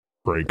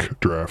Rank,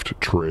 draft,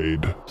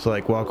 trade. So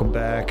welcome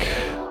back.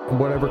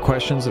 Whatever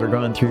questions that are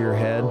going through your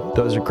head,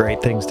 those are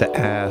great things to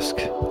ask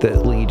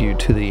that lead you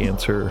to the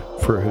answer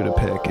for who to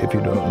pick if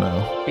you don't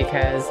know.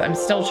 Because I'm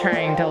still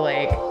trying to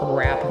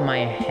wrap my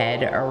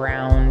head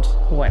around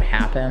what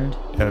happened.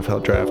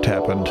 NFL draft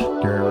happened.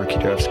 Your rookie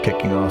draft's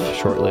kicking off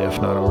shortly,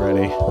 if not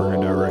already. We're going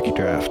to do a rookie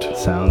draft.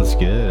 Sounds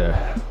good.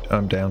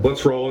 I'm down.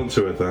 Let's roll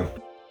into it then.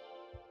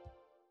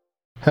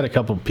 Had a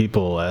couple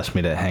people ask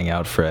me to hang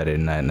out Friday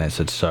night, and I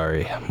said,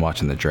 sorry, I'm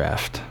watching the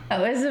draft.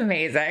 That was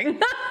amazing.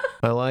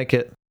 I like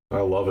it. I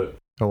love it.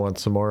 I want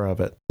some more of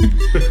it. Rank,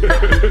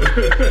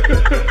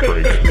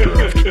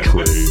 draft,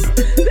 trade.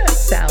 That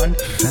sound.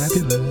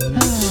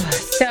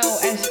 Fabulous. So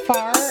as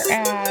far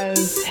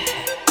as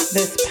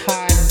this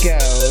pod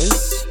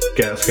goes...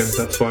 Gaskin,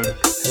 that's fine.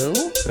 Who?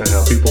 And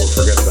how people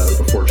forget about it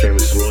before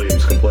Jameson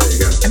Williams can play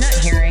again. I'm not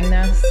hearing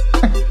this.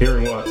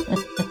 Hearing what?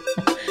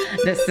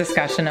 This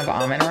discussion of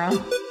Amon-Ra.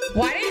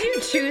 Why did you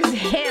choose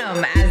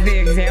him as the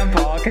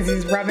example? Because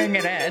he's rubbing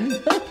it in.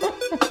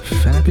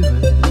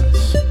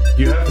 Fabulous.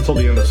 You have until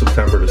the end of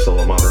September to sell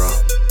Amon-Ra.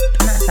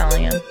 I'm not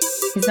selling him.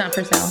 He's not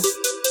for sale.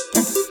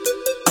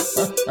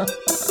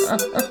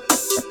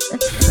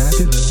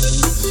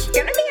 Fabulous. It's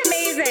gonna be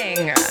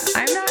amazing.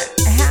 I'm not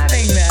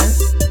having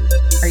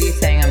this. Are you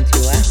saying I'm too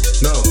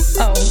left? No.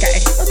 Oh, okay.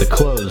 The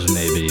clothes,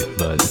 maybe,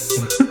 but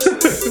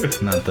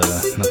not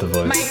the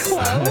voice. My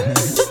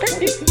clothes?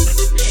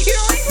 You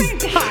don't like my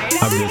tie-dye?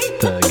 I'm just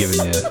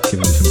giving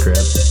you some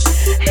crap.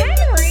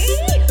 Henry!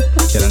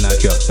 Gotta knock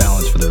you off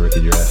balance for the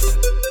rookie draft.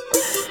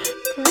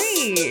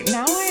 Great.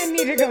 Now I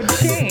need to go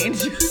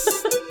change.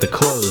 The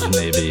clothes,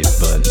 maybe,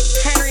 but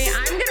Henry,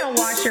 I'm gonna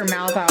wash your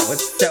mouth out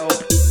with soap.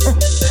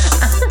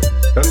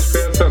 That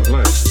sounds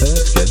nice.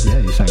 that's good. Yeah,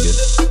 you sound good.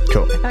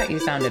 Cool. I thought you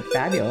sounded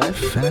fabulous.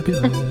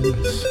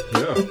 Fabulous.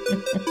 Yeah.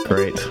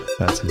 Great.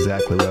 That's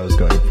exactly what I was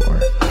going for.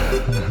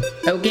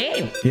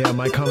 Okay. Yeah,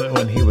 my comment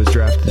when he was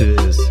drafted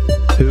is,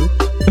 who?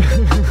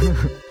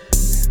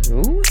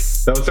 Who?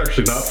 That was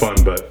actually not fun,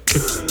 but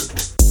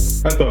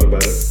I thought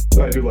about it.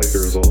 I do like the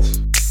results.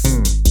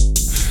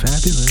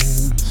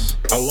 Fabulous.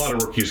 A lot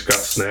of rookies got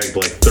snagged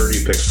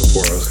 30 picks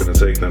before I was going to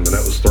take them, and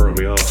that was throwing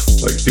me off.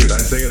 Dude,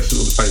 Isaiah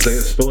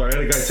Spiller. I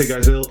had a guy take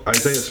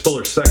Isaiah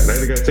Spiller second. I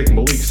had a guy take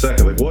Malik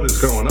second. What is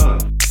going on?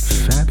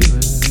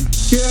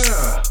 Fabulous.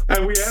 Yeah.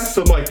 And we asked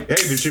him,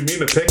 hey, did you mean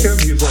to pick him?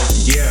 He's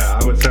like, yeah,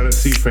 I'm a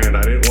Tennessee fan.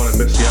 I didn't want to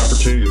miss the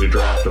opportunity to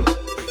draft him.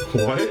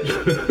 What?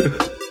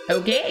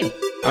 Okay.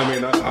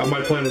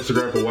 My plan was to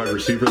grab a wide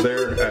receiver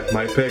there at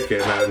my pick,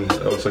 and then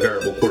I was like, all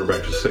right, well,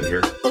 quarterback just sitting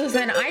here.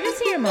 Listen, I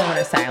just need a moment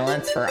of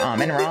silence for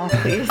Amon-Ra,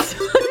 please.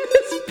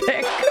 This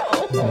pick.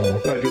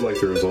 I do like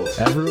the results.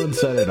 Everyone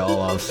said it all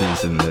off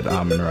season that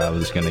Amon-Ra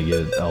was going to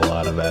get a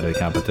lot of added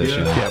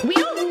competition. Yeah. We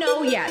don't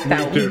know yet,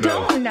 though. We do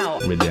know. Don't know.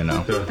 We do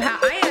know. Yeah.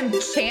 I am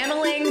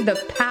channeling the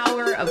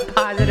power of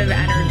positive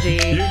energy.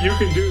 You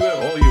can do that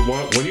all you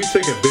want. When you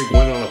take a big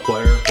win on a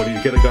player, when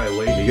you get a guy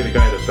late, and you get a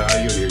guy to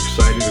value, and you're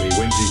excited, and he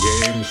wins you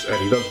games, and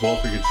he does well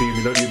for your team,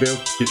 you know what you do?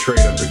 You trade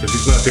him because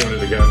he's not doing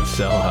it again.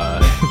 Sell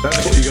high.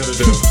 That's what you got to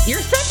do.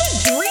 You're such a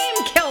dream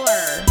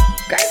killer.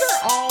 Guys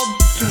are all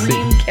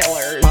dream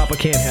killers. Papa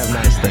can't have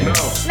nice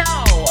things. No.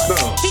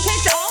 He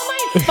takes all my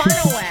fun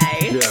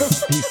away. Yeah.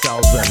 He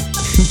sells them.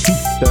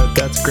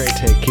 That's a great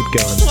take. Keep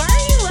going. Why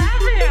are you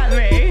laughing at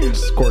me?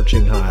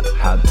 Scorching hot.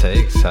 Hot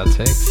takes.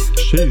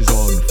 She's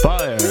on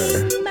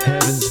fire.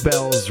 Heaven's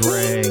bells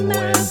rang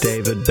when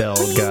David Bell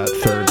got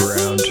third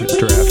round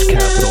draft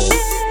capital.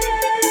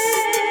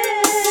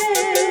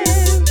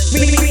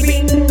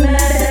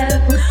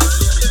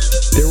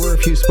 There were a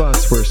few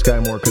spots where Sky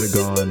Moore could have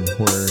gone,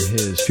 where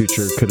his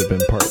future could have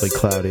been partly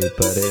cloudy,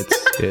 but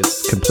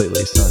it's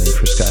completely sunny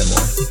for Sky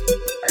Moore.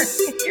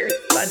 You're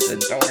such a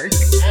dork.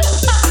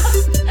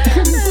 I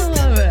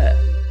love it.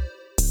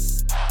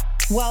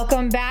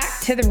 Welcome back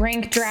to the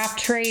Rank Draft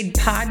Trade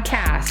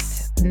podcast.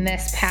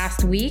 This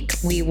past week,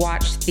 we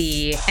watched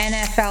the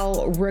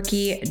NFL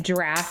rookie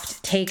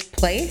draft take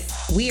place.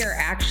 We are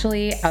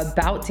actually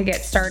about to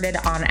get started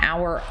on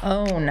our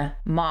own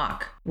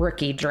mock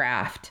rookie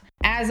draft.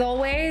 As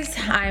always,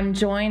 I'm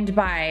joined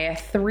by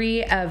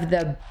three of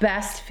the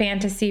best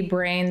fantasy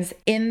brains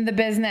in the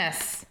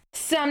business.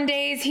 Some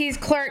days he's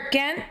Clark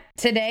Kent.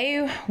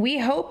 Today, we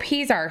hope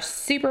he's our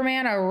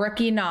Superman of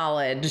rookie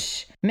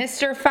knowledge.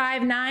 Mr.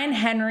 5'9",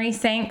 Henry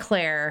St.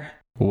 Clair.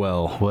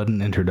 Well, what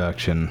an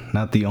introduction.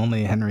 Not the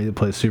only Henry that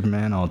plays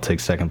Superman. I'll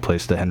take second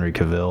place to Henry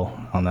Cavill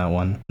on that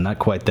one. Not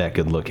quite that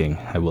good looking,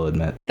 I will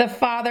admit. The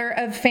father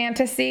of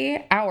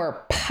fantasy,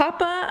 our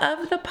papa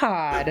of the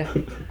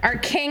pod, our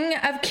king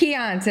of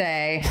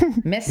Keontae,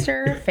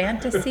 Mr.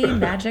 Fantasy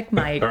Magic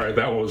Mike. All right,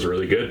 that one was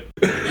really good.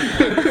 I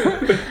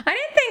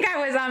didn't think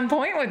I was on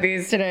point with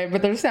these today,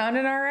 but they're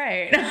sounding all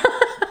right.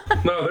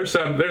 No,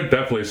 they're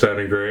definitely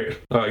sounding great.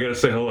 I gotta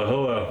say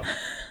hello.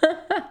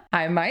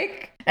 Hi,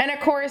 Mike. And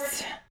of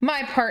course,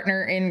 my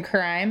partner in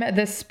crime,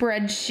 the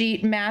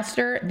spreadsheet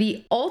master,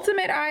 the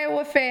ultimate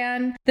Iowa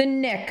fan, the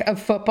Nick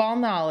of football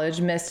knowledge,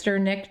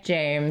 Mr. Nick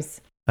James.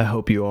 I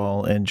hope you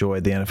all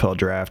enjoyed the NFL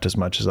draft as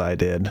much as I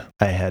did.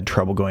 I had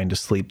trouble going to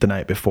sleep the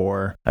night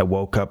before. I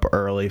woke up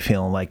early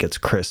feeling like it's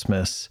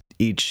Christmas.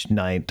 Each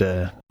night,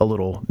 a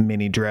little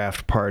mini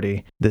draft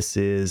party. This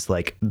is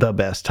like the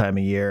best time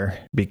of year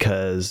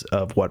because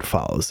of what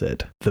follows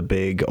it. The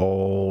big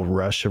old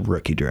rush of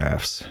rookie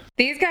drafts.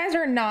 These guys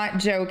are not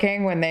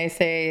joking when they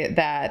say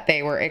that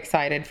they were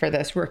excited for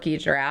this rookie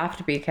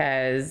draft,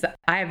 because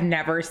I've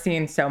never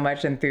seen so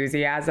much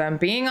enthusiasm.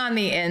 Being on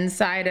the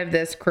inside of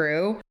this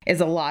crew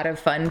is a lot of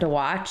fun to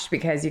watch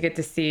because you get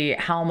to see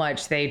how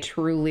much they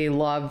truly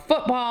love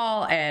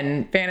football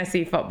and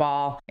fantasy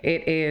football.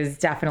 It is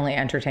definitely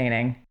entertaining.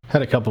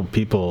 Had a couple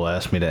people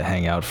ask me to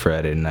hang out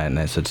Friday night, and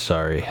I said,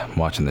 sorry, I'm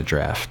watching the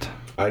draft.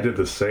 I did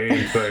the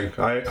same thing.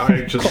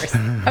 I just,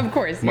 of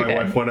course, my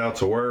wife went out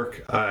to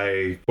work.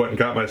 I went and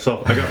got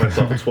myself a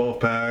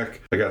 12-pack.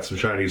 I got some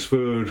Chinese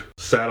food,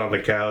 sat on the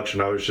couch,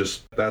 and I was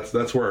just,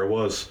 that's where I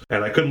was.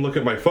 And I couldn't look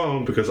at my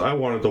phone because I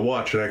wanted to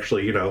watch and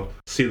actually,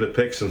 see the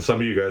picks, and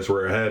some of you guys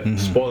were ahead,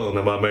 spoiling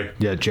them on me.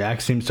 Yeah,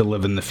 Jack seems to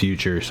live in the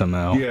future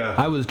somehow. Yeah.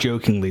 I was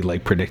jokingly,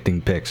 predicting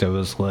picks. I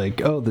was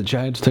like, oh, the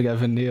Giants took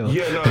Evan Neal.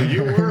 Yeah, no,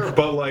 you were,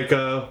 but what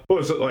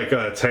was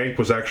it, Tank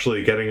was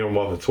actually getting him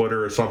off of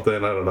Twitter or something, I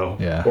don't know.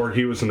 Yeah. Or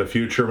he was in the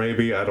future,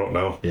 maybe. I don't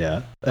know.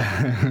 Yeah.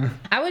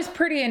 I was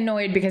pretty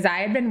annoyed because I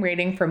had been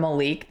waiting for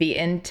Malik the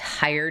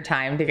entire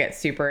time to get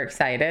super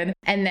excited.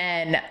 And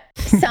then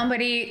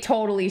somebody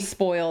totally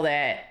spoiled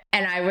it.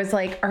 And I was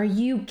like, are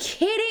you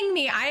kidding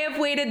me? I have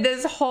waited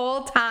this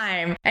whole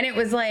time. And it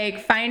was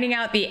like finding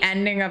out the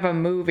ending of a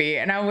movie.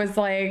 And I was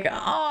like,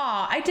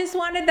 oh, I just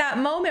wanted that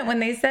moment when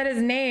they said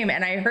his name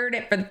and I heard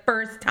it for the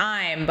first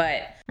time.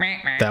 But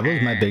that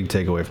was my big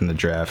takeaway from the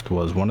draft,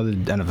 was one of the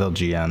NFL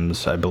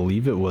GMs, I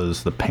believe it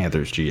was the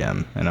Panthers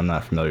GM, and I'm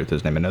not familiar with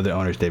his name. I know the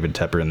owner's David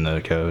Tepper and the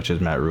coach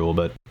is Matt Rule,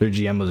 but their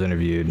GM was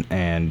interviewed,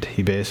 and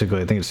he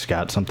basically, I think it's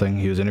Scott something,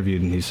 he was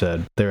interviewed and he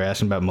said, they were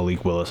asking about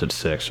Malik Willis at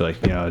 6. So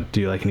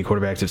do you like any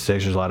quarterbacks at 6?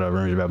 There's a lot of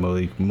rumors about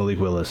Malik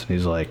Willis. And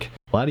he's like,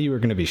 a lot of you are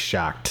going to be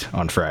shocked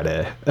on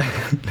Friday.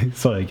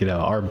 It's like,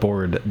 our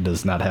board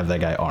does not have that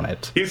guy on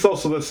it. He's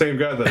also the same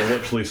guy that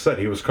allegedly said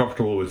he was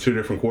comfortable with 2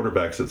 different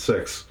quarterbacks at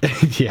 6.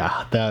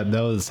 Yeah, that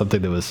was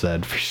something that was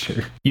said for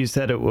sure. You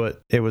said it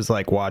was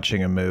like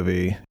watching a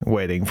movie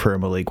waiting for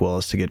Malik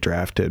Willis to get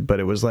drafted, but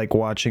it was like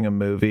watching a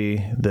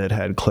movie that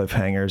had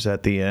cliffhangers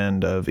at the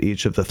end of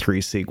each of the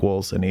 3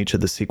 sequels, and each of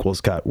the sequels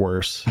got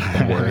worse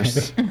and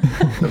worse.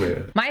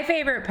 My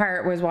favorite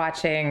part was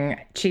watching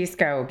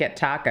Chisco get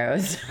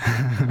tacos.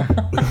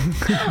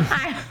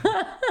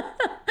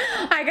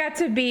 I got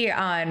to be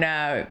on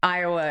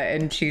Iowa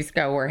and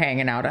Chisco were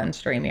hanging out on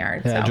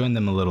StreamYard. Yeah, so I joined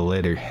them a little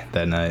later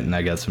that night, and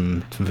I got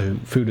some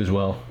food as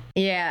well.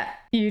 Yeah,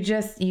 you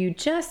just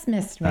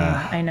missed me.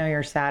 I know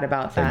you're sad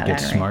about that,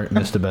 Get Henry. Smart,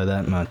 missed it by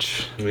that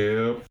much.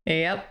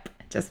 Yep.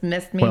 Just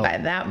missed me by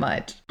that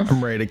much.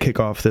 I'm ready to kick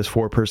off this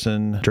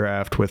 4-person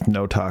draft with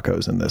no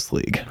tacos in this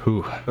league.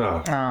 Whew.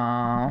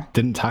 Aww.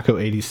 Didn't Taco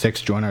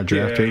 86 join our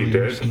draft? Yeah, he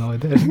did. No, I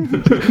did.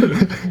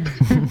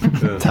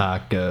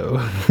 Taco.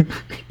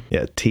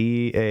 Yeah,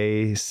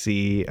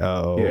 TACO,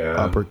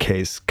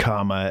 uppercase,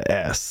 comma,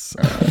 S.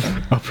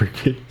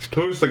 Uppercase.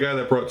 Who's the guy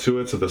that brought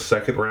Tua to the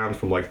 2nd round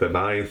from the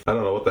 9th? I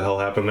don't know what the hell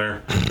happened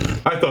there.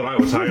 I thought I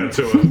was high on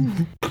Tua.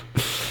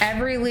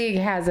 Every league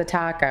has a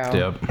taco.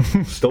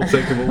 Yep. Still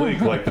taking the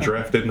league like the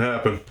draft didn't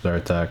happen.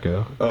 Sorry,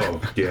 Taco.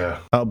 Oh, yeah.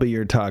 I'll be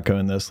your taco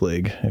in this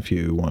league if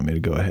you want me to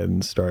go ahead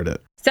and start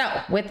it. So,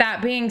 with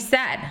that being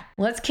said,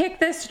 let's kick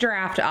this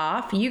draft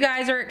off. You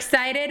guys are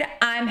excited.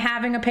 I'm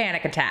having a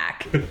panic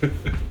attack.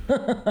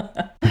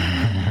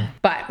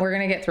 But we're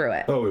going to get through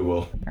it. Oh, we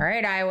will. All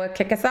right, Iowa,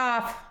 kick us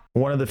off.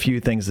 One of the few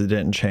things that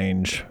didn't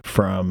change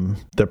from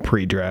the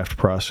pre-draft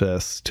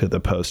process to the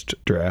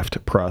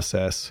post-draft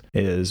process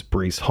is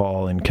Breece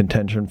Hall in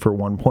contention for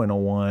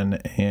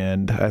 1.01,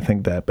 and I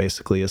think that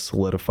basically is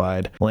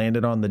solidified.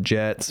 Landed on the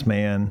Jets,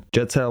 man.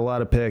 Jets had a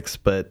lot of picks,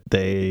 but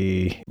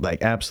they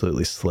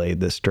absolutely slayed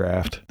this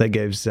draft. They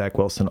gave Zach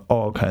Wilson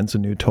all kinds of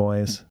new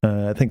toys.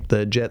 I think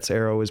the Jets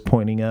arrow is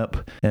pointing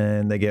up,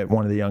 and they get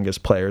one of the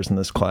youngest players in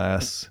this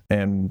class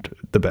and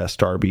the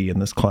best RB in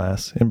this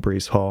class in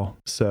Breece Hall.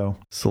 So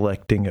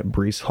selecting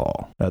Breece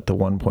Hall at the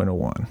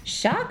 1.01.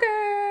 Shocker.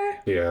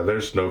 Yeah,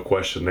 there's no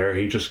question there.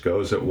 He just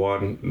goes at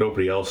 1.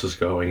 Nobody else is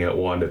going at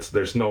 1.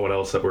 There's no one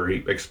else that we're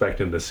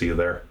expecting to see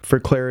there. For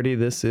clarity,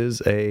 this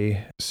is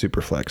a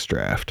Superflex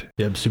draft.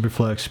 Yep,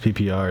 Superflex,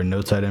 PPR,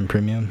 no tight end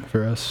premium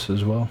for us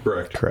as well.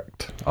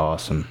 Correct.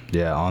 Awesome.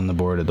 Yeah, on the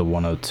board at the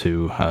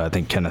 102. I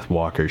think Kenneth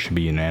Walker should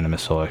be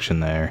unanimous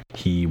selection there.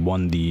 He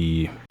won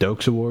the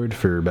Dokes Award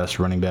for best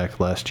running back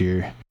last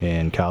year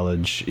in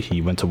college.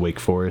 He went to Wake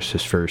Forest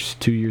his first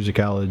 2 years of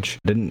college.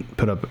 Didn't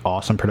put up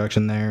awesome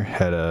production there.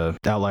 Had a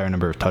outlier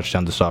number of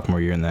touchdowns the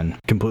sophomore year, and then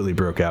completely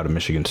broke out of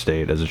Michigan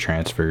State as a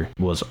transfer.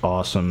 Was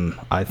awesome.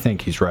 I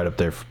think he's right up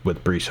there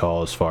with Breece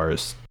Hall as far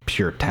as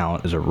pure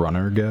talent as a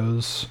runner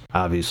goes.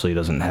 Obviously,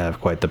 doesn't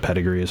have quite the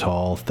pedigree as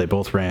Hall. They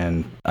both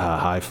ran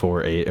high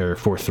 4.8 or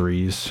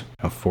 4.3s,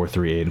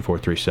 4.38 and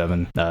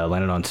 4.37.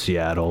 Landed on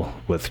Seattle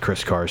with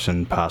Chris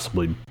Carson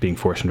possibly being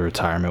forced into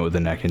retirement with a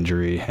neck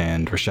injury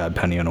and Rashad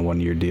Penny on a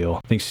 1-year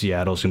deal. I think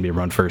Seattle's going to be a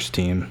run-first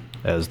team,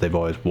 as they've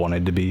always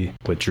wanted to be,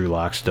 with Drew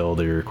Lock still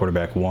their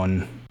quarterback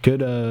 1.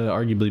 Could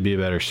arguably be a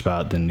better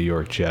spot than New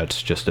York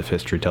Jets, just if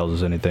history tells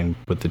us anything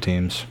with the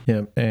teams.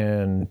 Yep,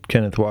 and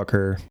Kenneth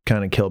Walker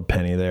kind of killed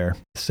Penny there.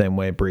 Same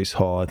way Breece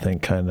Hall, I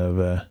think, kind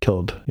of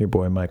killed your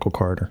boy Michael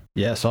Carter.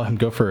 Yeah, I saw him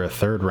go for a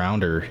 3rd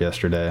rounder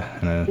yesterday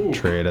in a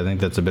trade. I think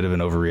that's a bit of an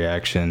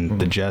overreaction.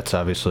 The Jets,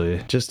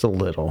 obviously. Just a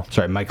little.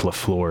 Sorry, Mike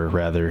LaFleur,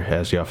 rather,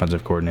 as the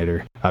offensive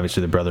coordinator.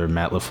 Obviously the brother of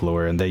Matt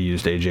LaFleur, and they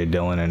used A.J.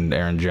 Dillon and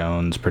Aaron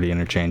Jones pretty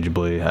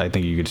interchangeably. I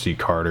think you could see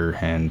Carter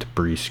and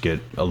Breece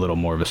get a little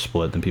more of a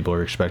split than people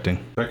are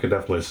expecting. I could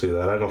definitely see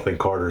that. I don't think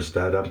Carter's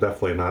dead. I'm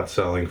definitely not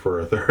selling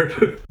for a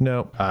 3rd.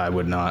 No. I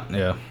would not,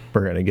 yeah.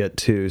 We're going to get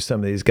to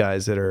some of these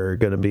guys that are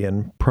going to be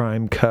in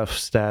prime cuff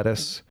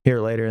status here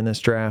later in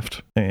this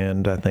draft,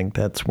 and I think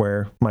that's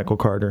where Michael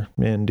Carter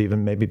and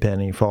even maybe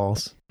Penny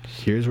falls.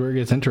 Here's where it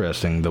gets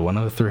interesting, the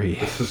 103.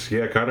 This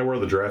is, kind of where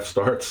the draft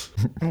starts.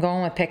 I'm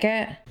going with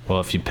Pickett. Well,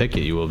 if you pick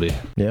it, you will be.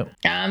 Yep.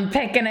 I'm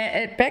picking it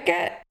at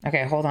Pickett.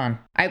 Okay, hold on.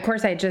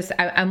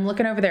 I'm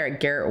looking over there at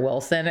Garrett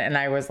Wilson, and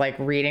I was like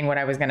reading what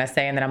I was going to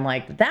say, and then I'm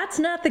like, that's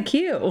not the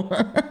cue.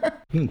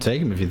 You can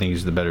take him if you think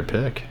he's the better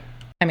pick.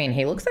 I mean,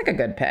 he looks like a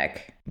good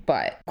pick,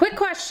 but quick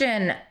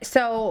question.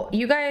 So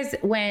you guys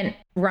went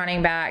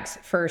running backs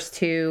first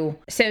 2.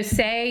 So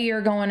say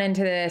you're going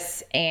into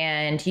this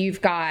and you've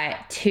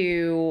got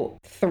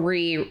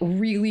 2-3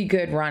 really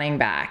good running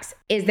backs.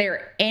 Is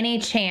there any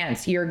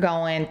chance you're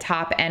going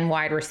top end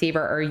wide receiver,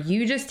 or are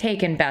you just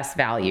taking best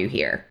value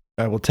here?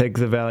 I will take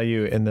the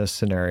value in this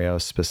scenario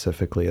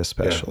specifically,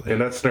 especially. Yeah. In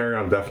that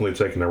scenario, I'm definitely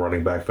taking the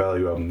running back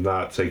value. I'm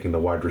not taking the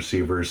wide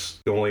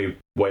receivers. The only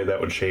way that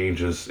would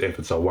change is if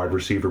it's a wide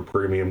receiver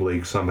premium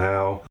league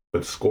somehow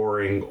with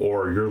scoring,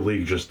 or your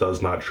league just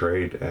does not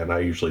trade, and I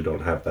usually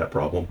don't have that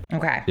problem.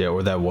 Okay. Yeah,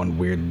 or that one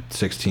weird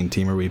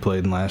 16-teamer we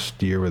played in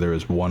last year where there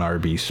was 1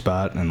 RB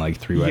spot and like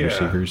 3 wide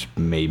receivers,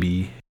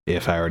 maybe.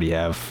 If I already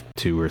have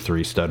 2 or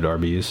 3 stud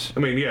RBs.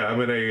 I mean,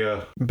 I'm in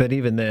a... But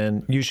even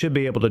then, you should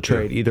be able to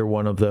trade either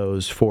one of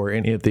those for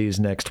any of these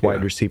next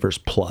wide receivers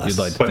plus. You'd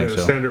like to but think in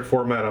a standard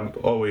format, I'm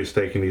always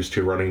taking these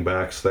 2 running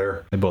backs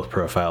there. They both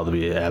profile to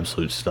be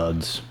absolute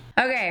studs.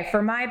 Okay,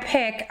 for my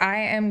pick, I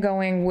am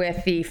going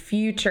with the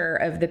future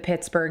of the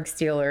Pittsburgh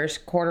Steelers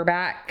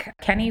quarterback,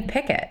 Kenny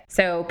Pickett.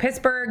 So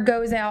Pittsburgh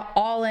goes out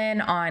all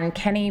in on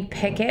Kenny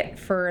Pickett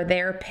for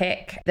their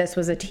pick. This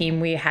was a team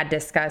we had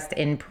discussed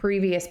in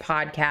previous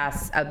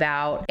podcasts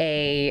about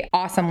a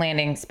awesome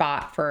landing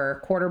spot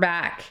for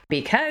quarterback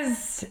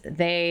because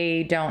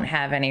they don't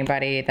have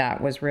anybody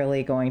that was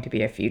really going to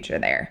be a future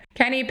there.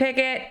 Kenny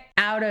Pickett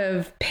out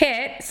of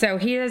Pitt, so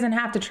he doesn't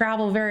have to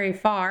travel very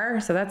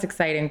far, so that's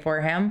exciting for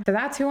him. So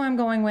that's who I'm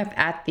going with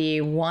at the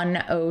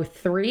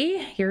 103.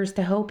 Here's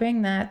to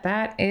hoping that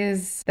that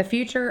is the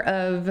future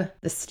of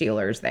the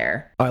Steelers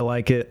there. I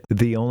like it.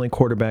 The only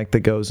quarterback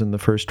that goes in the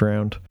first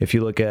round. If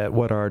you look at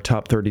what our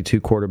top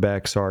 32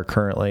 quarterbacks are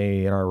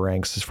currently in our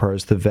ranks as far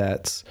as the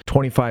vets,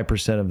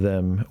 25% of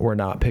them were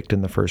not picked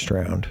in the first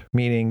round,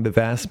 meaning the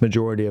vast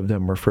majority of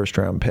them were first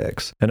round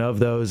picks. And of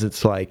those,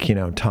 it's like,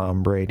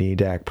 Tom Brady,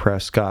 Dak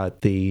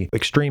Prescott, the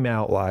extreme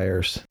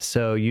outliers.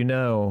 So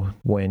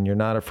when you're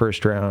not a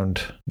first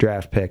round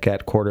draft pick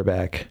at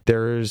quarterback,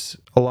 there's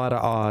a lot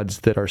of odds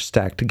that are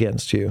stacked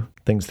against you.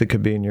 Things that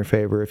could be in your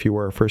favor if you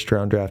were a first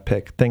round draft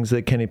pick. Things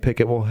that Kenny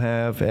Pickett will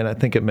have, and I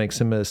think it makes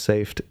him a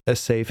safe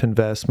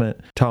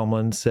investment.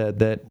 Tomlin said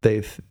that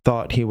they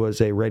thought he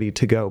was a ready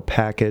to go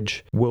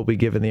package. Will be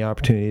given the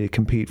opportunity to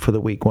compete for the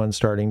week 1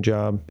 starting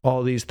job.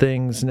 All these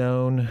things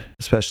known,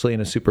 especially in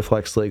a super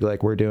flex league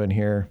like we're doing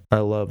here. I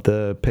love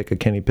the pick of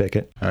Kenny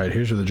Pickett. All right,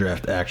 here's where the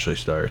draft actually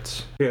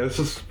starts. Yeah, this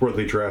is where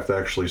the draft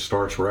actually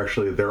starts, where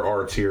actually there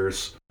are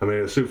tiers. I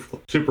mean, a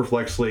super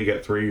flex league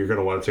at 3, you're going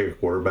to want to take a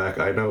quarterback.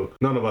 I know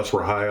none of us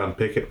were high on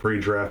Pickett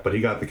pre-draft, but he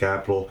got the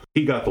capital.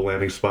 He got the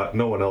landing spot.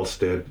 No one else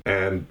did,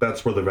 and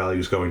that's where the value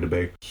is going to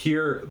be.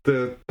 Here,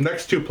 the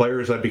next 2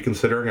 players I'd be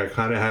considering, I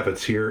kind of have a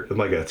tier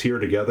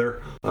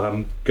together.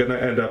 I'm going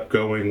to end up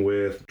going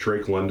with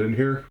Drake London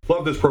here.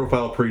 Love this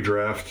profile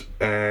pre-draft,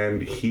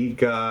 and he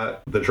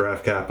got the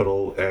draft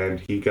capital, and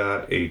he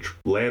got a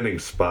landing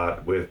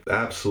spot with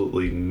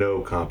absolutely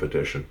no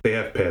competition. They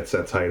have Pitts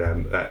at tight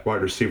end. At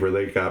wide receiver,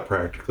 they got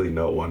practically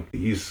no one.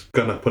 He's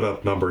gonna put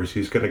up numbers.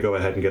 He's gonna go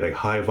ahead and get a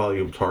high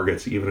volume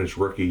targets even his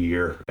rookie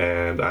year,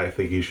 and I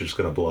think he's just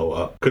gonna blow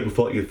up. Couldn't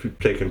fault you for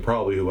taking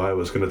probably who I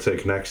was gonna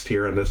take next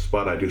here in this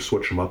spot. I do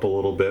switch him up a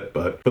little bit,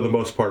 but for the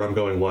most part, I'm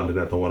going London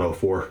at the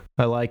 104.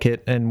 I like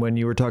it. And when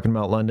you were talking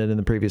about London in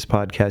the previous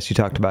podcast, you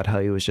talked about how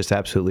he was just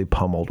absolutely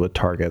pummeled with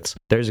targets.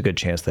 There's a good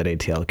chance that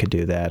ATL could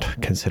do that,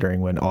 considering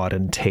when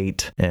Auden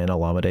Tate and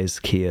Olamide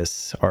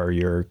Zaccheaus are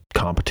your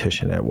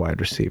competition at wide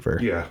receiver.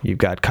 Yeah. You've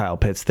got Kyle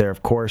Pitts there,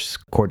 of course,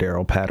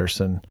 Cordero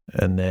Patterson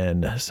and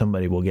then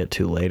somebody we'll get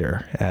to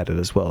later added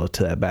as well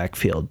to that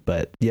backfield.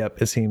 But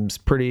yep, it seems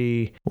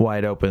pretty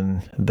wide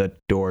open, the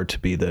door to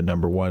be the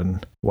number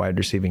one wide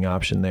receiving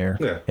option there.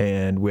 Yeah.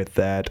 And with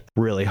that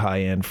really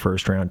high end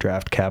first round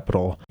draft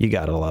capital, you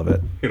gotta love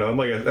it. You know,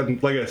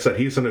 and like I said,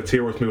 he's in a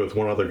tier with me with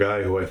one other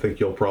guy who I think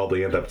you'll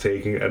probably end up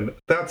taking, and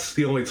that's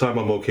the only time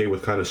I'm okay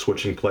with kind of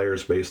switching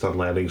players based on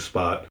landing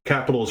spot.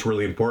 Capital is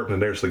really important,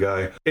 and there's the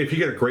guy. If you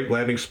get a great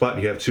landing spot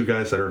and you have two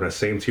guys that are in the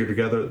same tier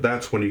together,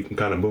 that's when you can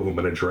kind of move them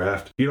in a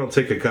draft. You don't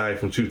take a guy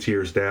from 2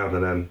 tiers down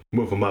and then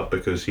move him up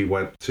because he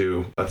went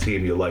to a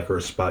team you like or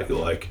a spot you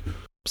like.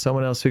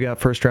 Someone else who got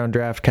first round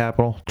draft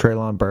capital,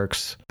 Treylon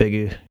Burks.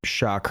 Big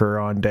shocker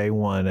on day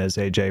one as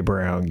A.J.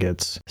 Brown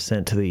gets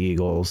sent to the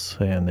Eagles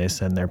and they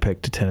send their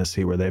pick to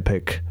Tennessee where they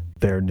pick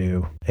their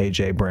new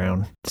A.J.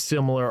 Brown.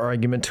 Similar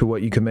argument to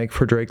what you can make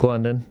for Drake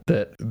London,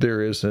 that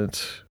there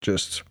isn't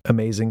just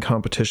amazing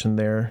competition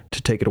there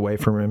to take it away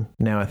from him.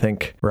 Now I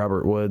think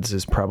Robert Woods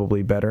is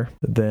probably better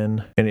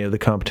than any of the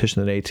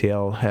competition that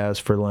ATL has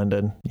for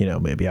London, you know,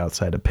 maybe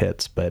outside of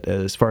Pitts. But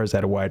as far as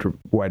at a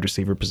wide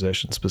receiver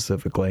position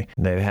specifically,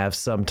 they have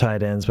some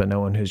tight ends, but no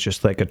one who's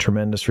just like a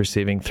tremendous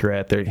receiving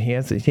threat. There, he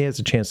has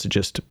a chance to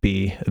just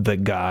be the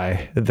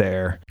guy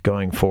there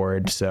going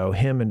forward. So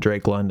him and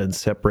Drake London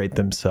separate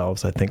themselves,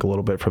 I think, a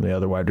little bit from the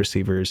other wide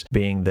receivers,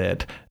 being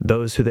that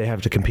those who they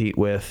have to compete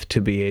with to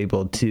be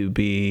able to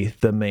be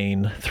the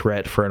main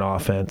threat for an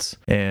offense.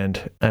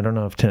 And I don't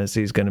know if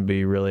Tennessee's going to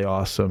be really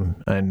awesome.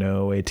 I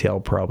know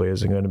ATL probably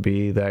isn't going to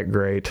be that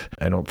great.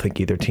 I don't think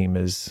either team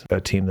is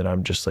a team that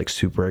I'm just like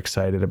super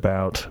excited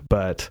about,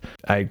 but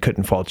I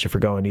couldn't fault you for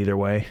going either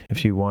way.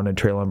 If you wanted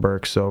Treylon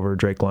Burks over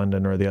Drake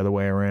London or the other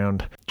way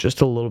around, just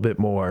a little bit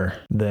more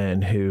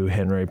than who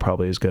Henry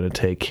probably is going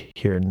to take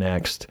here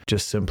next,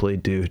 just simply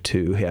due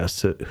to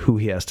who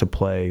he has to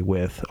play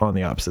with on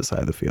the opposite side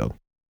of the field.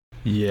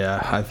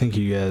 Yeah, I think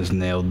you guys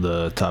nailed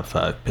the top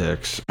 5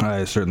 picks.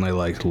 I certainly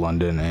liked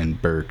London and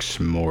Burks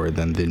more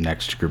than the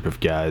next group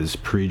of guys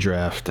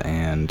pre-draft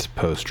and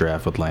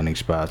post-draft with landing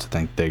spots. I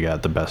think they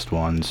got the best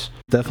ones.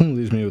 Definitely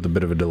leaves me with a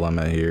bit of a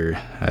dilemma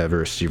here. I have a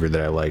receiver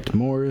that I liked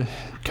more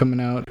coming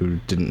out who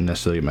didn't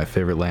necessarily get my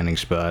favorite landing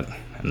spot.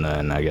 And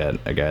then I got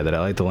a guy that I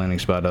like the landing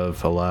spot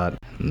of a lot.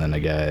 And then a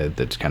guy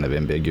that's kind of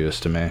ambiguous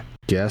to me.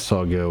 Guess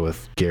I'll go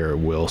with Garrett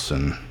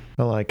Wilson.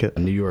 I like it.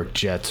 New York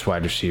Jets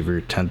wide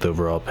receiver, 10th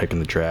overall pick in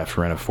the draft,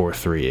 ran a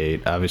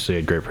 4.38. Obviously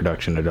had great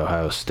production at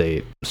Ohio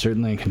State.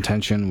 Certainly in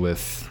contention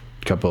with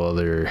a couple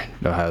other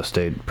Ohio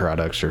State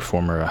products or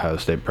former Ohio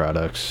State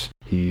products.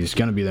 He's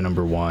going to be the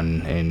number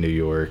 1 in New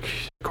York.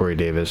 Corey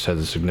Davis has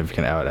a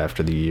significant out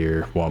after the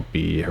year, won't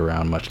be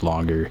around much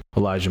longer.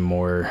 Elijah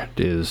Moore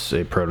is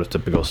a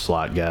prototypical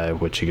slot guy,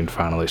 which he can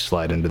finally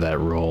slide into that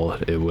role,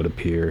 it would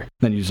appear.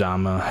 Then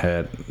Uzama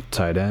at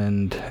tight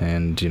end,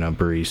 and,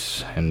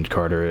 Brees and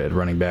Carter at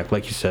running back.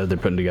 Like you said, they're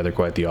putting together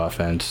quite the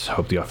offense.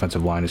 Hope the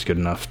offensive line is good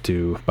enough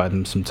to buy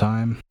them some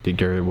time. Did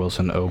Garrett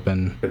Wilson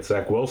open? It's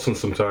Zach Wilson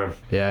sometime.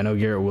 Yeah, I know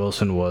Garrett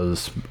Wilson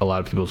was a lot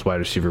of people's wide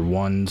receiver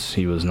 1s.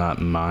 He was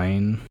not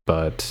mine,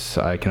 but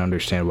I can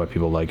understand why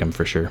people like him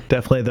for sure.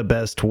 Definitely the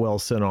best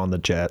Wilson on the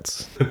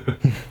Jets.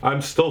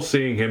 I'm still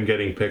seeing him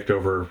getting picked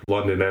over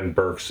London and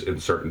Burks in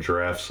certain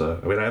drafts. I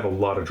have a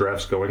lot of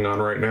drafts going on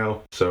right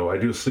now, so I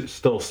do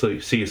still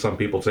see some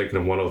people taking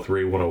him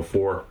 103,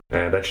 104,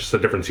 and that's just a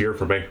different tier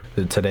for me.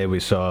 Today we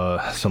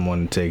saw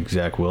someone take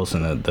Zach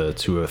Wilson at the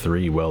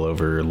 203, well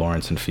over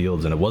Lawrence and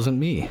Fields, and it wasn't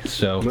me.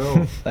 So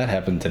no. That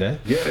happened today.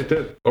 Yeah, it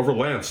did. Over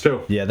Lance,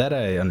 too. Yeah, that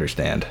I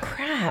understand.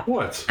 Crap.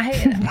 What?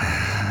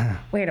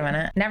 Wait a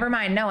minute. Never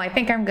mind. No, I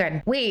think I'm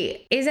good.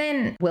 Wait,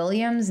 isn't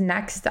Williams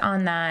next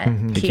on that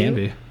He can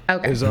be.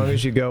 Okay. As long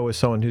as you go with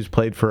someone who's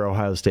played for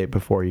Ohio State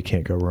before, you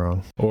can't go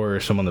wrong. Or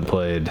someone that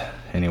played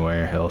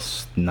anywhere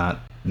else not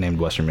named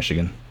Western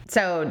Michigan.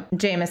 So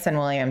Jamison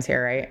Williams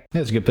here, right? Yeah,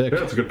 it's a good pick.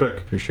 Yeah, it's a good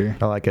pick. For sure.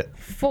 I like it.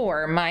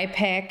 For my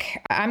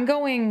pick, I'm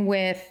going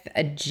with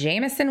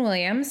Jamison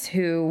Williams,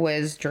 who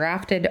was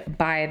drafted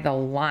by the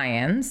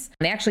Lions.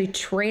 They actually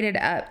traded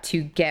up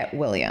to get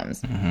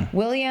Williams. Mm-hmm.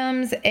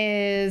 Williams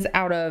is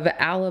out of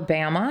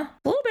Alabama.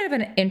 A little bit of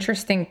an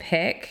interesting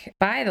pick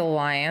by the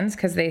Lions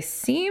because they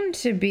seem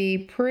to be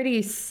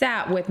pretty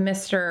set with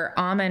Mr.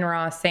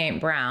 Amon-Ra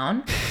St.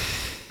 Brown,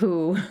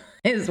 who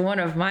is one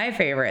of my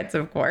favorites,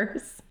 of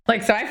course.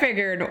 So I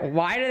figured,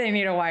 why do they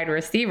need a wide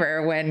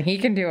receiver when he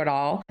can do it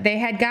all? They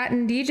had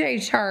gotten DJ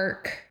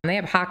Chark. They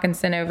have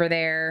Hawkinson over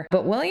there.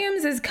 But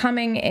Williams is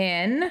coming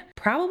in,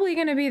 probably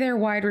going to be their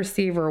wide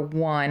receiver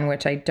 1,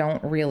 which I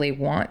don't really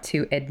want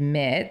to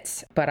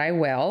admit, but I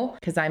will,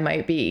 because I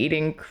might be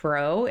eating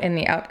crow in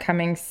the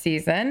upcoming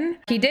season.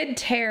 He did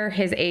tear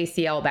his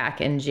ACL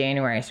back in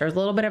January, so there's a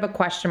little bit of a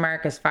question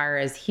mark as far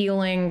as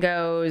healing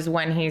goes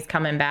when he's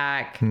coming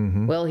back.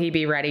 Mm-hmm. Will he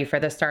be ready for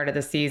the start of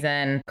the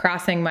season?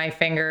 Crossing my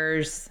fingers.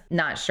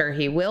 Not sure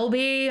he will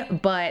be,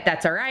 but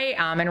that's all right.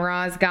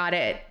 Amon-Ra's got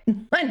it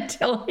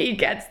until he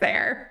gets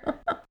there.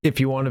 if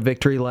you want a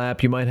victory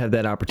lap, you might have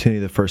that opportunity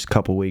the first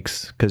couple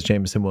weeks because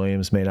Jameson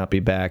Williams may not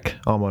be back.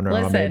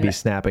 Amon-Ra may be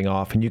snapping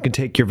off, and you can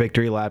take your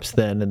victory laps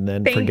then and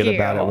then forget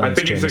about it. I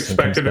think he's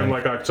expected in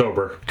like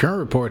October. Current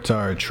reports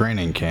are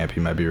training camp. He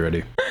might be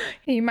ready.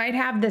 You might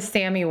have the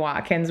Sammy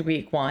Watkins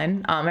week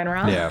 1,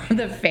 Amon-Ra,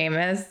 the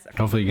famous.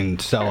 Hopefully you can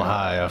sell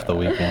high off the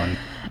week 1.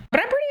 But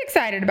I'm pretty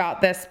excited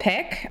about this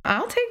pick.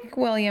 I'll take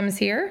Williams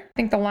here. I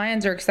think the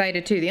Lions are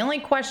excited too. The only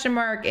question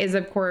mark is,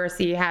 of course,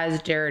 he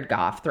has Jared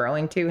Goff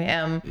throwing to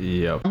him,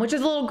 which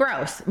is a little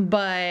gross.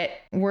 But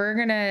we're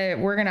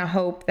gonna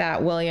hope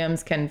that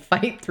Williams can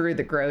fight through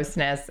the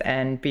grossness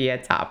and be a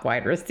top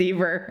wide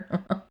receiver.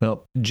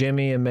 Well,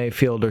 Jimmy and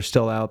Mayfield are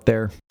still out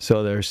there,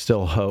 so there's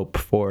still hope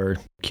for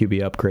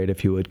QB upgrade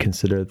if you would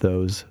consider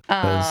those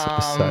as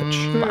such.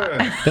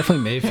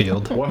 Definitely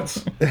Mayfield.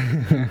 What?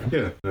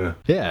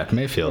 Yeah,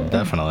 Mayfield,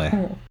 definitely.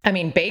 I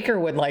mean, Baker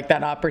would like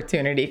that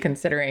opportunity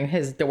considering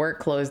his door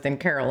closed in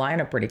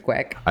Carolina pretty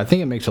quick. I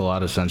think it makes a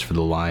lot of sense for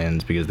the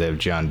Lions because they have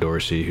John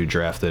Dorsey, who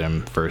drafted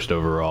him first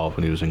overall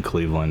when he was in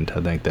Cleveland.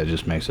 I think that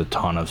just makes a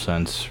ton of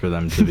sense for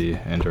them to be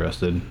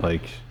interested.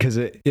 Because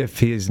if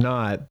he's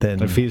not, then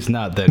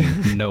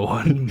no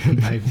one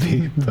might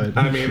be. But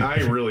I mean,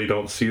 I really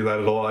don't see that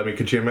at all. I mean,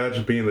 could you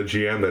imagine being the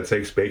GM that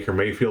takes Baker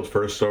Mayfield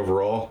first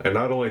overall, and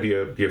not only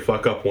do you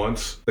fuck up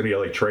once, then you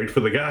like trade for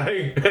the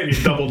guy and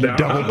you double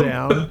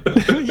down.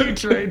 You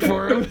trade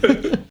for him.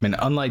 I mean,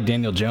 unlike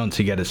Daniel Jones,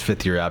 he got his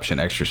 5th-year option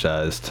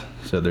exercised.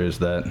 So there's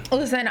that.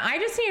 Listen, I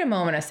just need a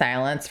moment of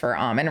silence for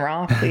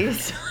Amon-Ra,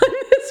 please.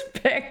 This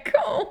pick.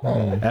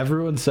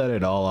 Everyone said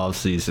it all off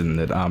season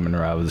that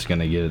Amon-Ra was going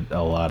to get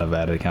a lot of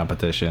added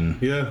competition.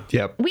 Yeah.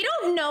 Yep. We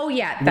don't know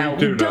yet, though.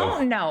 We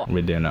don't know.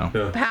 We do know.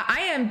 Yeah.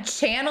 I am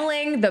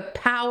channeling the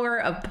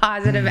power of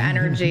positive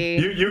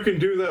energy. You can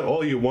do that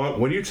all you want.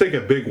 When you take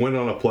a big win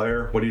on a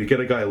player, when you get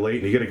a guy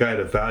late and you get a guy at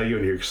a value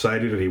and you're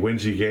excited and he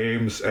wins you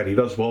games and he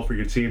does well for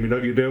your team, you know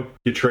what you do?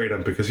 You trade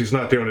him because he's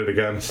not doing it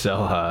again.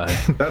 Sell high.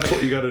 That's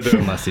what you got to do.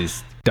 Unless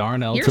he's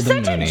Darnell You're to the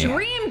such Mooney. a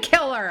dream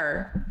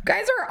killer.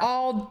 Guys are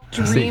all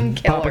dream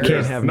killers. Papa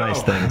can't have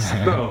nice things.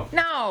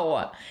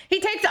 No. He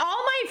takes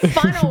all my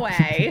fun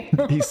away.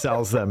 He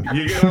sells them.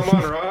 You get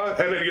Amon-Ra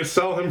and then you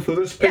sell him for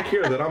this pick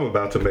here that I'm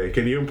about to make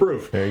and you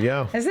improve. There you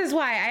go. This is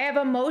why I have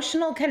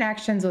emotional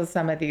connections with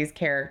some of these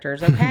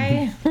characters,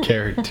 okay?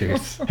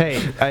 Characters.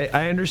 Hey,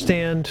 I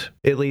understand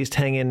at least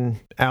hanging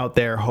out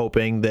there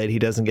hoping that he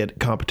doesn't get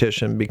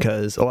competition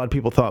because a lot of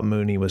people thought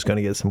Mooney was going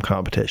to get some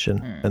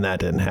competition and that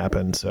didn't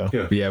happen. So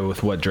Yeah,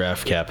 with what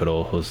draft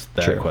capital was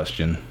that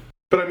question?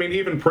 But I mean,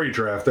 even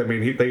pre-draft, I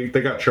mean, they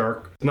got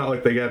Chark. It's not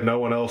like they had no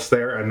one else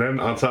there. And then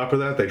on top of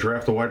that, they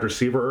draft a wide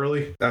receiver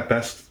early. At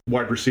best,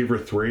 wide receiver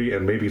 3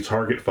 and maybe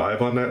target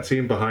 5 on that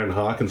team behind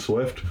Hawk and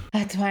Swift.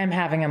 That's why I'm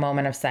having a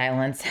moment of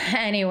silence.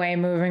 Anyway,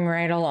 moving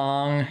right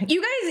along. You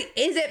guys,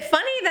 is it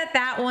funny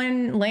that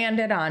one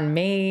landed on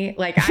me?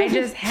 Like, I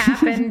just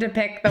happened to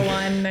pick the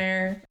one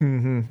there.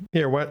 Mm-hmm.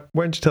 Here, why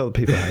don't you tell the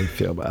people how you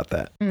feel about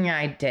that?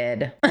 I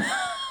did.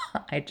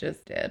 I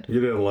just did.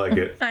 You didn't like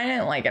it. I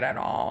didn't like it at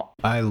all.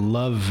 I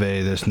love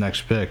this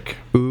next pick.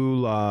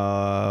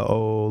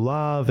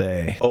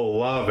 Olave.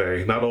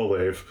 Olave, not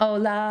Olave.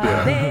 Olave,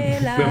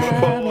 I'm going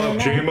to follow up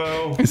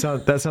J-Mo.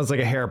 That sounds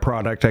like a hair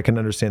product. I can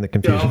understand the Yeah,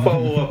 confusion. I'll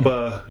follow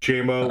up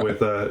J-Mo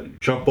with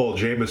Jump Ball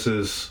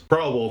Jameis's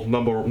probable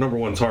number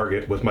one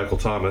target with Michael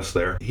Thomas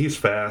there. He's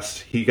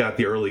fast. He got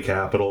the early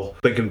capital.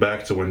 Thinking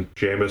back to when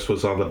Jameis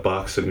was on the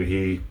Bucs and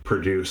he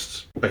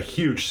produced a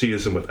huge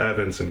season with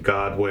Evans and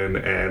Godwin,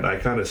 and I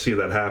kind of see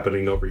that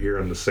happening over here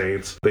in the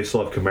Saints. They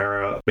still have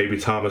Kamara, maybe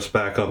Thomas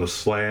back on the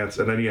slants,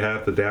 and then you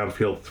have the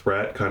downfield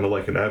threat, kind of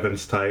like an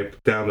Evans type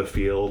down the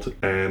field,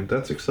 and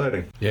that's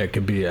exciting. Yeah, it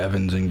could be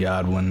Evans and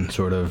Godwin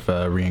sort of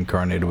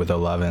reincarnated with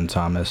Olave and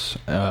Thomas.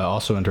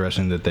 Also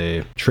interesting that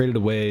they traded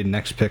away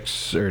next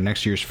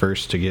year's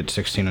first to get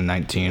 16 and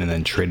 19 and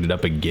then traded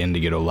up again to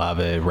get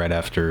Olave right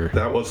after.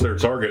 That was their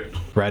target.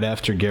 Right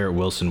after Garrett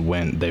Wilson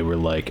went, they were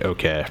like,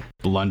 okay,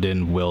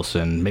 London,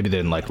 Wilson. Maybe they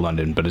didn't like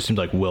London, but it seemed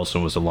like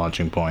Wilson was the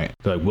launching point.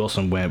 They're like,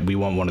 Wilson went, we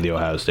want one of the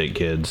Ohio State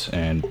kids,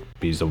 and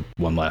he's the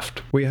one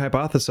left. We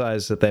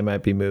hypothesized that they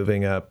might be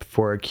moving up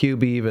for a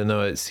QB, even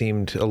though it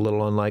seemed a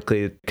little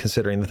unlikely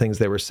considering the things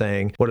they were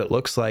saying. What it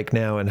looks like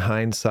now in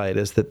hindsight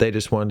is that they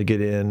just wanted to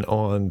get in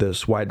on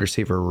this wide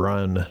receiver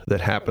run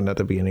that happened at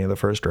the beginning of the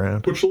first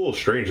round. Which is a little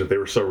strange that they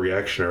were so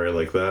reactionary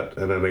like that,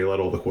 and then they let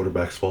all the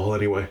quarterbacks fall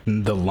anyway.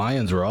 The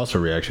Lions were also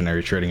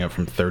reactionary, trading up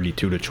from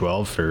 32 to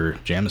 12 for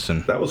Jamison.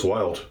 That was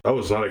wild. I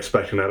was not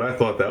expecting that. I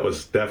thought that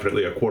was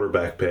definitely a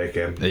quarterback pick.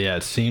 And yeah,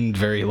 it seemed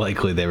very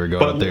likely they were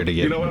going up there to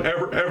get... You know what?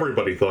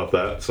 Everybody thought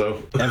that,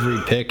 so... Every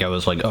pick, I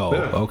was like, oh,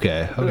 yeah.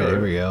 Okay,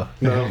 here we go.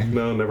 No,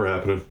 never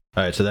happening.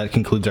 All right, so that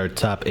concludes our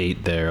top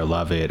 8 there.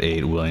 Olave at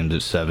 8, Williams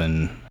at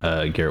 7,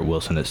 Garrett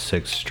Wilson at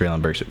 6,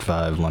 Traylon Burks at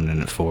 5,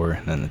 London at 4,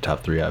 and then the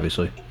top 3,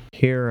 obviously.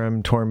 Here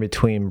I'm torn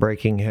between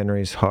breaking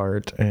Henry's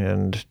heart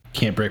and...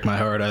 Can't break my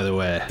heart either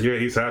way. Yeah,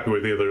 he's happy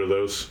with either of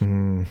those.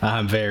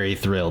 I'm very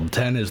thrilled.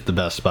 10 is the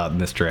best spot in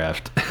this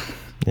draft.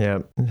 Yeah,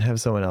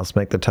 have someone else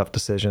make the tough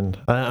decision.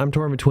 I'm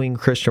torn between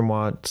Christian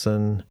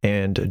Watson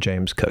and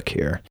James Cook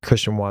here.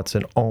 Christian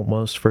Watson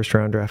almost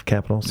first-round draft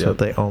capital, so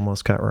they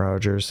almost got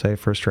Rodgers, say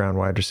first-round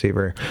wide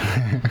receiver.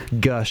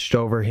 Gushed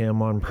over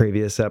him on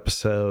previous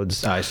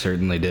episodes. I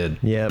certainly did.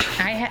 Yep.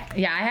 I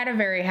had a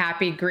very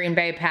happy Green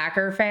Bay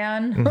Packer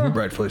fan. Mm-hmm.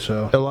 Rightfully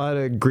so. A lot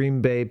of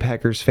Green Bay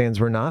Packers fans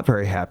were not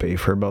very happy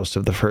for most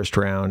of the first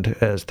round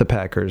as the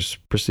Packers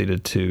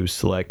proceeded to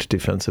select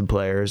defensive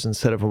players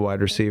instead of a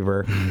wide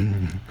receiver,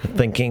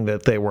 thinking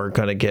that they weren't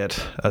going to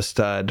get a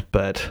stud.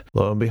 But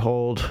lo and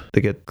behold,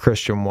 they get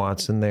Christian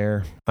Watson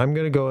there. I'm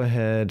going to go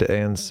ahead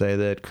and say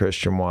that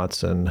Christian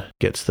Watson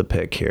gets the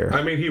pick here.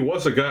 I mean, he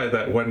was a guy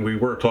that when we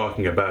were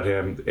talking about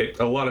him,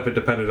 a lot of it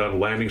depended on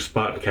landing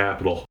spot and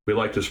capital. We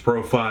liked his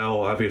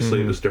profile.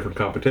 Obviously, there's different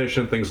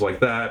competition, things like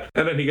that.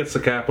 And then he gets the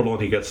capital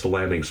and he gets the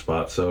landing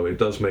spot. So it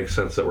does make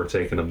sense that we're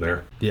taking him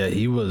there. Yeah,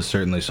 he was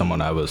certainly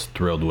someone I was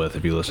thrilled with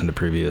if you listen to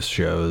previous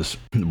shows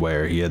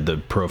where he had the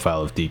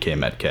profile of DK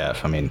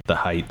Metcalf. I mean, the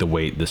height, the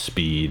weight, the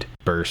speed,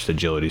 burst,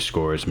 agility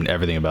scores. I mean,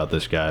 everything about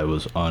this guy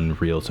was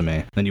unreal to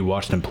me. Then you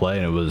watched him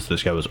play and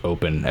this guy was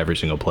open every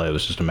single play. It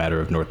was just a matter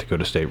of North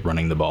Dakota State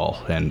running the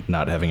ball and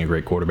not having a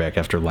great quarterback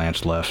after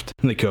Lance left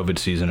in the COVID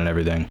season and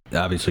everything.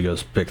 Obviously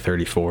goes pick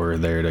 34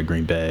 there to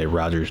Green Bay,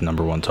 Rodgers'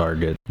 #1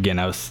 target. Again,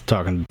 I was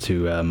talking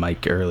to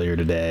Mike earlier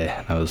today,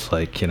 and I was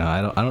like,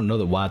 I don't know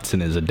that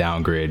Watson is a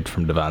downgrade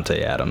from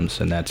Devontae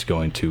Adams, and that's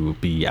going to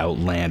be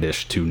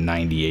outlandish to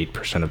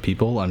 98% of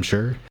people, I'm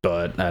sure,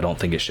 but I don't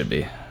think it should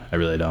be. I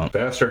really don't.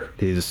 Faster.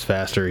 He's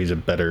faster. He's a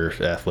better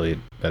athlete,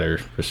 better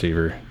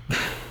receiver.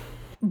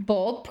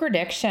 Bold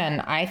prediction.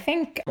 I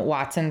think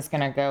Watson's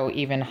going to go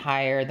even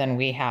higher than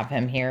we have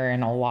him here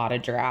in a lot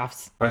of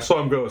drafts. I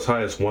saw him go as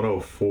high as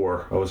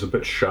 104. I was a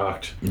bit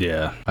shocked.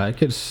 Yeah, I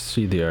could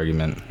see the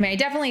argument. I mean, I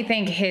definitely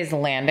think his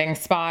landing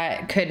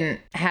spot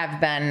couldn't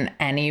have been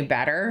any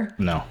better.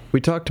 No.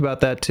 We talked about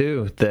that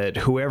too, that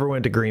whoever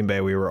went to Green Bay,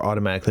 we were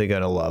automatically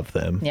going to love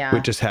them. Yeah.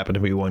 Which just happened to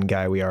be one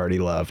guy we already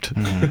loved.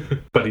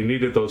 But he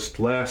needed those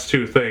last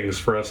two things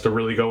for us to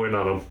really go in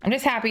on him. I'm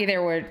just happy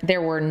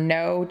there were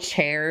no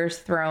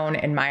chairs thrown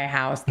in my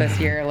house this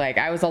year. Like,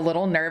 I was a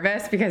little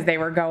nervous because they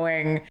were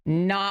going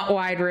not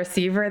wide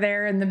receiver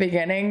there in the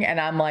beginning, and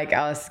I'm like,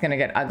 oh, this is gonna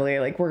get ugly.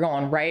 Like, we're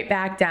going right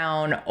back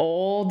down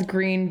old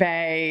Green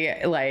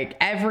Bay. Like,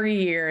 every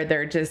year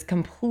they're just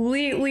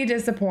completely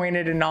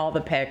disappointed in all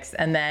the picks,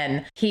 and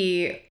then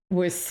he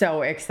was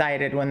so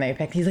excited when they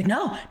picked. He's like,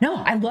 no,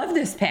 I love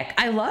this pick.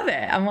 I love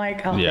it. I'm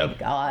like, oh my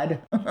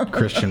God.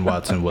 Christian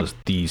Watson was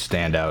the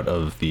standout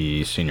of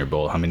the Senior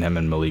Bowl. I mean, him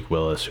and Malik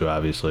Willis, who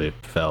obviously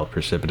fell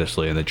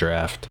precipitously in the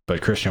draft,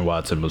 but Christian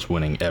Watson was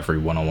winning every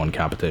one-on-one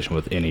competition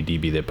with any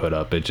DB they put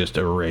up. It just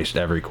erased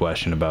every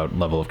question about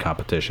level of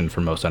competition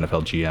for most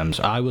NFL GMs.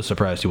 I was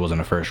surprised he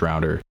wasn't a first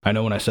rounder. I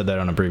know when I said that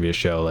on a previous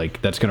show,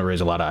 like, that's going to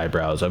raise a lot of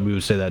eyebrows. We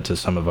would say that to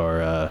some of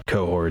our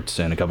cohorts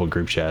and a couple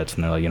group chats,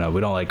 and they're like,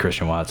 we don't like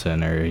Christian Watson,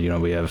 or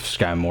we have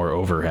Sky Moore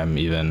over him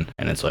even,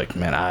 and it's like,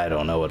 man, I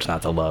don't know what's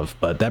not to love.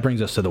 But that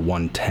brings us to the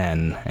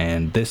 110,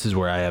 and this is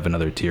where I have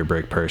another tier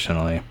break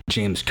personally.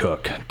 James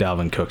Cook,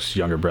 Dalvin Cook's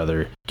younger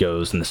brother,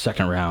 goes in the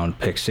second round,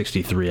 pick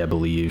 63, I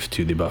believe,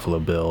 to the Buffalo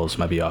Bills.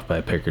 Might be off by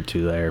a pick or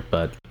two there,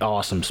 but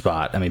awesome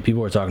spot. I mean,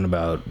 people were talking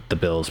about the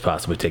Bills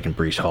possibly taking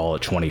Breece Hall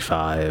at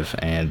 25,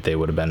 and they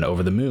would have been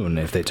over the moon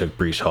if they took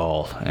Breece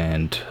Hall,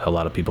 and a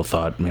lot of people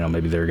thought,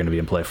 maybe they were going to be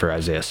in play for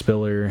Isaiah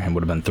Spiller, and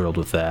would have been thrilled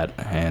with that.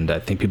 And I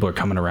think people are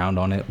coming around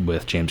on it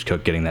with James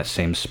Cook getting that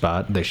same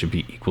spot. They should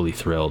be equally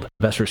thrilled.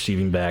 Best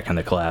receiving back in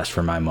the class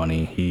for my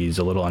money. He's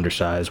a little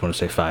undersized, I want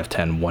to say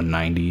 5'10",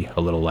 190,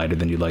 a little lighter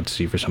than you'd like to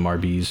see for some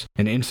RBs.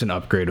 An instant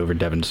upgrade over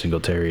Devin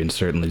Singletary and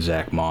certainly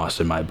Zach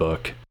Moss in my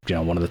book.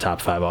 One of the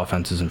top 5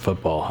 offenses in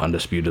football,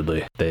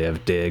 undisputedly. They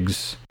have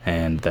Diggs,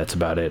 and that's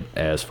about it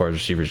as far as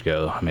receivers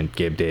go. I mean,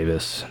 Gabe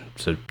Davis,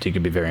 so he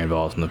could be very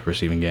involved in the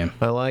receiving game.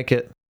 I like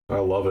it. I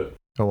love it.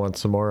 I want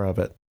some more of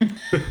it.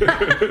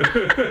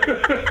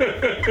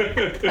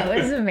 That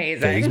was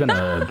amazing.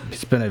 Yeah,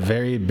 he's been a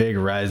very big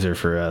riser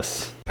for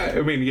us.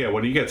 I mean, yeah,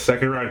 when you get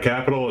second round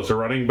capital as a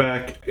running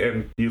back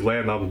and you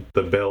land on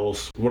the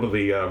Bills, one of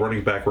the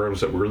running back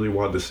rooms that we really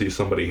wanted to see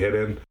somebody hit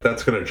in,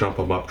 that's going to jump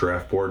him up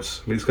draft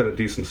boards. He's got a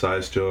decent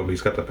size to him.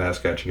 He's got the pass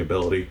catching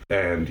ability,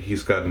 and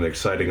he's got an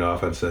exciting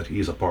offense that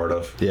he's a part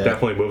of. Yeah.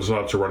 Definitely moves him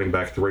up to running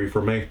back 3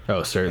 for me.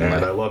 Oh, certainly.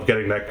 And I love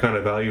getting that kind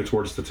of value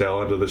towards the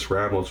tail end of this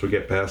round once we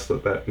get past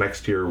that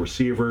next tier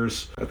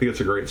receivers. I think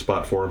it's a great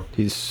spot for him.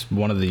 He's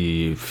one of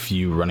the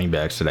few running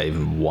backs that I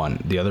even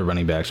want. The other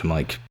running backs, I'm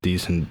like,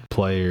 decent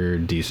player,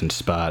 decent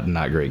spot,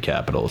 not great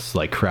capitals,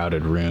 like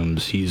crowded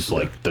rooms. He's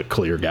like the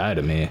clear guy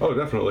to me. Oh,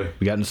 definitely.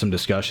 We got in some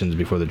discussions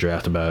before the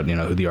draft about,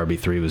 who the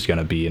RB3 was going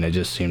to be, and it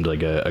just seemed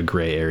like a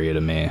gray area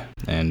to me.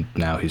 And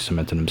now he's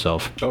cemented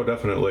himself. Oh,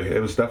 definitely.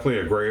 It was definitely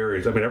a gray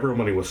area. I mean,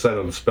 everybody was set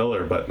on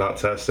Spiller, but not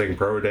testing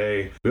pro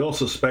day. We all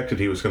suspected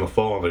he was going to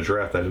fall in the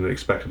draft. I didn't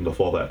expect him to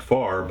fall that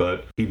far,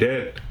 but he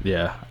did.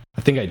 Yeah.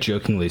 I think I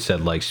jokingly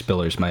said like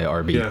Spiller's my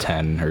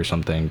RB10 or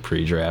something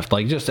pre-draft,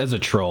 like just as a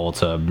troll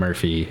to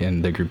Murphy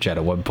in the group chat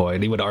at one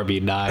point. He went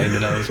RB9,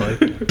 and I was like,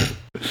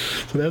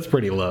 so that's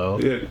pretty low.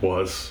 It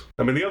was.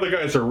 I mean, the other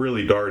guys are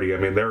really darty.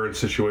 I mean, they're in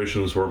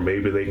situations where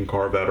maybe they can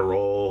carve out a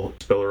role.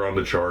 Spiller on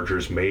the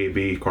Chargers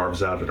maybe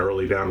carves out an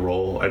early down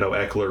role. I know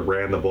Eckler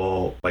ran the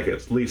ball like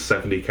at least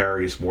 70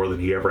 carries more than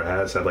he ever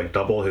has, had like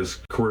double his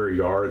career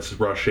yards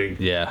rushing.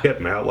 Yeah. Hit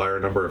an outlier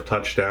number of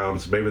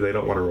touchdowns. Maybe they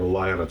don't want to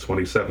rely on a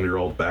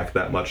 27-year-old back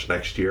that much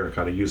next year and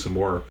kind of use him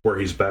more where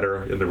he's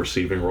better in the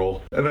receiving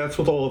role. And that's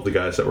with all of the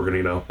guys that we're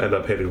going to, end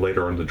up hitting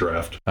later in the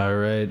draft. All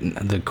right.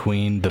 The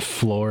queen, the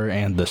floor,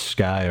 and the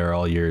sky are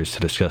all yours to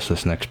discuss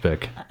this next pick.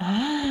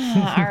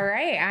 All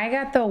right. I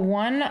got the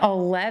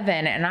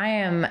 111, and I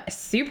am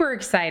super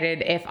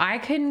excited. If I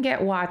couldn't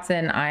get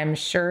Watson, I'm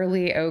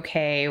surely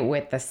okay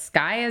with the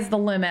sky is the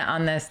limit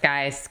on this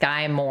guy,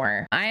 Sky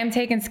Moore. I am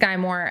taking Sky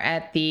Moore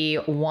at the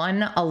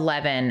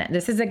 111.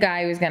 This is a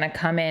guy who's going to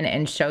come in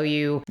and show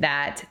you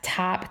that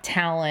top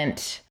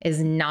talent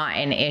is not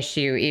an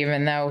issue,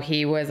 even though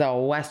he was a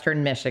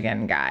Western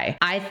Michigan guy.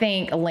 I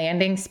think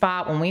landing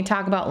spot, when we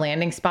talk about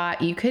landing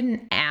spot, you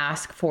couldn't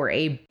ask for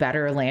a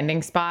better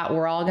landing spot.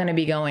 We're all going to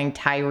be going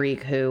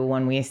Tyreek who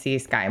when we see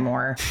Sky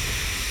Moore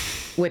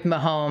with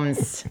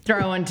Mahomes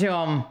throwing to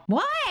him.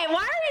 Why?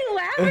 Why are you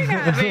laughing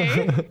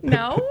at me?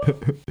 No?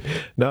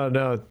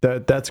 No,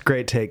 that's a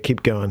great take.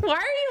 Keep going. Why are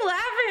you laughing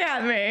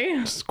at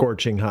me?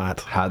 Scorching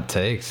hot. Hot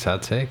takes.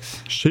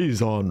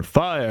 She's on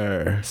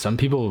fire. Some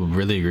people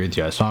really agree with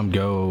you. I saw him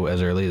go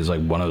as early as like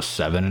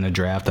 107 in a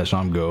draft. I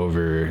saw him go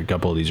over a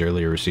couple of these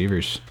earlier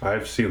receivers.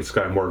 I've seen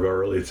Sky Moore go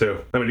early too.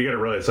 I mean, you got to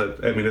realize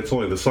that, I mean, it's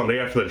only the Sunday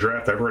after the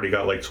draft. I've already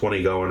got like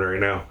 20 going right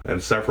now,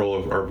 and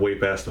several are way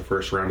past the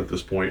first round at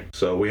this point.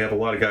 So we have a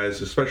lot of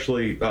guys,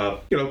 especially,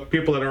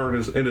 people that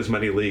aren't in as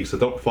many leagues, that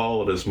don't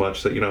follow it as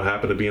much, that,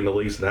 happen to be in the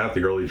leagues that have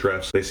the early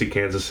drafts. They see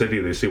Kansas City,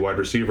 they see wide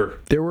receiver.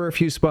 There were a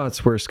few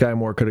spots where Sky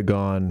Moore could have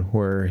gone,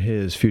 where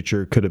his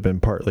future could have been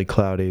partly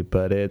cloudy,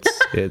 but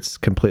it's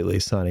completely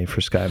sunny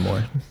for Sky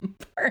Moore.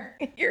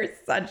 You're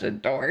such a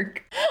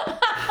dork.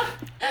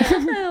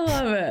 I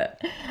love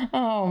it.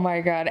 Oh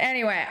my God.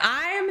 Anyway,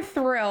 I am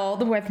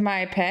thrilled with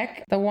my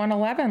pick, the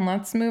 111.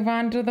 Let's move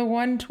on to the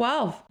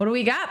 112. What do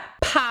we got,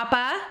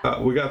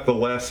 Papa? We got the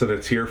last in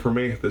a tier for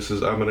me. I'm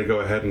going to go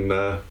ahead and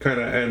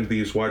kind of end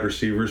these wide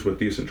receivers with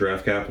decent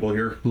draft capital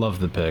here. Love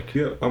the pick.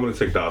 Yeah, I'm going to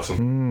take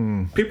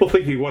Dotson. People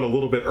think he went a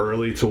little bit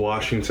early to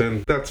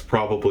Washington. That's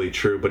probably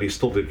true, but he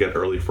still did get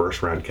early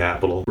first round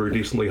capital. We were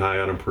decently high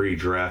on him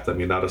pre-draft. I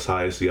mean, not as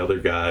high as the other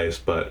guys,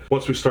 but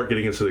once we start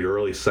getting into the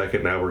early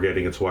second, now we're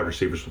getting into wide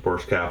receivers with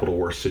worse capital,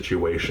 worse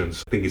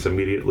situations. I think he's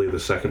immediately the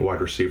second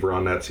wide receiver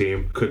on that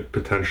team. Could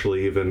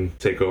potentially even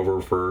take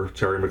over for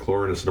Terry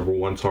McLaurin as number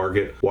one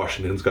target.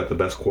 Washington's got the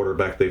best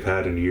quarterback they've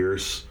had in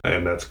years,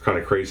 and that's kind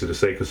of crazy to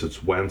say because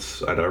it's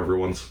Wentz. I know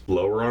everyone's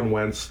lower on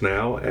Wentz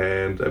now,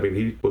 and I mean,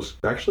 he was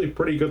actually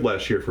pretty good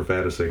last year for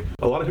fantasy.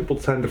 A lot of people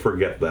tend to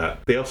forget that.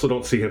 They also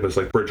don't see him as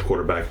like bridge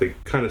quarterback. They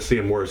kind of see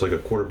him more as like a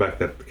quarterback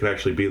that can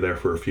actually be there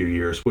for a few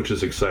years, which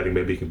is exciting.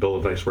 Maybe he can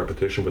build a nice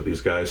repetition with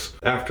these guys.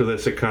 After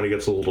this, it kind of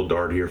gets a little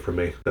dartier for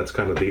me. That's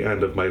kind of the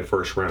end of my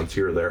first round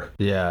tier there.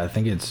 Yeah, I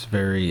think it's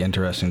very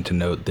interesting to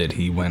note that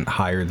he went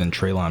higher than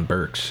Treylon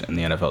Burks in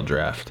the NFL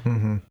draft.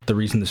 Mm-hmm. The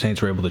reason the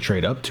Saints were able to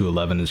trade up to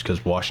 11 is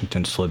because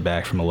Washington slid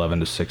back from 11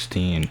 to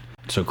 16.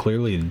 So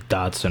clearly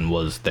Dotson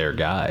was their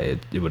guy,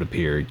 it would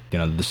appear.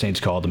 The Saints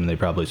called him and they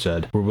probably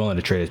said, we're willing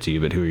to trade it to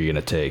you, but who are you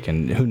going to take?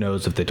 And who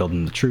knows if they told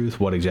them the truth,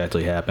 what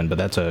exactly happened. But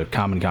that's a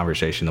common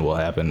conversation that will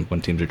happen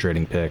when teams are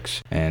trading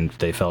picks. And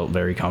they felt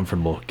very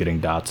comfortable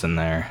getting Dotson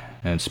there.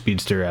 And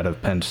speedster out of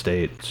Penn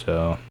State,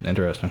 so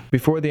interesting.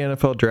 Before the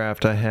NFL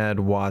draft, I had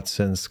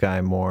Watson,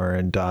 Sky Moore,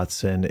 and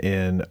Dotson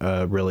in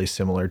a really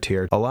similar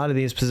tier. A lot of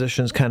these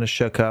positions kind of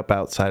shook up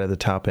outside of the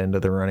top end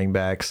of the running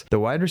backs. The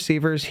wide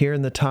receivers here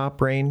in the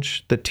top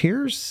range, the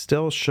tiers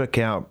still shook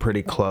out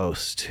pretty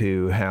close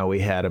to how we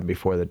had them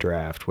before the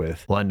draft,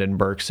 with London,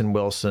 Burks, and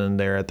Wilson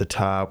there at the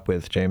top,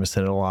 with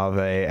Jameson and Olave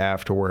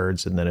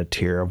afterwards, and then a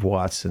tier of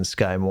Watson,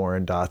 Sky Moore,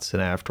 and Dotson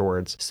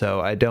afterwards.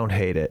 So I don't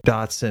hate it.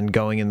 Dotson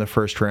going in the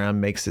first round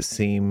makes it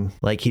seem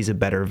like he's a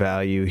better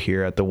value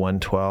here at the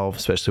 112,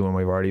 especially when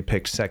we've already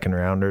picked second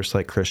rounders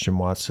like Christian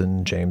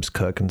Watson, James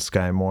Cook, and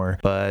Sky Moore.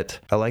 But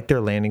I like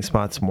their landing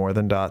spots more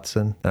than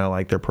Dotson, and I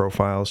like their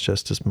profiles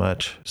just as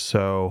much.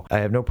 So I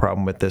have no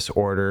problem with this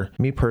order.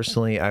 Me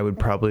personally, I would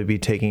probably be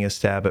taking a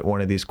stab at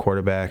one of these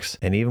quarterbacks,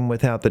 and even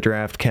without the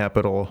draft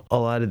capital, a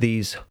lot of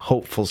these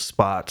hopeful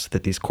spots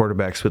that these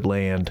quarterbacks would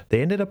land,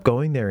 they ended up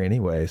going there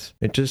anyways.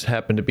 It just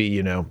happened to be,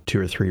 2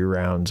 or 3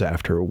 rounds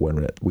after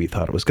when we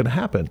thought it was going to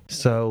happen.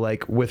 So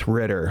like with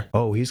Ritter,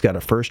 he's got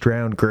a first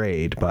round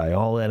grade by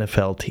all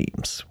NFL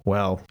teams.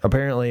 Well,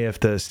 apparently if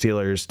the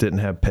Steelers didn't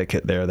have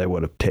Pickett there, they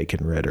would have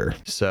taken Ritter.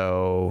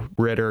 So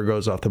Ritter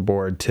goes off the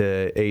board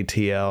to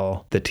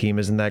ATL. The team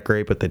isn't that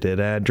great, but they did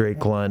add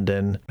Drake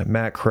London.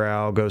 Matt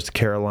Corral goes to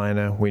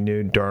Carolina. We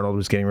knew Darnold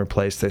was getting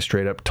replaced. They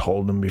straight up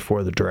told him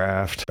before the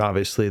draft.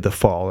 Obviously the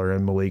faller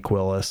in Malik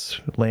Willis,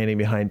 landing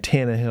behind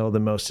Tannehill, the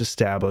most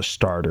established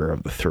starter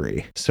of the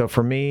three. So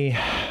for me,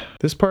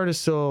 this part is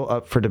still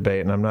up for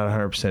debate, and I'm not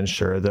 100%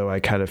 sure, though I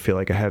kind of feel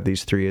like I have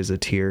these three as a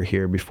tier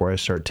here before I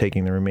start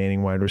taking the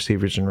remaining wide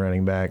receivers and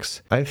running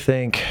backs. I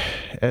think,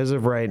 as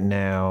of right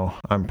now,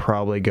 I'm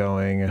probably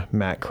going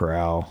Matt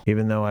Corral,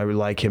 even though I would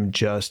like him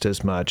just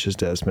as much as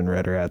Desmond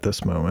Ritter at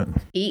this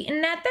moment.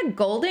 Eating at the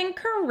Golden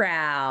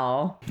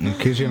Corral. In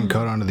case you haven't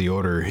caught on to the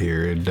order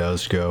here, it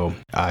does go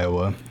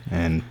Iowa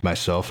and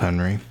myself,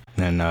 Henry,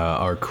 and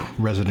our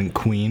resident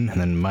queen, and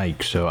then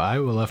Mike. So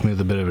Iowa left me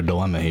with a bit of a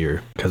dilemma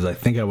here, because I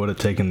think I would have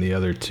taken the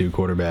other two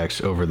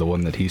quarterbacks over the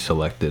one that he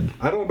selected.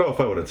 I don't know if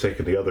I would have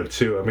taken the other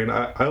two. I mean,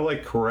 I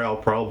like Corral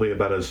probably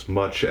about as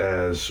much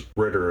as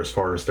Ritter as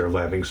far as their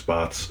landing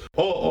spots.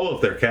 All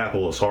of their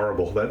capital is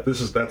horrible.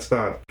 That's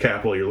not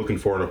capital you're looking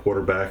for in a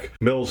quarterback.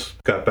 Mills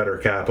got better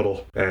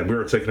capital, and we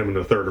were taking him in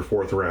the third or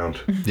fourth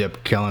round.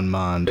 Yep, Kellen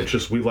Mond. It's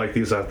just we like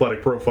these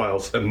athletic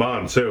profiles, and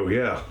Mond too.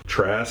 Yeah,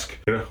 Trask.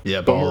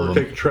 Yep, but all we of were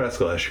them. taking Trask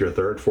last year,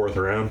 third, fourth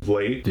round,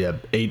 late.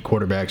 Yep, 8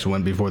 quarterbacks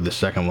went before the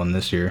second one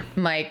this year.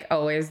 Mike,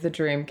 always the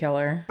dream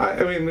killer.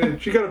 I mean,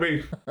 you got to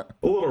be a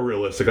little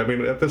realistic. I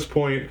mean, at this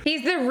point,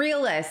 He's the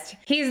realist.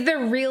 He's the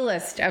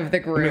realist of the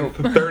I group.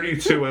 mean,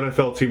 32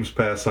 NFL teams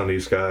passed on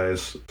these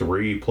guys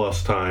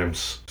 3+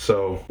 times.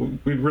 So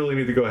we really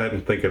need to go ahead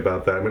and think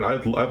about that. I mean,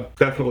 I'm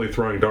definitely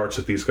throwing darts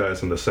at these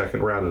guys in the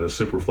second round in the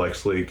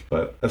Superflex League.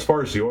 But as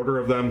far as the order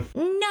of them,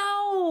 No!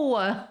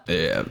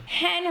 Yeah.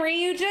 Henry,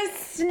 you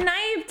just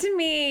sniped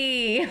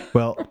me.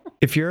 Well,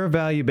 if you're a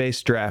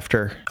value-based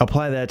drafter,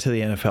 apply that to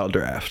the NFL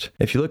draft.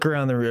 If you look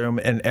around the room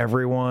and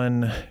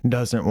everyone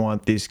doesn't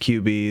want these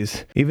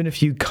QBs, even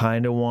if you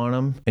kind of want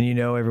them and you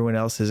know everyone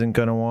else isn't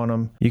going to want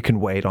them, you can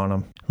wait on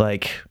them.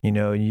 Like,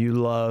 you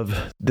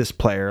love this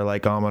player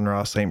like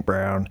Amon-Ra St.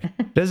 Brown.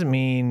 Doesn't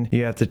mean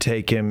you have to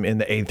take him in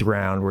the 8th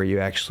round where you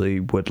actually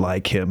would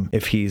like him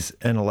if he's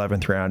an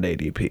 11th round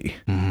ADP.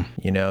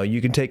 Mm-hmm.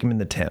 You can take him in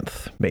the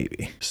 10th,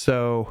 maybe.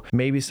 So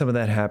maybe some of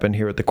that happened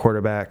here with the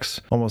quarterbacks,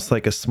 almost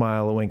like a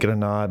smile, a wink, and a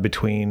nod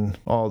between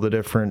all the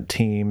different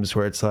teams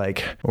where it's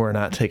like, we're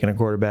not taking a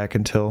quarterback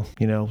until,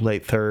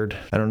 late 3rd.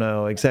 I don't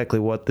know exactly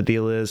what the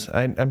deal is.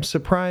 I'm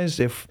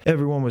surprised if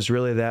everyone was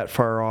really that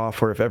far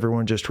off, or if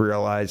everyone just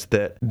realized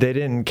that they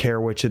didn't care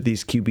which of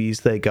these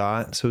QBs they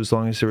got. So as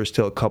long as there were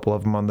still a couple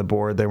of them on the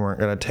board, they weren't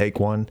going to take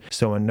one.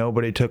 So when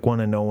nobody took one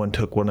and no one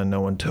took one and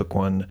no one took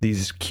one,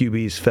 these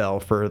QBs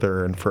fell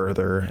further and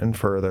further and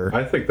further.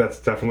 I think that's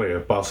definitely a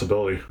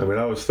possibility. I mean,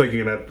 I was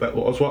thinking that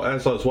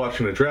as I was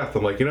watching the draft,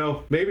 I'm like,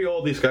 maybe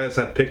all these guys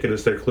had Pickett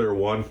as their clear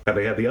one, and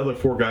they had the other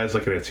 4 guys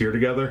like in a tier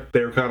together.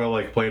 They were kind of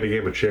like playing a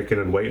game of chicken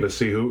and waiting to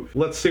see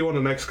let's see when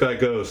the next guy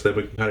goes. Then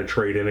we can kind of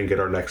trade in and get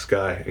our next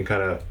guy and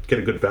kind of get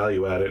a good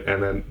value at it,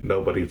 and then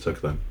nobody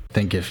took them. I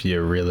think if you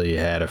really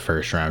had a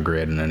first round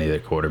grade in any of the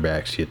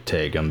quarterbacks, you'd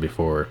take them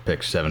before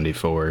pick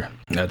 74.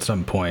 At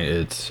some point,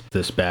 it's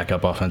this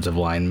backup offensive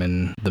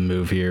lineman, the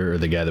move here, or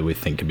the guy that we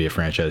think could be a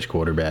franchise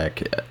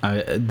quarterback.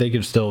 They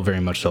could still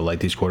very much so like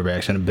these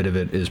quarterbacks, and a bit of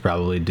it is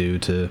probably due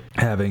to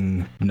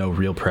having no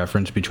real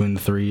preference between the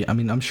 3. I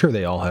mean, I'm sure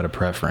they all had a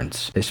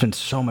preference. They spent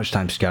so much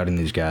time scouting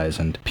these guys,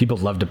 and people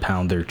love to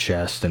pound their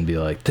chest and be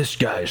like, this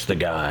guy's the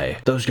guy,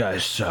 those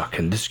guys suck,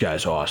 and this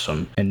guy's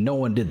awesome. And no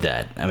one did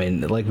that. I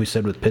mean, like we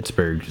said with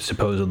Pittsburgh,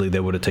 supposedly they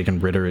would have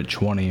taken Ritter at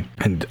 20,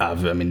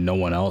 and no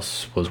one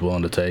else was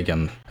willing to take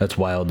him. That's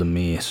wild to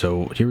me.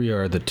 So here we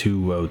are, the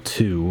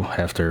 202,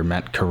 after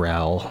Matt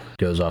Corral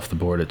goes off the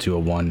board at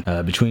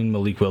 201, between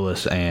Malik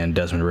Willis and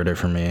Desmond Ritter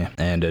for me,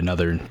 and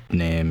another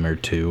name or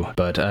two,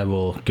 but I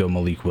will go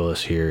Malik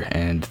Willis here.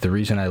 And the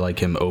reason I like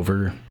him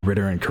over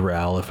Ritter and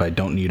Corral, if I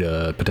don't need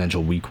a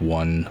potential week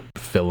 1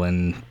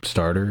 fill-in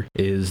starter,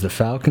 is the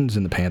Falcons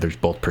and the Panthers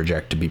both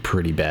project to be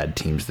pretty bad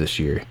teams this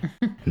year,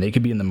 and they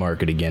could be in the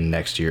market again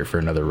next year for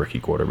another rookie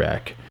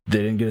quarterback. They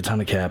didn't get a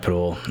ton of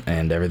capital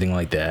and everything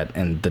like that,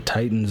 and the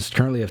Titans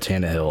currently have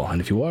Tannehill,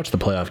 and if you watch the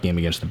playoff game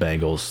against the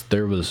Bengals,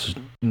 there was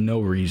no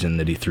reason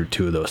that he threw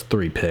 2 of those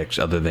 3 picks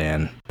other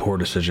than poor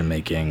decision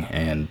making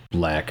and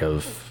lack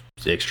of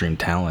extreme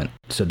talent.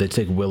 So they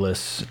take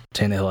Willis.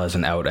 Tannehill has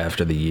an out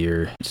after the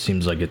year. It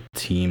seems like a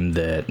team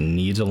that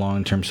needs a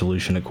long-term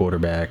solution at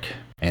quarterback,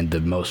 and the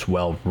most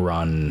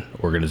well-run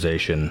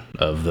organization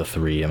of the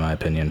 3, in my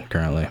opinion,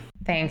 currently.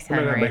 Thanks, I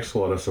mean, Henry. that makes a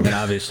lot of sense. And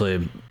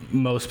obviously,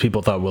 most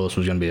people thought Willis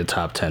was going to be a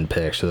top 10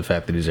 pick, so the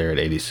fact that he's there at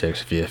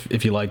 86,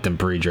 if you liked him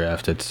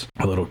pre-draft, it's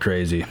a little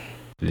crazy.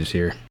 Did you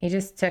hear? He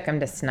just took him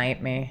to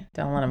snipe me.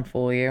 Don't let him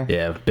fool you.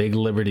 Yeah, big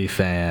Liberty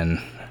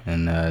fan,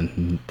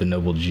 and the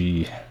Noble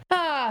G.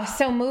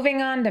 So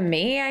moving on to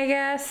me, I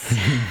guess.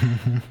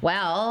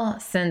 Well,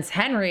 since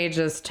Henry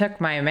just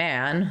took my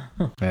man.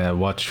 Yeah,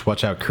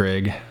 watch out,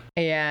 Craig.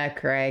 Yeah,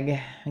 Craig,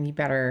 he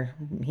better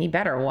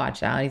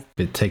watch out. He's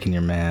Been taking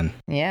your man.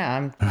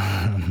 Yeah,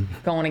 I'm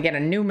going to get a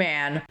new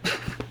man.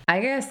 I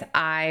guess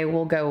I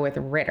will go with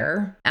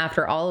Ritter.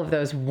 After all of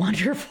those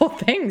wonderful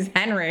things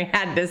Henry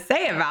had to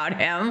say about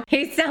him,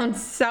 he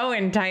sounds so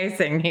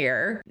enticing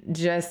here.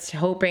 Just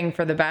hoping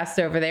for the best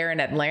over there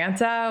in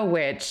Atlanta,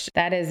 which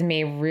that is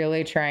me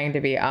really trying to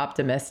be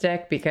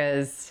optimistic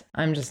because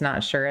I'm just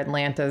not sure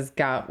Atlanta's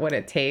got what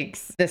it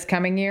takes this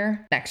coming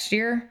year, next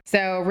year.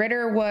 So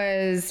Ritter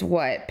was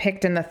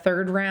picked in the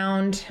 3rd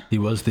round? He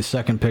was the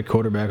 2nd pick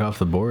quarterback off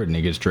the board, and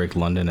he gets Drake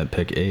London at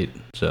pick 8.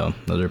 So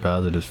those are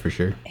positives for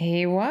sure.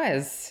 He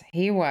was.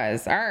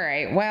 All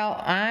right. Well,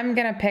 I'm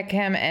going to pick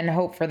him and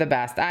hope for the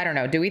best. I don't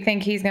know. Do we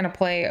think he's going to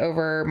play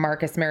over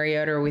Marcus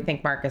Mariota, or we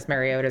think Marcus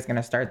Mariota is going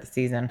to start the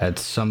season? At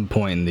some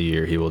point in the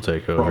year, he will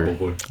take over.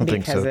 Probably. I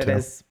think so, because it too.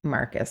 is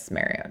Marcus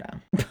Mariota.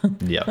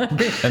 Yep.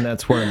 And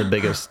that's one of the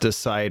biggest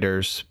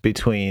deciders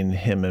between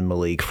him and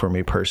Malik for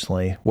me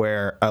personally,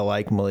 where I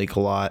like Malik a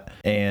lot,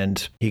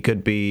 and he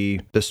could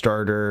be the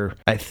starter,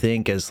 I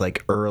think, as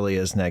early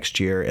as next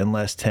year,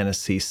 unless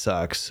Tennessee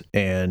sucks.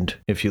 And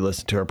if you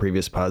listen to our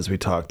previous pods, we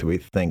talked that we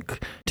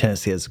think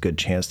Tennessee has a good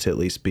chance to at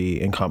least be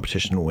in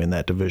competition to win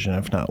that division,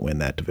 if not win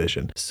that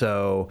division.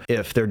 So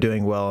if they're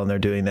doing well and they're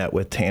doing that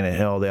with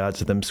Tannehill, the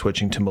odds of them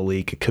switching to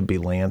Malik, it could be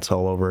Lance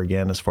all over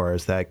again as far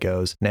as that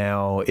goes.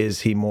 Now,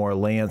 is he more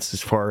Lance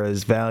as far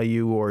as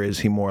value, or is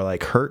he more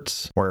like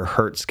Hurts, where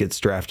Hurts gets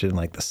drafted in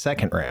the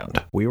 2nd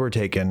round? We were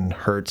taking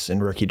Hurts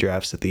in rookie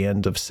drafts at the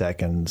end of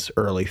 2nds,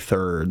 early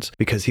 3rds,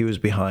 because he was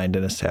behind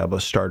an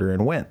established starter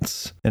in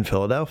Wentz in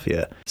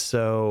Philadelphia.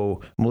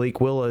 So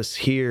Malik Willis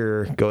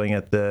here going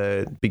at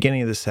the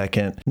beginning of the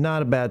 2nd,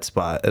 not a bad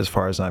spot as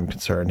far as I'm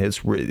concerned.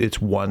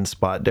 It's one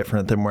spot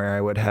different than where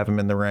I would have him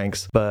in the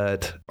ranks,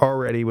 but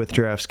already with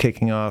drafts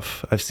kicking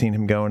off, I've seen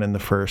him going in the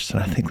 1st,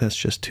 and I think that's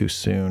just too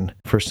soon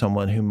for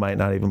someone who might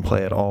not even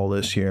play at all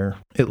this year,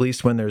 at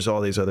least when there's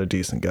all these other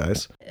decent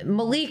guys.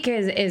 Malik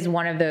is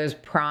one of those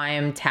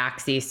prime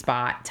taxi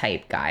spot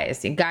type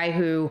guys, a guy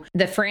who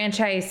the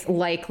franchise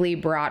likely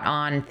brought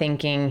on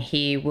thinking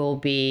he will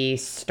be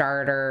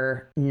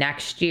starter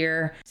next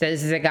year. So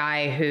this is a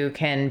guy who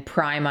can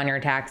prime on your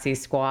taxi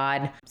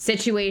squad,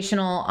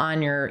 situational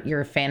on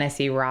your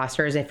fantasy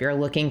rosters. If you're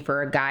looking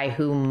for a guy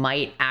who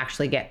might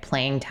actually get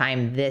playing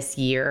time this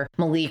year,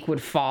 Malik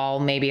would fall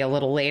maybe a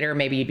little later.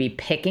 Maybe you'd be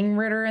picking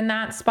Ritter in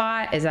that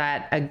spot. Is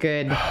that a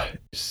good?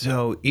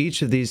 So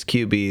each of these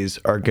QBs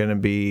are going to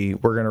be,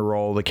 we're going to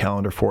roll the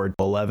calendar forward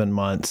 11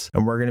 months,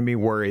 and we're going to be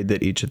worried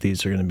that each of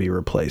these are going to be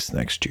replaced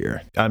next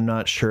year. I'm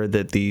not sure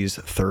that these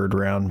 3rd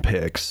round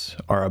picks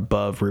are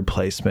above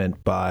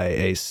replacement by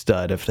a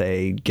stud if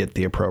they get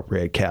the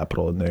appropriate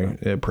capital in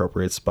the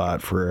appropriate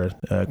spot for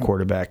a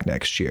quarterback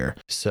next year.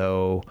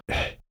 So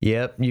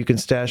yep, you can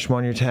stash them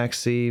on your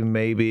taxi.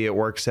 Maybe it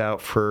works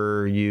out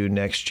for you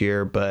next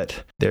year,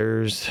 but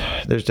there's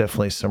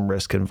definitely some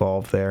risk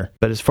involved there.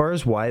 But as far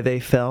as why they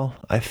fell,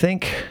 I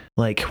think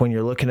when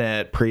you're looking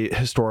at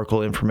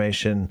prehistorical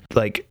information,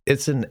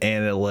 it's an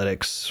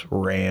analytics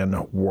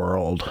ran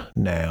world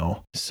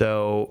now.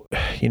 So,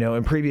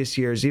 in previous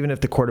years, even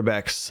if the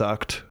quarterback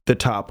sucked, the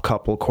top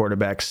couple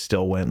quarterbacks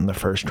still went in the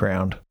 1st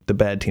round. The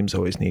bad teams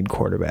always need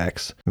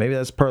quarterbacks. Maybe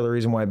that's part of the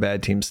reason why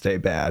bad teams stay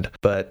bad.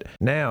 But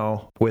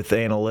now with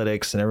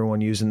analytics and everyone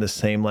using the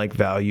same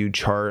value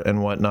chart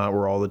and whatnot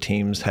where all the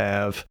teams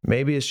have,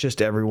 maybe it's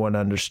just everyone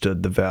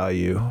understood the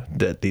value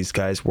that these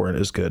guys weren't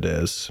as good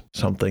as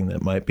something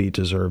that might be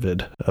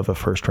deserved of a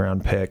 1st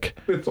round pick.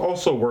 It's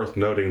also worth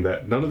noting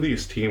that none of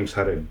these teams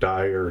had a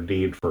dire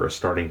need for a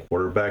starting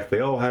quarterback.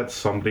 They all had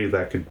somebody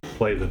that could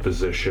play the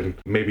position,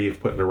 maybe if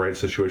put in the right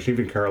situation.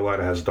 Even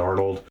Carolina has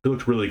Darnold. He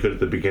looked really good at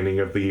the beginning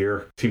of the year.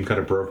 Team kind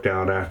of broke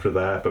down after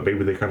that, but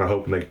maybe they kind of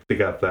hoping they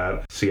got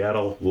that.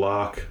 Seattle,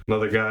 Locke,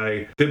 another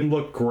guy. Didn't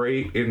look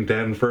great in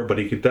Denver, but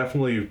he could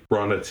definitely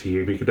run a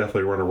team. He could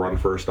definitely run a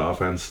run-first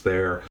offense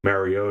there.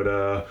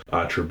 Mariota,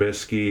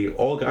 Trubisky,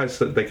 all guys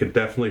that they could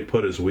definitely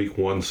put as week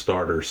 1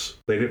 starters.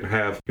 They didn't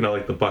have,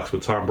 like the Bucs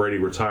with Tom Brady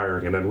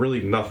retiring, and then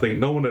really nothing.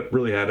 No one that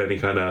really had any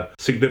kind of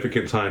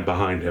significant time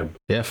behind him.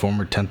 Yeah,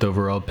 former 10th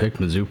overall pick,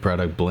 Mizzou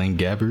product Blaine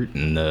Gabbert,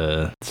 and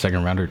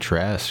 2nd rounder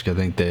Trask. I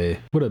think they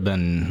would have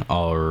been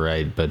all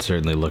right, but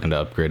certainly looking to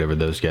upgrade over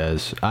those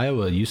guys.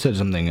 Iowa, you said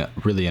something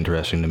really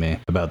interesting to me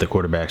about the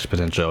quarterbacks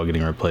potential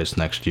getting replaced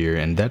next year,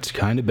 and that's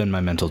kind of been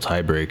my mental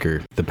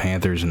tiebreaker. The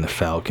Panthers and the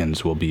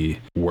Falcons will be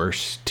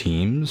worse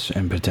teams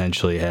and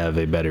potentially have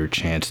a better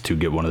chance to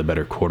get one of the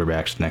better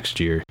quarterbacks next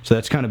year. So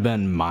that's kind of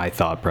been my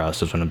thought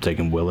process when I'm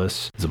taking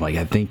Willis.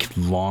 I think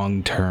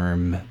long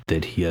term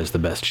that he has the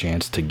best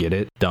chance to get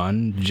it.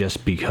 done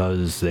just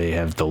because they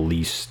have the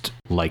least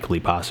likely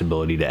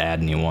possibility to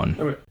add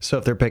anyone. So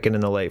if they're picking in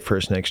the late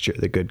first next year,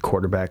 the good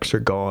quarterbacks are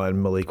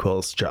gone. Malik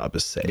Will's job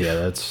is safe. Yeah,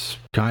 that's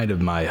kind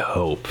of my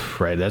hope,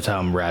 right? That's how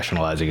I'm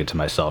rationalizing it to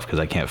myself because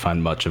I can't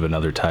find much of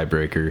another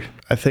tiebreaker.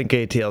 I think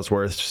ATL's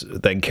worse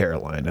than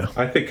Carolina.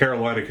 I think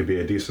Carolina could be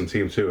a decent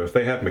team too. If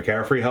they have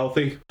McCaffrey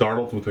healthy,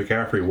 Darnold with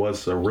McCaffrey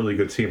was a really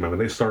good team. I mean,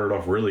 they started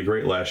off really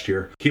great last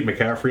year. Keep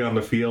McCaffrey on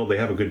the field. They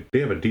have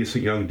a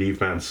decent young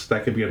defense.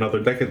 That could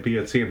be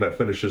a team that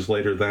finishes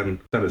later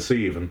than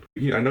Tennessee even.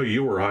 I know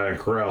you were high on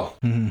Corral.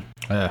 Mm-hmm.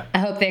 Yeah. I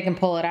hope they can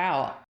pull it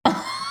out.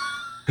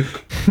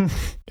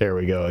 There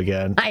we go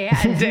again. I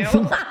had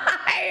to.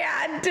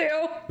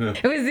 Yeah.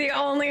 It was the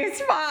only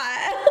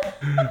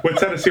spot. With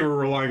Tennessee, we're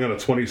relying on a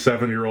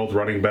 27-year-old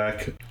running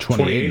back.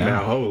 28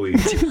 now. Holy.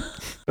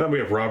 Then we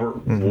have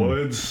Robert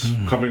Woods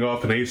coming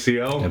off an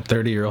ACL. A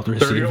 30-year-old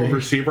receiver. 30-year-old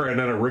receiver, and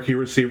then a rookie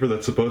receiver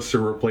that's supposed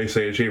to replace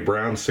A.J.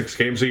 Brown 6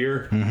 games a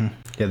year. Mm-hmm.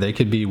 Yeah, they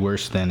could be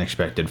worse than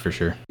expected for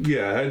sure.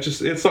 Yeah,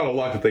 it's not a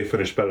lot that they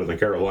finished better than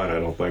Carolina, I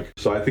don't think.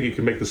 So I think you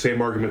can make the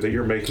same argument that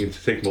you're making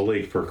to take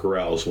Malik for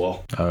Corral as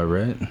well. All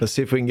right. Let's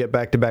see if we can get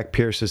back-to-back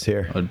Pierces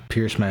here. Would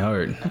pierce my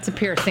heart. That's a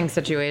piercing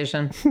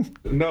situation.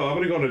 No, I'm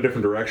going to go in a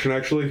different direction,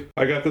 actually.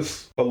 I got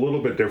this a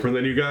little bit different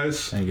than you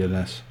guys. Thank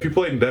goodness. If you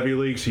played in Devy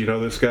leagues, you know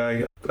this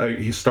guy.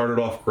 He started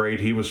off great.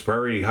 He was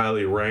very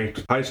highly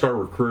ranked, high-star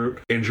recruit.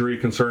 Injury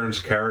concerns,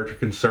 character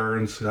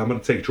concerns. I'm going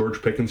to take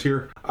George Pickens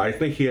here. I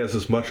think he has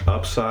as much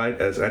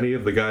upside as any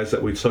of the guys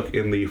that we took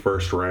in the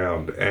first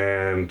round.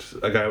 And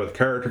a guy with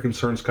character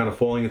concerns kind of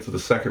falling into the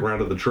second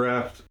round of the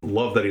draft.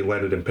 Love that he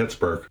landed in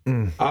Pittsburgh.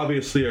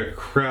 Obviously, a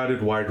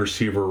crowded wide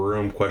receiver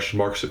room, question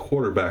marks at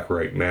quarterback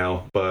right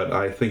now. But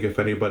I think if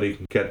anybody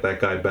can get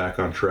that guy back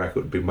on track, it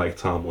would be Mike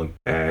Tomlin.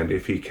 And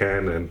if he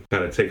can and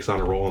kind of takes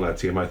on a role in that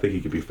team, I think he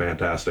could be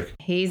fantastic.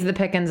 He's the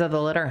Pickens of the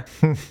litter.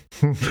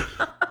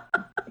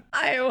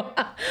 Iowa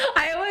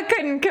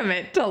couldn't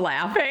commit to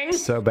laughing.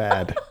 So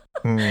bad.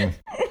 No,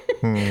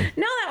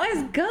 that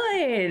was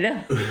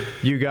good.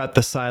 You got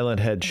the silent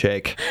head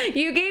shake.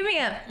 You gave me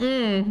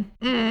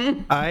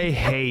a I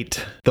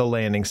hate the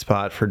landing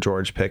spot for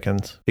George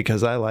Pickens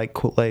because I like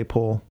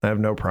Claypool. I have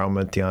no problem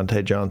with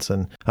Deontay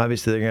Johnson.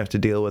 Obviously, they're going to have to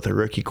deal with a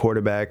rookie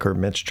quarterback or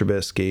Mitch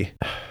Trubisky.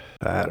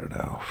 I don't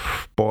know.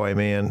 Boy,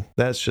 man,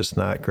 that's just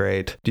not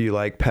great. Do you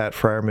like Pat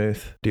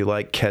Freiermuth? Do you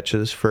like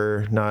catches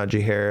for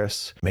Najee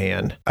Harris?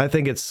 Man, I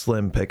think it's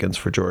slim pickings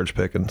for George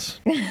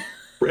Pickens.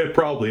 It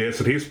probably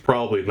is, and he's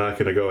probably not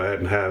going to go ahead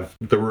and have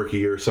the rookie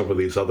year some of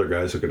these other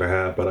guys are going to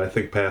have. But I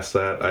think past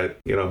that,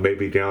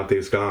 maybe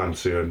Deontay's gone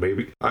soon.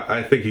 Maybe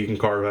I think he can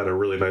carve out a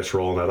really nice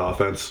role in that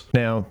offense.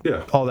 Now,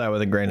 all that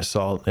with a grain of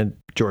salt. And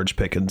George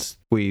Pickens,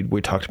 we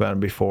talked about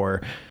him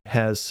before,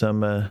 has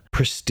some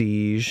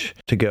prestige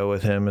to go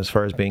with him as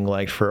far as being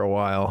liked for a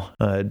while.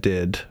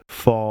 Did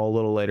fall a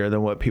little later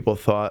than what people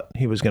thought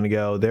he was going to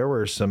go. There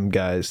were some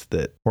guys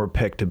that were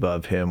picked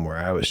above him where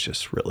I was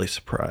just really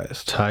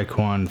surprised.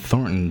 Tyquan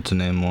Thornton, to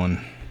name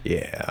one.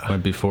 Yeah.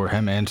 Went before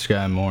him and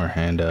Sky Moore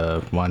and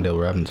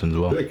Wan'Dale Robinson as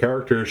well. The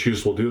character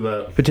issues will do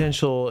that.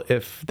 Potential,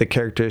 if the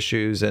character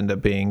issues end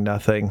up being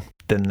nothing,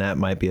 then that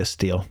might be a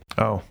steal.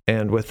 Oh,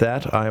 and with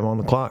that, I'm on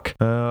the clock.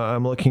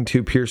 I'm looking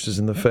 2 Pierces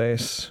in the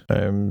face.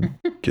 I'm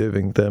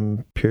giving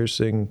them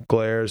piercing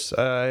glares.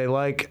 I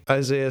like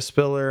Isaiah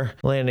Spiller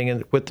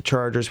landing with the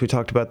Chargers. We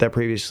talked about that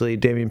previously.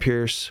 Dameon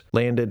Pierce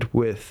landed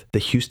with the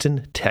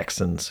Houston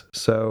Texans.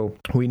 So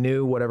we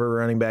knew whatever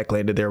running back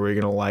landed there, we were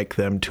going to like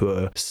them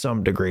to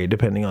some degree,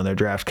 depending on their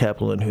draft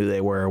capital and who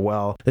they were.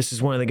 Well, this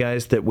is one of the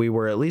guys that we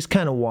were at least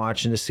kind of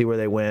watching to see where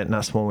they went,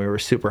 not someone we were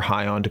super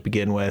high on to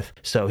begin with.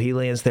 So he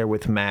lands there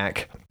with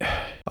Mac.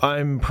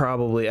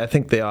 I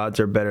think the odds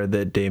are better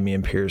that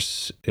Dameon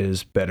Pierce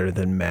is better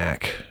than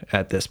Mac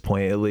at this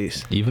point, at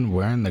least. Even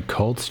wearing the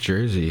Colts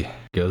jersey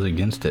goes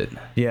against it.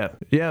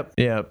 Yep.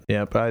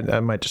 I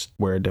might just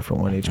wear a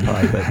different one each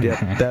pod, but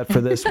that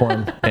for this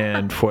one.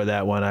 And for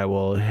that one, I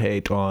will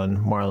hate on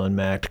Marlon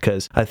Mack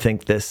because I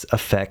think this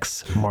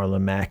affects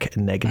Marlon Mack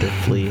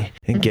negatively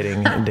in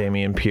getting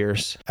Dameon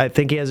Pierce. I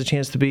think he has a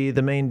chance to be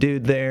the main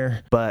dude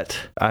there, but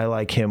I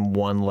like him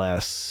one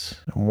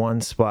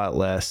spot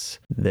less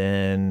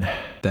than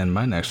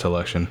my next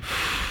selection.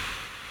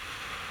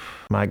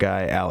 My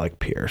guy, Alec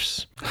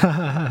Pierce,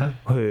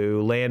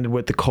 who landed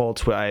with the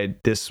Colts.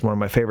 This is one of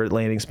my favorite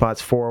landing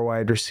spots for a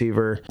wide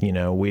receiver.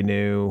 We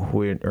knew,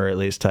 or at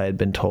least I had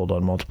been told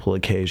on multiple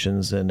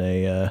occasions in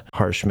a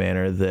harsh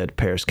manner that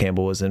Paris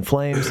Campbell was in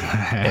flames,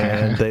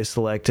 and they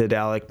selected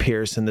Alec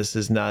Pierce. And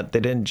they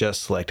didn't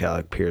just select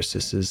Alec Pierce.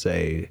 This is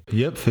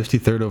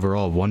 53rd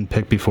overall, 1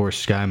 pick before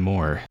Sky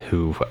Moore,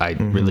 who I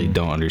really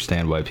don't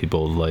understand why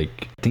people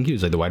like. I think he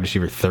was like the wide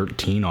receiver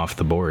 13 off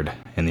the board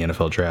in the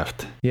NFL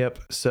draft. Yep.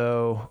 So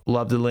Pacheco,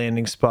 love the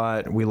landing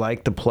spot. We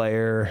like the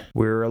player.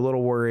 We were a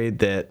little worried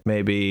that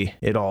maybe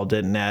it all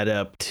didn't add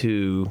up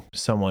to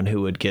someone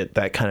who would get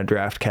that kind of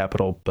draft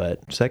capital,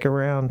 but second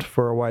round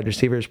for a wide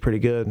receiver is pretty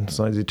good. As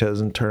long as he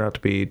doesn't turn out to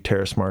be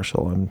Terrace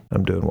Marshall,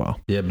 I'm doing well.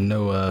 Yeah, but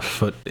no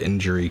foot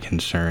injury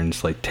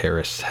concerns like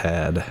Terrace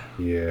had.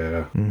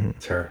 Yeah,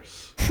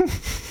 Terrace.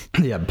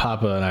 Yeah,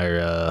 Papa and I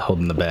are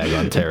holding the bag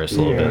on Terrace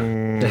a little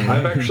bit.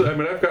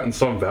 I've gotten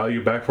some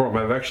value back for him.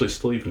 I've actually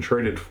still even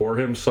traded for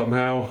him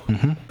somehow.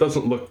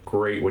 Doesn't look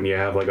great when you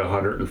have like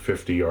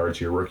 150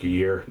 yards your rookie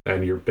year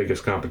and your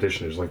biggest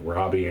competition is like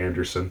Robbie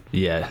Anderson.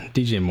 Yeah,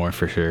 DJ Moore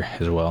for sure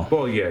as well.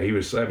 Well, yeah, he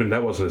was. I mean,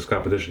 that wasn't his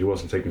competition. He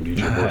wasn't taking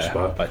DJ Moore's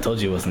spot. I told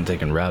you he wasn't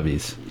taking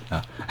Robbie's.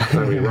 I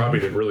mean, Robbie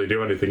didn't really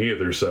do anything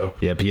either, so.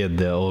 Yep, he had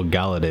the old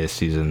Galladay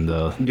season,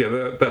 though. Yeah,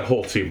 that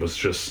whole team was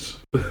just...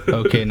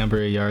 okay,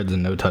 number of yards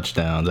and no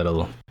touchdowns.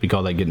 We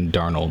call that getting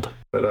Darnold.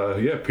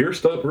 But, yeah, Pierce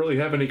doesn't really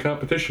have any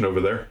competition over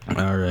there.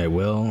 All right,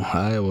 well,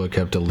 Iowa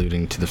kept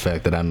alluding to the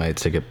fact that I might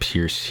take a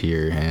Pierce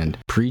here. And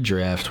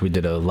pre-draft, we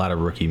did a lot of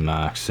rookie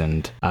mocks,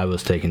 and I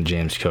was taking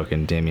James Cook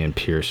and Dameon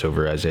Pierce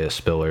over Isaiah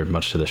Spiller,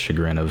 much to the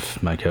chagrin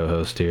of my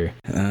co-host here.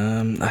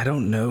 I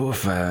don't know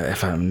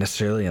if I'm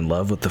necessarily in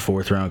love with the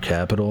fourth-round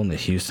capital and the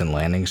Houston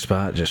landing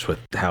spot, just with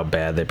how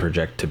bad they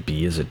project to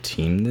be as a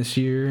team this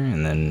year.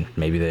 And then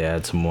maybe they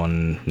add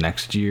someone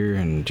next year,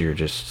 and you're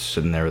just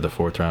sitting there with a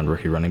fourth-round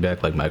rookie running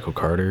back like Michael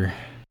Carter.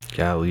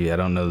 Golly, I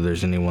don't know that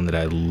there's anyone that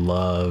I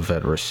love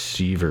at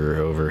receiver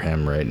over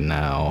him right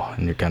now.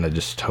 And you're kind of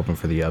just hoping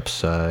for the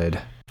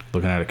upside.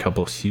 Looking at a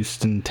couple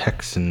Houston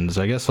Texans.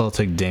 I guess I'll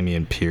take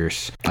Dameon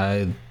Pierce.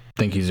 I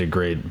think he's a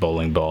great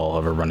bowling ball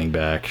of a running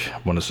back.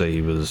 I want to say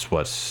he was,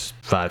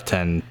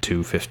 5'10",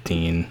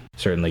 215.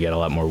 Certainly got a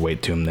lot more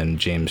weight to him than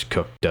James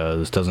Cook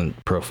does.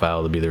 Doesn't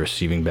profile to be the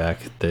receiving back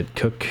that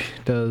Cook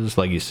does.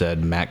 Like you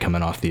said, Matt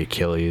coming off the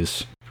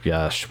Achilles.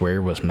 Gosh,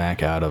 where was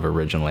Mac out of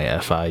originally?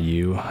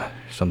 FIU?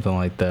 Something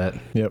like that?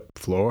 Yep,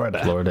 Florida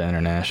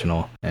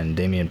International. And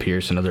Dameon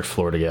Pierce, another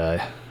Florida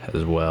guy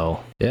as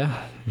well.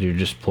 Yeah, you're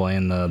just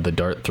playing the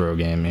dart throw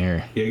game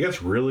here. Yeah, it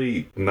gets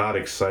really not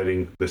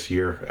exciting this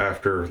year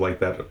after like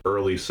that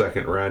early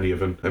second round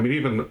even. I mean,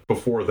 even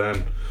before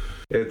then.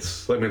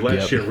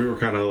 Last year we were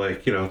kind of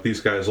like,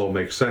 these guys all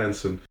make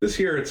sense. And this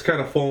year it's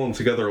kind of fallen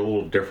together a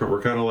little different.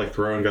 We're kind of like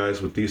throwing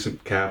guys with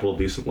decent capital,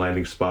 decent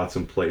landing spots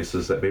in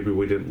places that maybe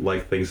we didn't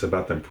like things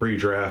about them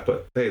pre-draft,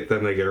 but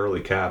then they get early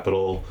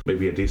capital,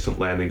 maybe a decent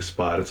landing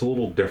spot. It's a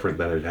little different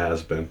than it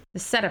has been. The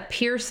set of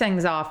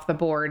piercings off the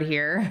board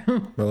here.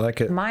 I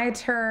like it. My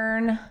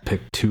turn.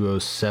 Pick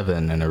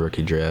 207 in a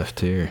rookie draft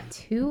here.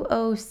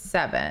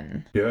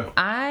 207. Yeah.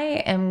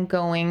 I am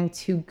going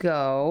to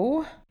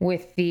go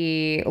with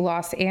the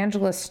Los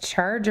Angeles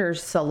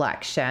Chargers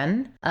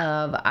selection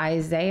of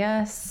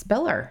Isaiah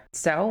Spiller.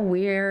 So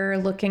we're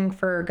looking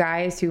for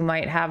guys who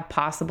might have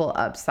possible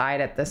upside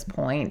at this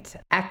point.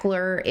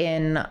 Eckler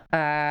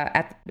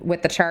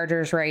with the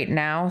Chargers right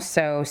now,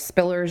 so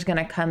Spiller's going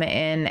to come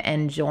in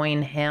and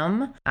join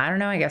him. I don't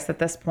know. I guess at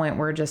this point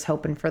we're just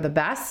hoping for the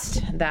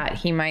best, that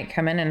he might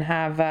come in and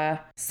have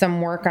some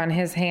work on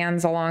his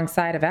hands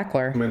alongside of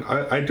Eckler. I mean,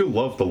 I do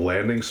love the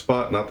landing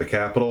spot, not the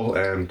capital,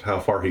 and how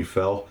far he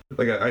fell.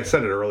 Like I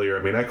said it earlier,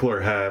 I mean,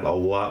 Eckler had a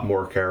lot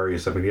more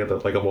carries. I mean, he had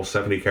like almost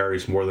 70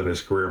 carries more than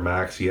his career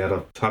max. He had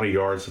a ton of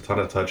yards, a ton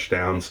of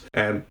touchdowns.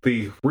 And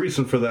the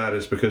reason for that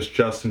is because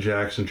Justin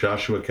Jackson,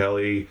 Joshua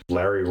Kelly,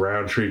 Larry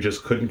Roundtree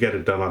just couldn't get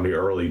it done on the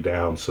early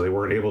downs. So they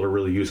weren't able to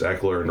really use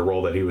Eckler in the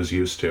role that he was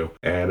used to.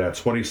 And at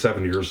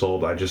 27 years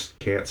old, I just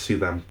can't see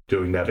them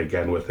doing that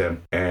again with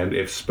him. And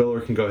if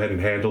Spiller can go ahead and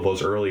handle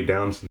those early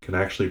downs and can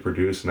actually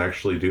produce and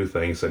actually do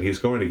things, then he's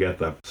going to get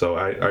them. So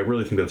I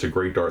really think that's a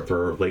great dart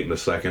thrower late in the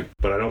second.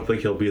 But I don't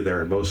think he'll be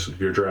there in most of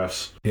your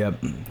drafts.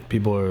 Yep.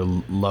 People are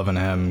loving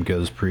him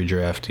because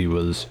pre-draft he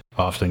was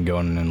often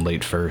going in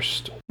late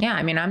first. Yeah,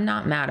 I mean, I'm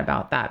not mad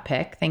about that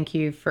pick. Thank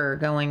you for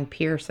going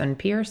Pearson.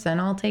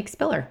 I'll take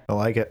Spiller. I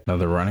like it.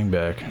 Another running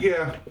back.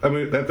 Yeah, I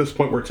mean, at this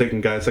point, we're taking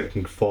guys that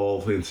can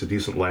fall into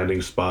decent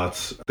landing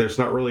spots. There's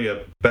not really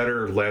a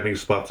better landing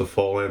spot to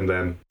fall in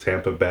than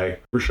Tampa Bay.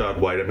 Rachaad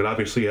White. I mean,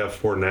 obviously you have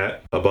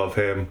Fournette above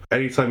him.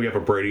 Anytime you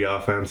have a Brady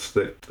offense,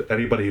 that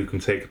anybody who can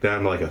take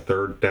down like a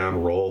third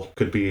down roll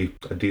could be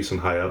a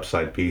decent high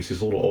upside piece.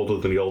 He's a little older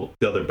than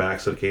the other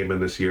backs that came in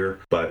this year,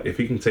 but if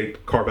he can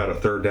carve out a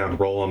third down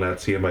roll on that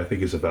team, I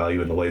think he's a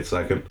value in the late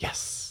second.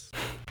 Yes.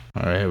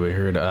 All right, we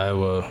heard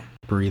Iowa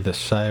breathe a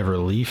sigh of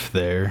relief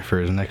there for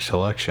his next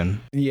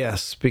selection.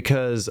 Yes,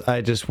 because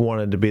I just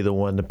wanted to be the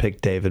one to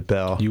pick David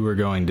Bell. You were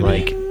going to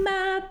Ring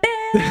my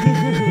bell.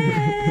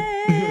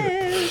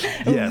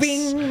 Yes.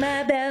 Ring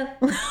my bell.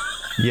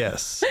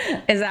 Yes.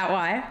 Is that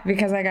why?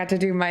 Because I got to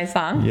do my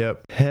song?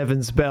 Yep.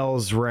 Heaven's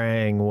bells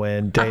rang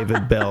when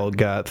David Bell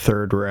got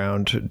third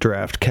round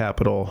draft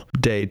capital,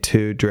 day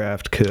 2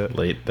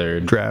 late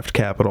third draft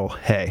capital.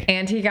 Hey.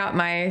 And he got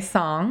my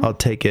song. I'll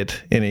take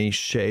it any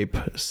shape,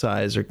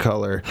 size, or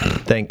color.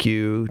 Thank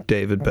you,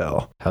 David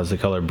Bell. How's the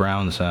color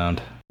brown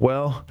sound?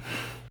 Well,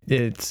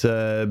 It's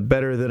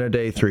better than a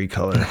day 3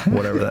 color,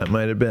 whatever that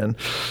might have been.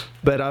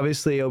 But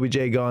obviously,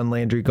 OBJ gone,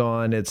 Landry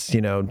gone. It's,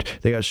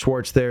 they got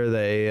Schwartz there.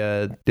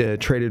 They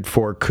traded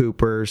for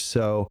Cooper.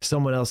 So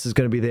someone else is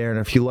going to be there. And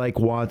if you like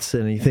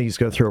Watson and you think he's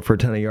going to throw for a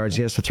ton of yards,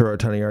 he has to throw a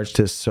ton of yards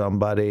to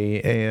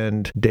somebody.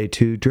 And day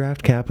 2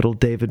 draft capital,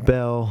 David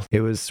Bell.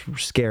 It was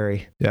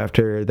scary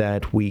after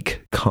that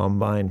weak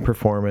combine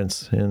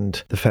performance.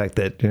 And the fact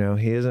that,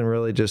 he isn't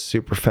really just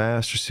super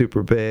fast or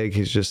super big.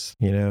 He's just,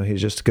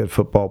 he's just a good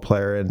football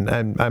player.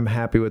 And I'm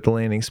happy with the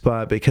landing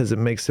spot because it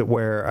makes it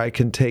where I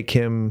can take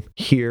him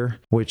here,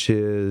 which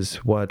is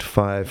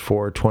 5,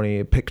 4,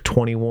 20, pick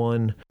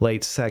 21,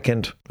 late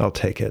second. I'll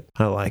take it.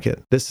 I like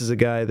it. This is a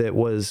guy that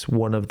was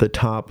one of the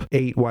top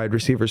 8 wide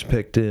receivers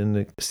picked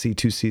in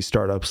C2C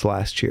startups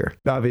last year.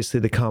 Obviously,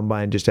 the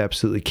combine just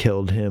absolutely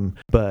killed him,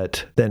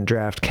 but then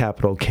draft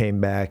capital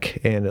came back,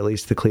 and at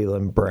least the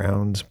Cleveland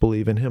Browns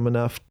believe in him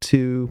enough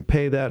to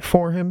pay that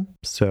for him.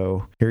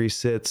 So here he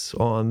sits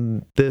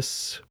on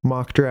this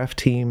mock draft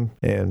team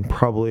and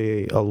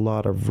probably a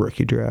lot of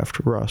rookie draft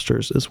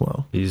rosters as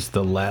well. He's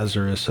the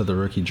Lazarus of the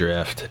rookie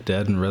draft,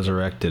 dead and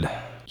resurrected.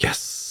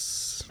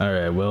 Yes. All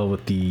right. Well,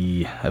 with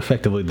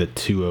effectively the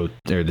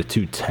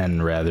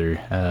 210 rather,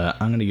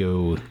 I'm gonna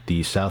go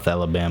the South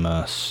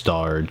Alabama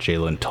star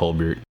Jalen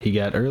Tolbert. He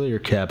got earlier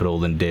capital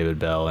than David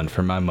Bell, and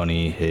for my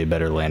money, a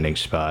better landing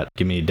spot.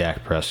 Give me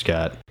Dak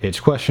Prescott. It's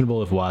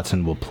questionable if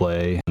Watson will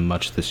play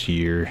much this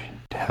year.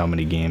 How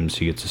many games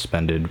he gets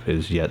suspended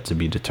is yet to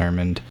be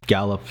determined.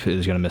 Gallup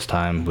is going to miss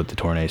time with the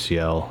torn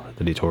ACL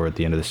that he tore at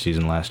the end of the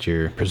season last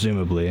year,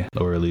 presumably,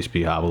 or at least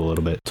be hobbled a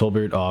little bit.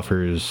 Tolbert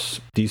offers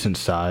decent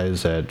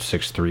size at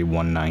 6'3",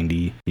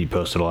 190. He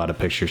posted a lot of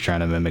pictures trying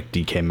to mimic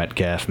DK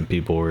Metcalf, and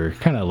people were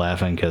kind of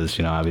laughing because,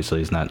 obviously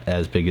he's not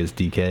as big as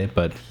DK,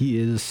 but he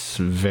is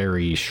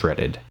very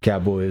shredded.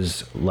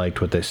 Cowboys liked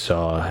what they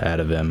saw out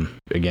of him.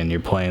 Again, you're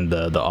playing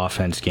the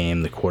offense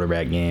game, the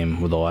quarterback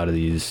game with a lot of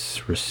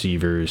these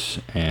receivers,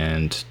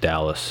 and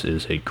Dallas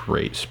is a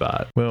great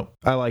spot. Well,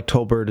 I like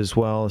Tolbert as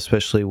well,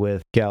 especially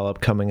with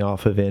Gallup coming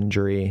off of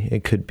injury.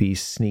 It could be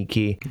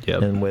sneaky.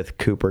 Yep. And with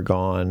Cooper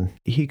gone,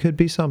 he could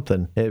be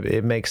something.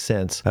 It makes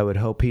sense. I would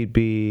hope he'd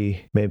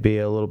be maybe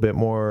a little bit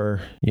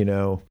more,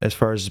 as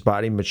far as his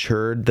body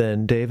matured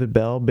than David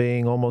Bell,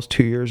 being almost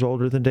 2 years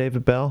older than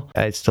David Bell.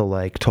 I'd still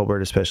like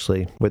Tolbert,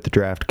 especially with the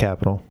draft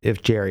capital.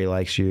 If Jerry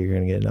likes you, you're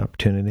going to get an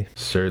opportunity.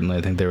 Certainly.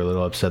 I think they were a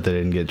little upset they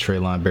didn't get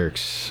Treylon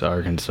Burks,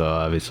 Arkansas.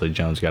 Obviously,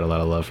 Jones got a lot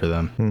of love for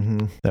them.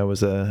 Mm-hmm. That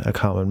was a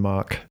common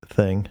mock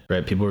thing.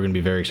 Right. People were going to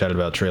be very excited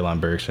about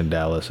Treylon Burks in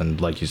Dallas. And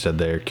like you said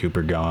there,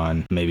 Cooper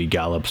gone. Maybe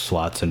Gallup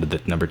slots into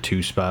the number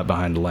 2 spot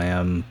behind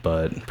Lamb,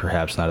 but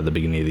perhaps not at the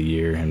beginning of the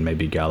year. And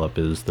maybe Gallup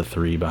is the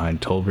 3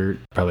 behind Tolbert.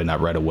 Probably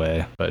not right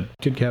away, but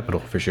good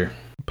capital for sure.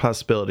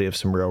 Possibility of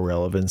some real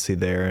relevancy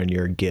there, and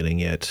you're getting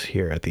it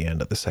here at the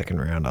end of the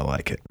second round. I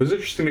like it. It was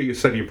interesting that you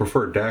said you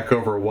prefer Dak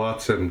over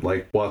Watson,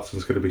 like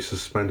Watson's going to be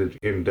suspended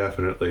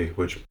indefinitely,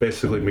 which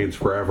basically means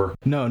forever.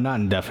 No,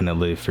 not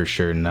indefinitely, for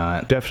sure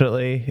not.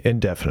 Definitely,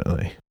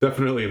 indefinitely.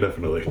 Definitely,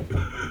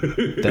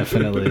 indefinitely.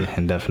 Definitely,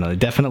 indefinitely.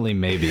 Definitely,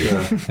 maybe.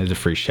 Yeah. There's a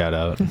free shout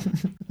out.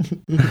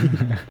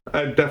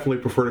 I definitely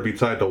prefer to be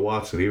tied to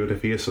Watson, even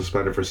if he is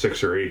suspended for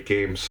 6 or 8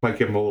 games. Might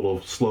give him a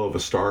little slow of a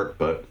start,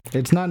 but...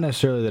 It's not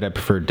necessarily that I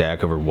prefer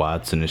Dak over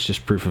Watson. It's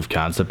just proof of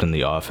concept in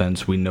the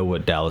offense. We know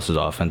what Dallas's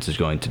offense is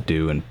going to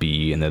do and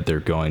be, and that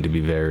they're going to be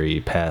very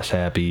pass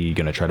happy,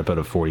 going to try to put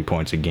up 40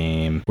 points a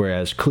game.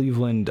 Whereas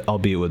Cleveland,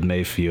 albeit with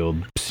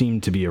Mayfield,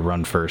 seemed to be a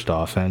run first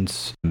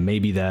offense.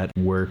 Maybe that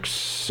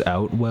works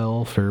out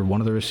well for one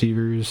of the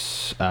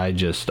receivers. I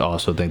just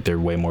also think they're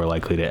way more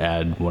likely to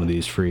add one of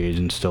these free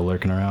agents still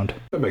lurking around.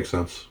 That makes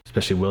sense.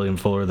 Especially William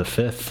Fuller the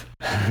 5th.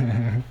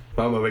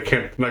 Well, they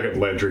can't not get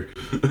Landry.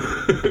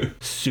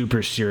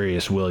 Super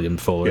serious William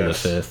Fuller the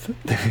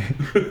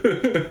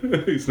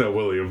 5th. He's not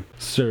William.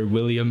 Sir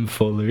William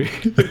Fuller.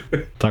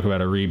 Talk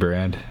about a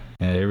rebrand.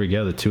 Yeah, here we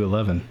go, the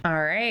 211.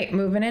 All right,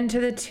 moving into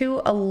the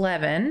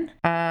 211.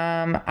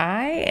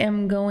 I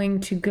am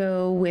going to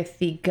go with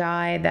the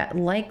guy that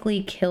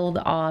likely killed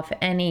off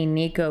any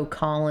Nico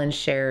Collins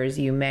shares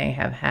you may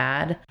have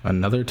had.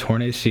 Another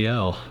torn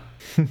ACL.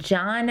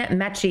 John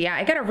Mechie. Yeah,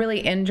 I got a really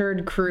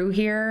injured crew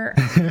here.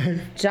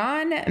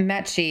 John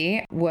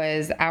Mechie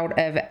was out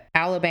of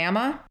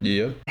Alabama.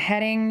 Yep.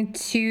 Heading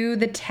to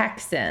the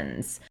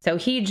Texans. So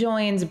he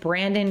joins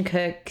Brandon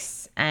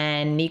Cooks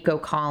and Nico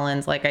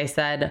Collins. Like I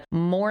said,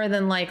 more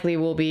than likely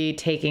will be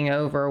taking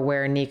over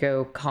where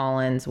Nico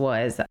Collins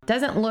was.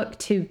 Doesn't look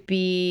to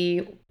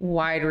be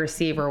wide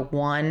receiver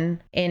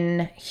 1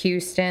 in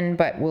Houston,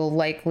 but will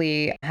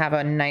likely have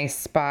a nice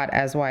spot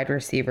as wide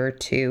receiver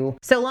 2.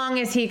 So long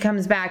as he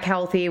comes back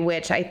healthy,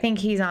 which I think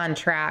he's on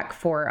track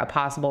for a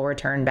possible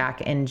return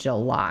back in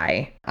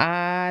July.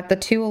 At the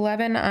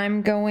 211,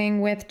 I'm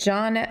going with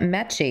John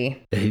Mechie.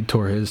 He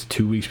tore his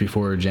 2 weeks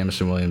before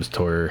Jamison Williams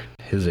tore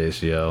his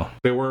ACL.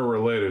 They weren't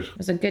related. It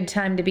was a good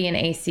time to be an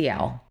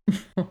ACL.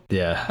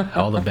 Yeah,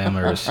 all the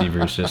Bama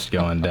receivers just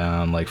going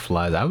down like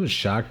flies. I was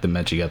shocked that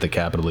Mechie got the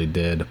capital he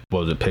did.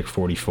 What was it, pick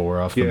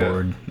 44 off the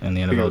board in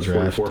the NFL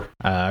draft?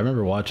 I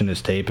remember watching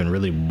his tape and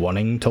really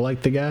wanting to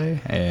like the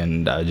guy,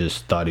 and I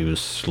just thought he was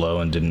slow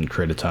and didn't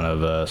create a ton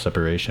of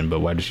separation. But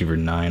wide receiver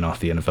 9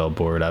 off the NFL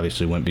board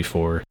obviously went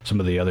before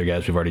some of the other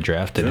guys we've already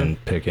drafted, in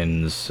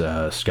Pickens,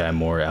 Sky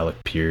Moore, Alec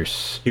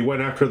Pierce. He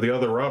went after the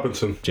other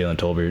Robinson. Jalen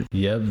Tolbert.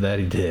 Yep, that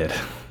he did.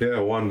 Yeah,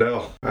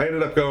 Wandell. I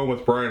ended up going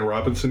with Brian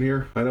Robinson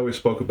here. I know we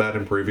spoke about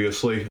him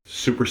previously.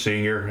 Super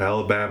senior,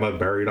 Alabama,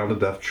 buried on the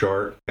depth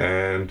chart.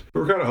 And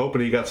we were kind of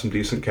hoping he got some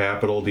decent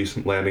capital,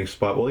 decent landing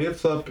spot. Well, he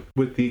ends up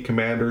with the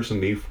Commanders in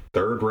the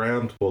third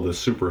round. Well, the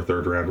super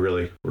third round,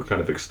 really. We're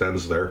kind of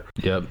extends there.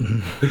 Yep.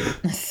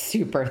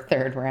 Super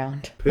third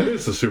round. It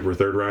is the super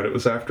third round. It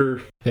was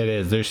after... It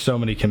is. There's so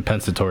many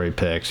compensatory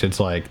picks. It's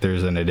like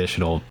there's an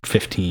additional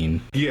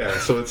 15. Yeah,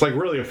 so it's like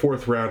really a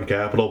fourth round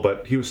capital,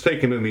 but he was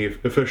taken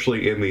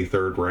officially in the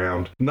third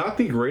round. Not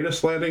the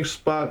greatest landing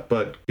spot,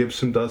 but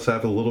Gibson does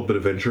have a little bit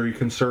of injury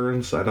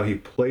concerns. I know he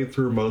played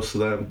through most of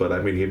them, but I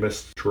mean, he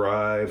missed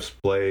drives,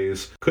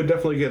 plays. Could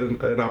definitely get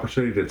an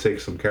opportunity to take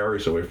some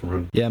carries away from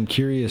him. Yeah, I'm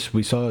curious.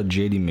 We saw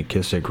J.D.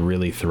 McKissick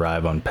really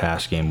thrive on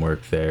pass game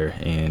work there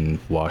in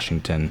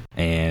Washington,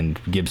 and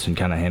Gibson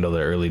kind of handled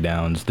the early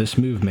downs. This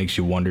move makes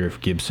you wonder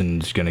if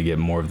Gibson's going to get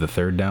more of the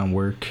third down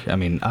work. I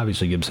mean,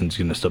 obviously Gibson's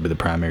going to still be the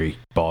primary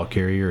ball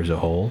carrier as a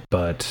whole,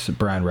 but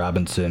Brian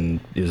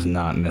Robinson is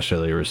not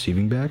necessarily a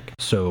receiving back.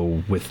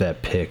 So with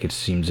that pick, it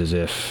seems as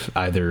if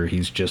either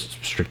he's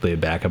just strictly a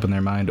backup in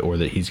their mind, or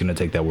that he's going to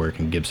take that work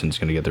and Gibson's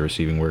going to get the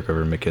receiving work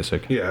over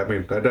McKissick. Yeah, I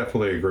mean, I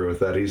definitely agree with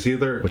that.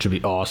 Which would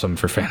be awesome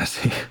for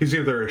fantasy. He's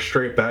either a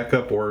straight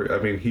backup, or I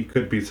mean, he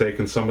could be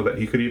taking some of that.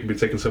 He could even be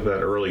taking some of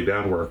that early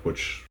down work,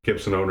 which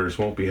Gibson owners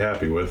won't be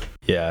happy with.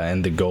 Yeah,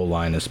 and the goal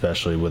line,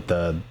 especially with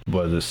the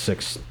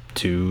 6'2",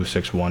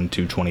 6'1",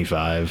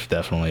 225,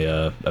 definitely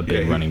a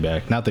big running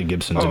back. Not that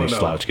Gibson's any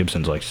slouch.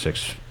 Gibson's like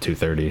 6'2",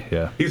 230.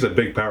 Yeah, he's a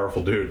big,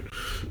 powerful dude.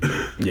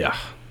 Yeah.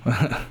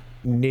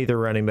 Neither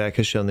running back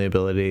has shown the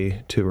ability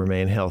to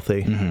remain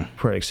healthy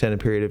for an extended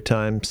period of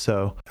time,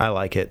 so I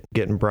like it.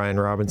 Getting Brian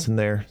Robinson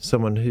there,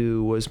 someone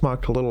who was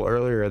mocked a little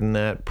earlier than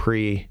that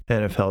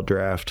pre-NFL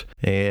draft,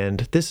 and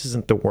this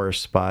isn't the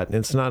worst spot.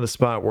 It's not a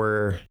spot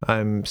where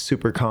I'm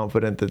super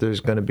confident that there's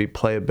going to be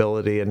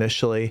playability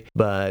initially,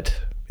 but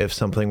if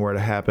something were to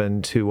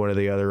happen to one of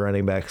the other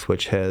running backs,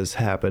 which has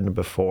happened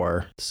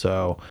before.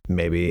 So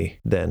maybe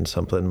then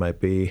something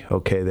might be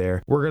okay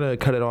there. We're going to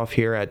cut it off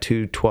here at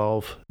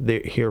 212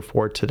 here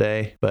for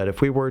today. But if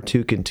we were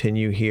to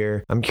continue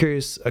here, I'm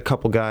curious a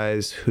couple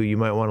guys who you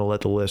might want to let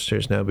the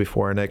listeners know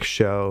before our next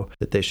show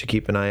that they should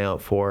keep an eye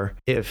out for.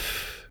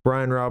 If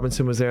Brian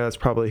Robinson was there, that's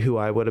probably who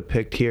I would have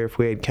picked here if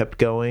we had kept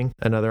going.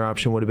 Another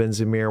option would have been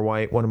Zamir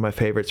White, one of my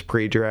favorites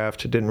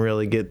pre-draft. Didn't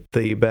really get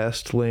the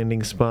best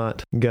landing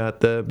spot. Got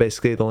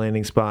basically the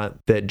landing spot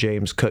that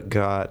James Cook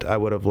got. I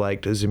would have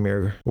liked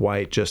Zamir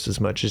White just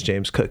as much as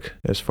James Cook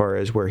as far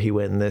as where he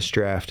went in this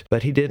draft.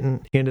 But he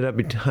didn't. He ended up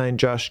behind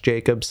Josh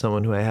Jacobs,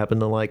 someone who I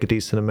happen to like a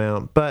decent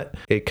amount. But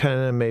it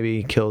kind of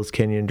maybe kills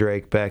Kenyon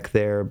Drake back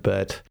there.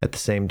 But at the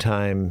same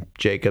time,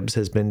 Jacobs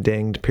has been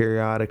dinged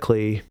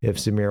periodically. If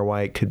Zamir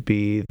White could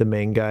be the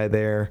main guy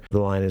there. The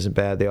line isn't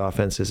bad. The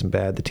offense isn't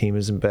bad. The team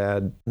isn't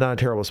bad. Not a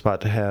terrible spot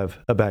to have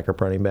a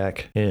backup running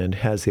back, and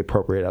has the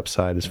appropriate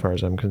upside as far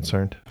as I'm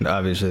concerned. And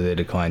obviously, they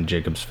declined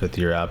Jacobs'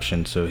 fifth-year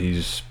option, so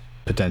he's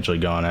potentially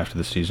gone after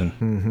the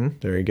season.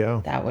 There you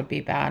go. That would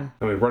be bad.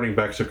 I mean, running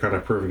backs are kind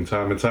of proving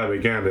time and time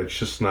again it's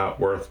just not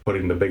worth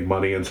putting the big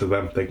money into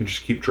them. They can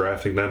just keep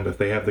drafting them if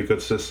they have the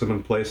good system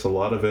in place. A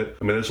lot of it.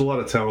 I mean, there's a lot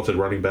of talented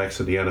running backs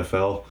in the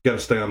NFL. You got to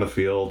stay on the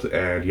field,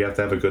 and you have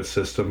to have a good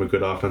system, a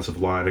good offensive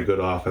line, a good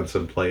offense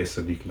in place,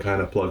 and you can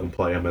kind of plug and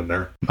play them in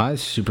there. My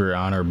super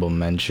honorable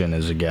mention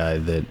is a guy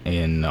that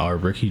in our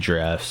rookie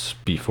drafts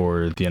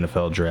before the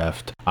NFL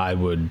draft, I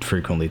would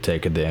frequently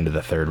take at the end of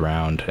the third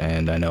round,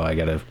 and I know I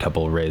got a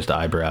couple raised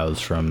eyebrows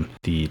from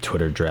the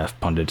Twitter draft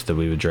pundits that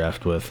we would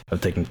draft with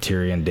of taking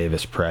Tyrion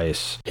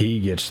Davis-Price. He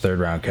gets third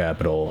round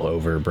capital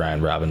over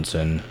Brian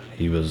Robinson.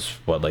 He was,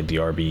 like the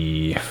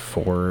RB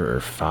 4 or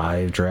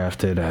 5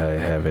 drafted? I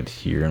have it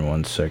here in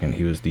 1 second.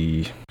 He was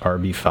the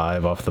RB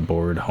 5 off the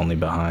board, only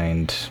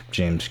behind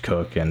James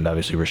Cook and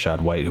obviously Rachaad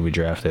White, who we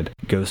drafted.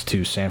 Goes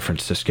to San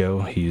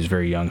Francisco. He's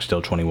very young,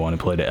 still 21,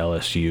 and played at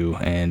LSU.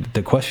 And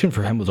the question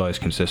for him was always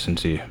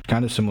consistency.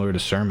 Kind of similar to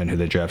Sermon, who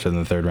they drafted in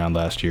the third round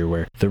last year,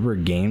 where there were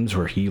games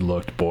where he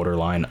looked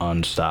borderline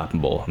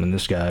unstoppable. I mean,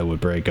 this guy would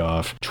break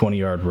off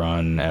 20-yard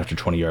run after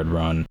 20-yard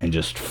run and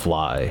just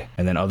fly.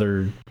 And then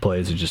other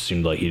plays, it just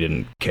seemed like he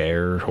didn't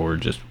care or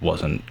just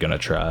wasn't going to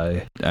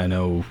try. I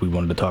know we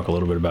wanted to talk a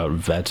little bit about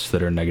vets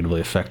that are negatively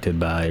affected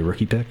by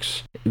rookie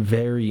picks.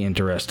 Very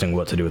interesting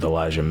what to do with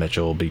Elijah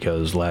Mitchell,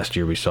 because last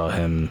year we saw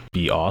him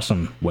be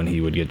awesome when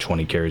he would get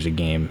 20 carries a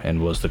game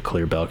and was the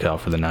clear bell cow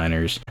for the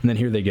Niners. And then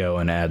here they go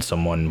and add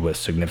someone with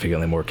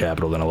significantly more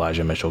capital than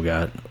Elijah Mitchell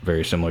got,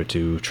 very similar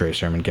to Trey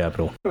Sermon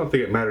capital. I don't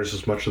think it matters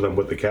as much to them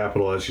with the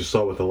capital as you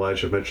saw with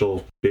Elijah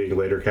Mitchell being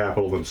later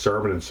capital than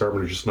Sermon, and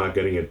Sermon just not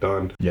getting it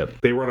done. Yep.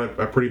 They run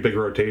a pretty big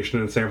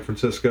rotation in San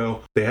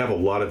Francisco. They have a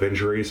lot of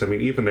injuries. I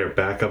mean, even their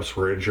backups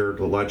were injured.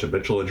 Elijah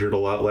Mitchell injured a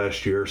lot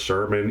last year.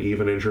 Sermon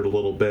even injured a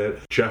little bit.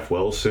 Jeff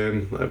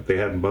Wilson, they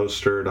had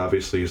Mostert.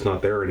 Obviously, he's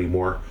not there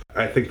anymore.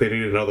 I think they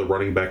need another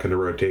running back in the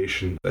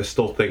rotation. I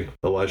still think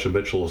Elijah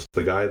Mitchell is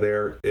the guy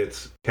there.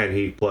 It's, can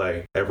he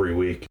play every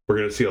week? We're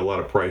going to see a lot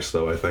of price,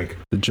 though, I think.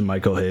 The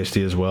JaMychal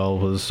Hasty as well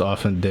was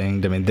often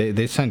dinged. I mean,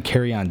 they sent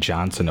Kerryon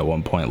Johnson at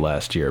one point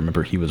last year.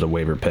 Remember, he was a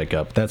waiver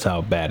pickup. That's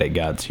how bad it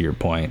got, to your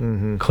point.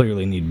 Mm-hmm.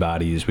 Clearly need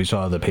bodies. We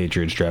saw the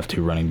Patriots draft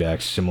 2 running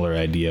backs, similar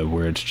idea,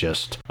 where it's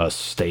just a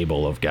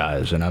stable of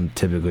guys, and I'm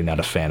typically not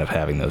a fan of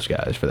having those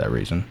guys for that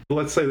reason.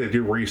 Let's say they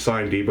do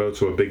re-sign Debo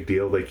to a big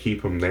deal. They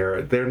keep him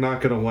there. They're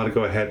not going to want to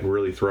go ahead and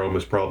really throw him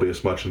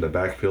as much in the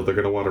backfield. They're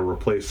going to want to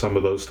replace some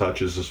of those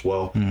touches as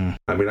well.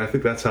 I mean, I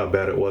think that's how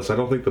bad it was. I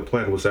don't think the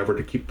plan was ever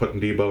to keep putting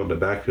Debo in the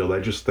backfield. I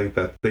just think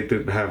that they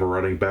didn't have a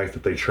running back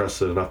that they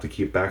trusted enough to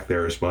keep back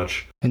there as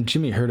much. And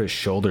Jimmy hurt his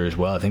shoulder as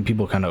well. I think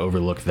people kind of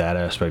overlook that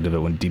aspect of it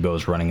when Debo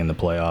was running in the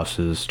playoffs.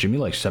 Is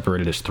Jimmy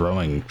separated his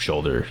throwing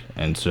shoulder,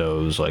 and so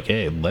it was like,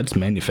 hey, let's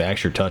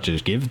manufacture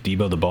touches. Give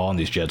Debo the ball on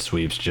these jet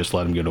sweeps. Just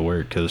let him go to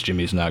work, because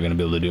Jimmy's not going to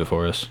be able to do it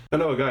for us. I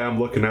know a guy I'm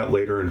looking at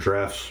later in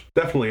drafts,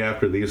 definitely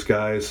after these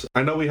guys.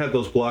 I know we had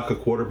those block of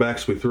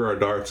quarterbacks we threw our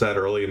darts at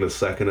early in the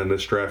second in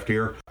this draft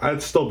year.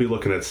 I'd still be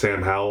looking at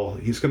Sam Howell.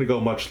 He's going to go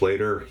much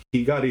later.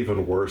 He got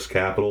even worse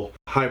capital.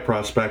 High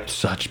prospect.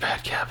 Such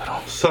bad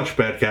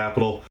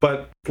capital.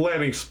 But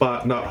landing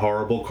spot, not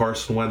horrible.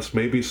 Carson Wentz,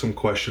 maybe some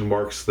question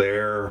marks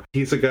there.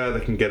 He's a guy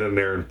that can get in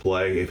there and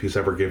play if he's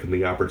ever given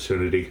the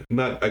opportunity.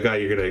 Not a guy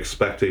you're going to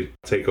expect to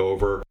take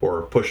over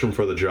or push him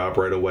for the job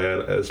right away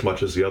as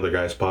much as the other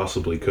guys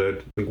possibly could.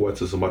 I think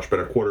Wentz is a much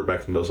better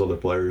quarterback than those other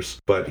players.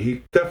 But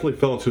he definitely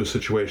fell into a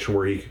situation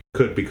where he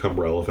could become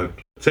relevant.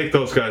 Take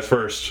those guys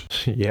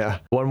first. Yeah.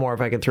 One more,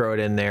 if I could throw it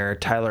in there.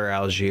 Tyler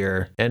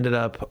Algier ended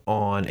up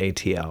on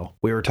ATL.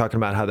 We were talking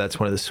about how that's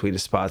one of the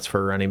sweetest spots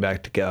for a running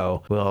back to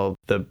go. Well,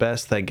 the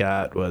best they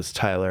got was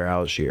Tyler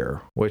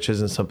Algier, which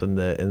isn't something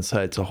that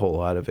incites a whole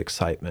lot of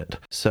excitement.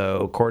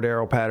 So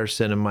Cordero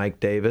Patterson and Mike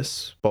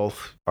Davis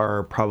both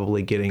are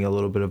probably getting a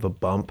little bit of a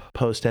bump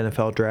post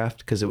NFL draft,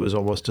 because it was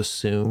almost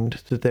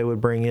assumed that they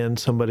would bring in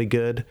somebody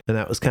good, and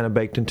that was kind of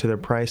baked into their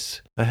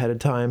price ahead of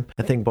time.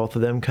 I think both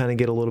of them kind of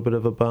get a little bit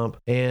of a bump,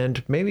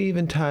 and maybe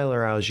even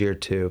Tyler Algier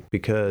too,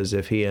 because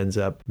if he ends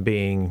up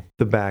being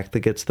the back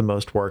that gets the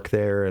most work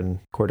there, and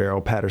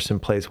Cordero Patterson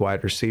plays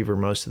wide receiver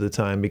most of the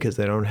time because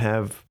they don't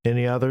have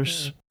any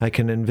others, I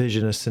can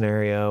envision a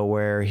scenario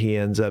where he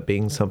ends up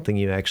being something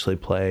you actually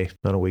play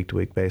on a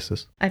week-to-week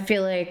basis. I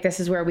feel like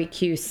this is where we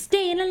cue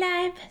staying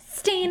alive,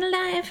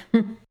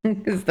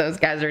 because those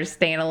guys are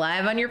staying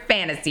alive on your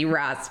fantasy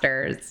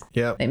rosters.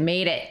 Yep. They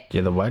made it.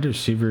 Yeah, the wide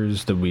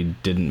receivers that we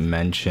didn't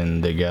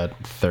mention, they got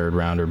third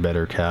round or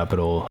better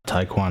capital.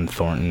 Tyquan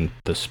Thornton,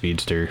 the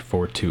speedster,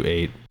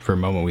 4.28. For a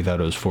moment, we thought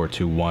it was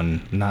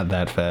 4.21. Not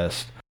that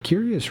fast.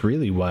 Curious,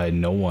 really, why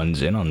no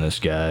one's in on this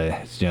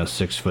guy. He's,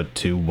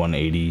 6'2",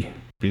 180.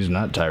 He's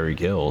not Tyreek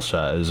Hill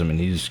size. I mean,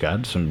 he's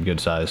got some good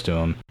size to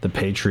him. The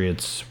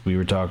Patriots, we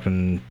were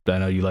talking, I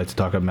know you like to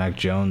talk about Mac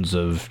Jones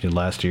of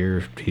last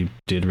year. He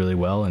did really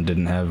well and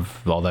didn't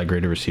have all that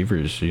great of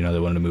receivers. They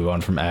wanted to move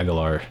on from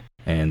Aguilar.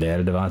 And they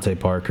added Devontae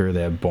Parker.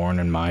 They have Bourne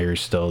and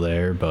Myers still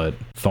there, but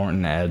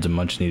Thornton adds a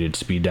much-needed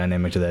speed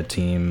dynamic to that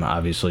team.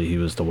 Obviously, he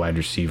was the wide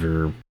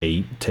receiver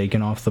 8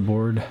 taken off the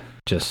board.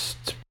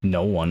 Just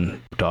no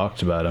one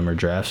talks about him or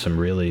drafts him,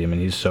 really. I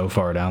mean, he's so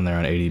far down there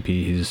on ADP.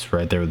 He's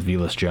right there with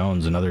Velus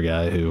Jones, another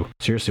guy who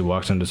seriously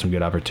walks into some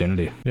good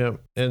opportunity.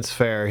 Yep, it's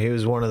fair. He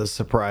was one of the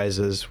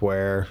surprises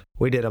where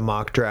we did a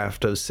mock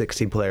draft of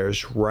 60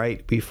 players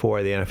right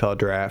before the NFL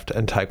draft,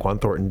 and Tyquan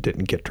Thornton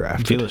didn't get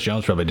drafted. Velus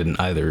Jones probably didn't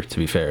either, to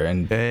be fair.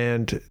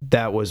 And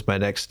that was my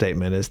next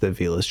statement, is that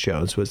Velus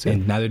Jones was in.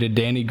 And neither did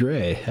Danny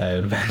Gray, I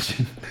would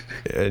imagine.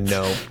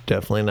 No,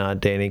 definitely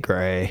not Danny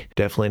Gray.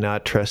 Definitely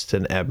not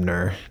Tristan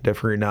Ebner.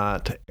 Definitely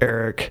not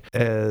Eric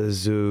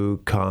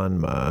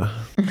Ezukanma.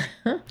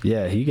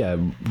 Yeah, he got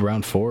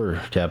round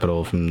 4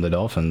 capital from the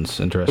Dolphins.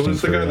 Interesting.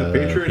 Who's the guy the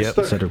Patriots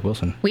took? Cedric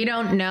Wilson. We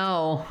don't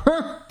know.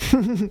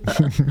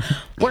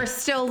 We're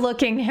still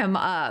looking him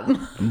up.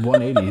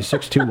 180,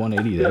 6'2",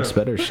 180. That's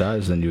better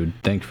size than you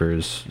would think for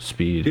his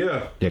speed.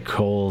 Yeah.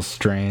 Cole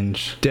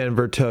Strange.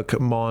 Denver took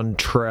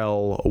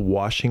Montrell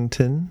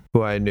Washington,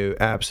 who I knew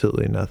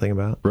absolutely nothing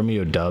about.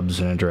 Romeo Doubs,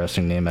 an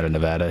interesting name out of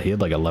Nevada. He had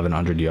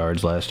 1,100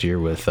 yards last year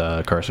with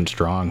Carson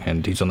Strong,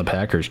 and he's on the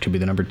Packers. Could be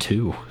the number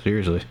 2.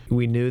 Seriously.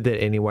 We knew that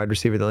that any wide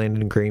receiver that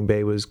landed in Green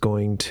Bay was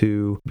going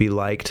to be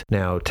liked.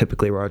 Now,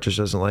 typically Rodgers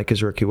doesn't like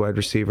his rookie wide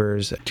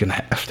receivers. Gonna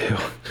have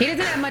to. He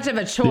doesn't have much of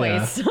a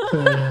choice.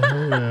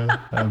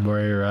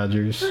 Amari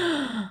Rodgers.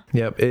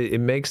 Yep, it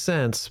makes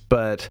sense,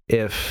 but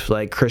if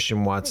like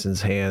Christian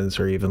Watson's hands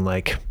are even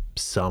like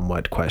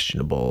somewhat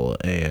questionable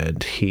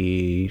and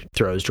he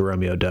throws to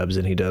Romeo Doubs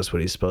and he does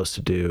what he's supposed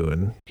to do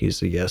and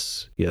he's a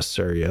yes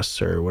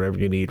sir, whatever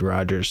you need,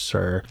 Rodgers,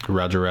 sir.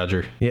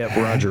 Roger. Yep,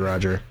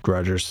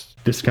 Rodgers.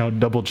 Discount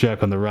double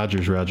check on the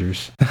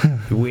Rodgers.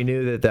 We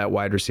knew that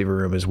wide receiver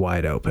room is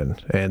wide open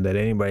and that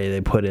anybody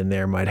they put in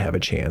there might have a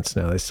chance.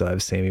 Now they still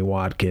have Sammy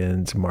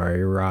Watkins,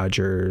 Amari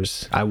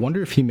Rodgers. I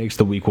wonder if he makes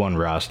the week 1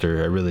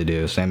 roster. I really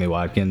do. Sammy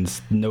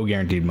Watkins, no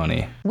guaranteed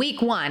money.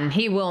 Week 1,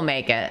 he will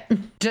make it.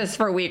 Just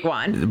for week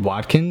 1.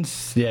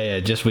 Watkins?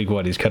 Yeah, just week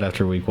 1. He's cut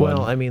after week 1.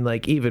 Well, I mean,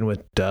 like, even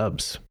with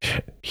Doubs,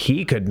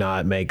 he could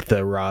not make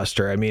the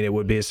roster. I mean, it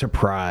would be a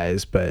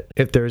surprise, but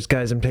if there's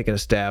guys I'm taking a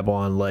stab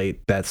on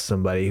late, that's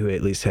somebody who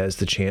at least has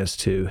the chance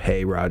to,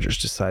 hey, Rodgers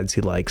decides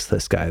he likes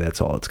this guy.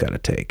 That's all it's got to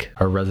take.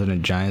 Our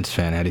resident Giants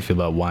fan, how do you feel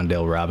about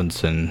Wan'Dale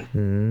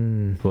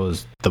Robinson?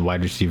 Was the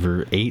wide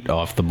receiver 8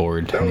 off the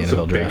board That in the was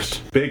NFL a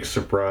draft? big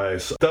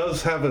surprise.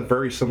 Does have a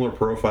very similar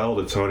profile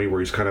to Tony,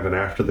 where he's kind of an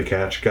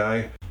after-the-catch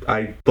guy.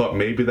 I thought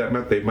maybe that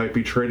meant they might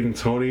be trading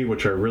Tony,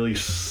 which I really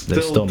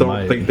still don't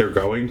might. think they're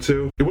going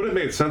to. It would have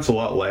made sense a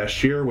lot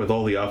last year with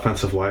all the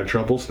offensive line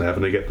troubles and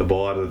having to get the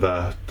ball out of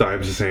the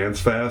Dimes'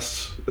 hands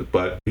fast.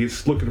 But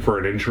he's looking for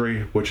an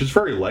injury, which is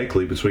very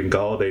likely between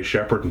Golladay,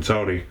 Shepard, and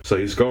Tony. So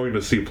he's going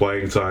to see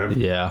playing time.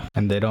 Yeah,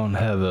 and they don't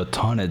have a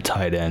ton of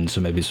tight ends,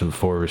 so maybe some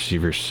 4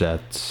 receiver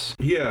sets.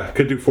 Yeah,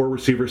 could do 4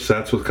 receiver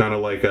sets with kind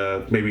of like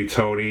maybe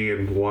Tony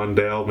and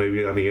Wan'Dale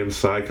maybe on the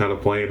inside, kind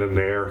of playing in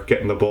there,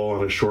 getting the ball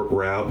on a short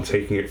route and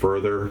taking it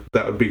further.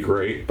 That would be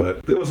great, but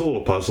it was a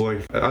little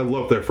puzzling. I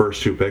love their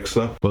first 2 picks,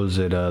 though. Was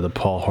it the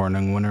Paul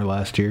Hornung winner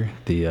last year?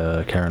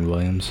 The Karen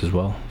Williams as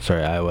well?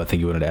 Sorry, Iowa, I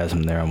think you wanted to ask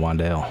him there on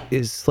Wan'Dale.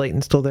 Is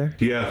Slayton still there?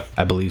 Yeah.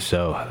 I believe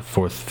so.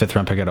 5th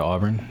round pick out of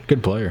Auburn.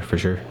 Good player, for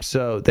sure.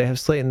 So they have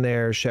Slayton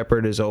there.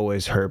 Shepard is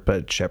always hurt,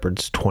 but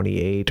Shepard's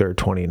 28 or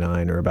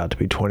 29 or about to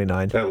be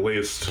 29. At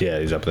least. Yeah,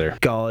 he's up there.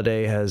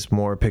 Galladay has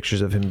more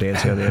pictures of him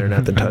dancing on the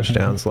internet than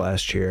touchdowns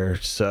last year.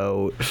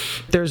 So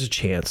there's a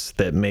chance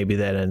that maybe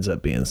that ends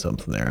up being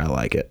something there. I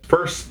like it.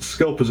 First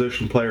skill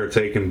position player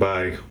taken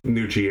by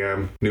new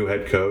GM, new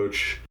head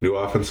coach, new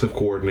offensive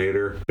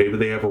coordinator. Maybe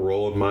they have a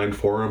role in mind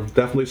for him.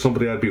 Definitely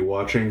somebody I'd be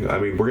watching. I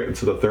mean, we're getting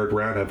to the 3rd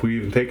round. Have we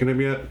even taken him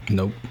yet?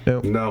 Nope.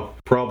 No.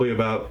 Probably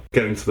about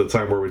getting to the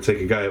time where we take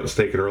a guy that was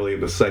taken early in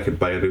the 2nd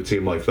by a new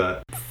team like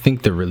that. I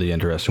think the really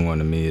interesting one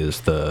to me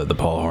is the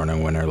Paul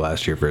Hornung winner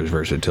last year for his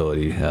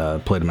versatility.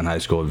 Played him in high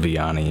school at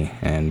Vianney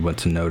and went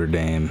to Notre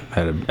Dame.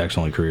 Had an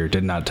excellent career.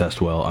 Did not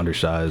test well.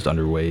 Undersized,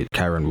 underweight.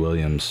 Kyron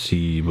Williams,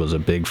 he was a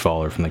big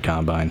faller from the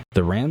combine.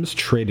 The Rams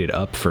traded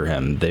up for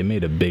him. They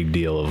made a big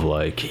deal of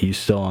like, he's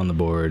still on the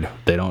board.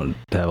 They don't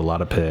have a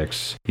lot of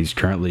picks. He's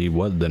currently,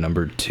 the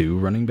number 2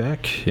 running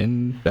back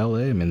in LA?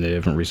 I mean, they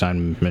haven't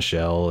re-signed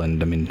Michelle,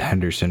 and I mean,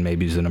 Henderson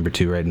maybe is the number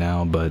 2 right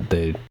now, but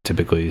they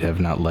typically have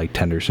not liked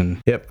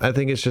Henderson. Yep, I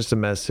think it's just a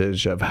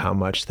message of how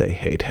much they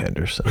hate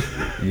Henderson.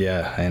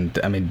 Yeah, and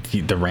I mean,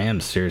 the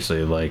Rams,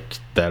 seriously, like,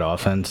 that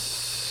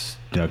offense,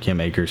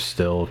 Cam Akers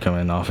still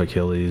coming off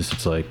Achilles.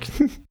 It's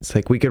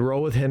like we could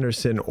roll with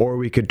Henderson, or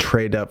we could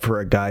trade up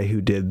for a guy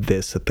who did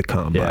this at the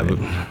combine.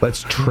 Yeah,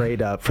 let's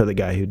trade up for the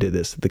guy who did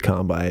this at the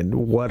combine.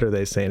 What are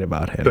they saying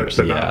about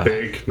Henderson? The not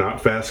big,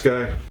 not fast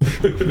guy.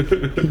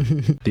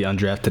 The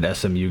undrafted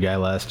SMU guy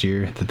last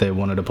year that they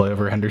wanted to play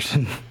over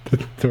Henderson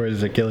towards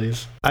his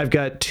Achilles. I've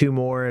got 2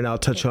 more, and I'll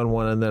touch on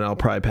one, and then I'll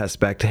probably pass it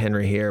back to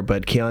Henry here.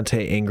 But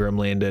Keontae Ingram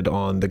landed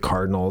on the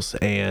Cardinals,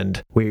 and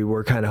we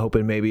were kind of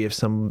hoping maybe if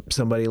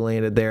somebody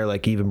landed there,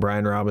 like even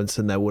Brian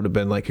Robinson, that would have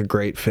been like a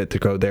great fit to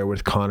go there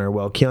with Connor.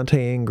 Well,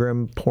 Keontae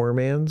Ingram, poor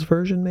man's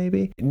version,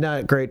 maybe.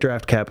 Not great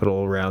draft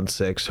capital, round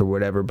 6 or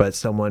whatever, but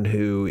someone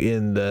who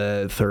in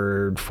the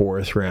 3rd,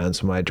 4th rounds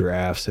of my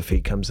drafts, if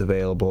he comes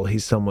available,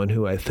 he's someone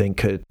who I think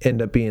could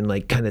end up being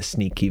like kind of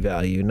sneaky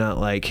value. Not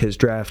like his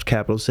draft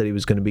capital said he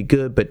was going to be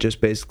good, but just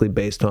basically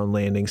based on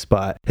landing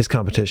spot, his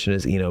competition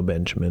is Eno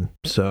Benjamin.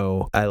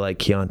 So I like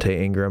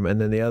Keontae Ingram.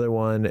 And then the other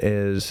one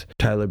is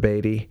Tyler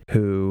Beatty,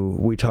 who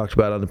we talked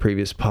about on the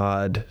previous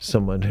pod,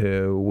 someone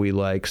who we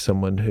like,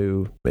 someone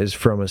who is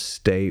from a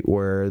state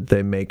where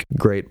they make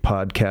great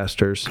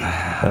podcasters.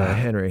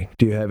 Henry,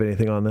 do you have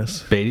anything on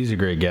this? Beatty's a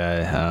great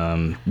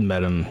guy.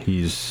 Met him.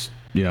 He's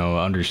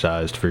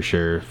undersized for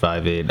sure,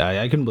 5'8".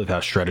 I couldn't believe how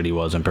shredded he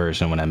was in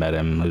person when I met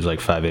him. He was like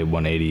 5'8",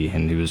 180,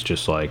 and he was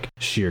just like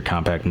sheer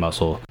compact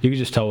muscle. You could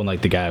just tell when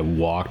like the guy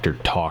walked or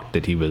talked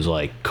that he was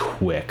like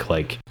quick.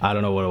 Like, I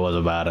don't know what it was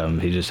about him.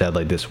 He just had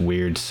like this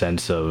weird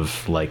sense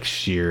of like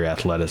sheer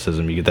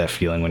athleticism. You get that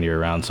feeling when you're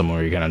around someone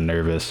where you're kind of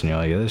nervous and you're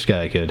like, this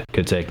guy could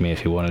take me if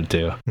he wanted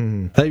to.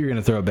 I thought you were going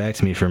to throw it back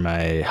to me for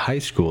my high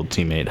school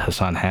teammate,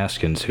 Hassan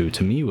Haskins, who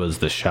to me was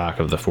the shock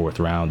of the 4th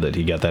round that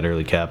he got that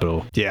early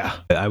capital. Yeah.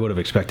 I would have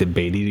expected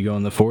Beatty to go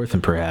in the 4th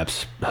and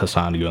perhaps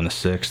Hassan to go in the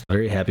 6th.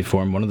 Very happy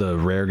for him. One of the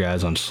rare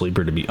guys on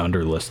Sleeper to be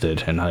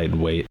underlisted in height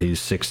and weight. He's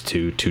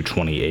 6'2",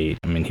 228.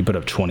 I mean, he put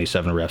up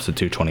 27 reps at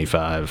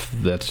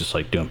 225. That's just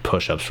like doing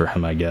push-ups for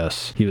him, I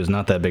guess. He was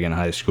not that big in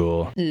high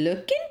school.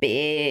 Looking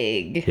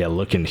big. Yeah,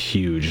 looking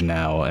huge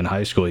now. In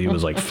high school, he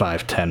was like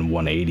 5'10",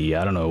 180.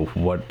 I don't know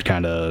what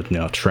kind of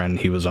trend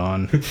he was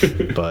on,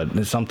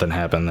 but something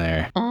happened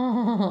there.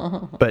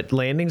 But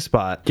landing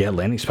spot. Yeah,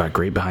 landing spot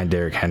great behind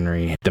Derrick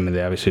Henry. I mean,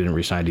 they obviously didn't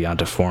re-sign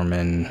Deonta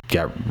Foreman.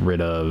 Got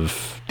rid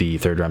of the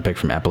 3rd-round pick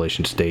from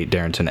Appalachian State,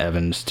 Darrington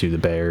Evans, to the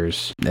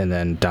Bears. And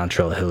then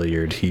Dontrell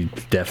Hilliard. He's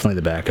definitely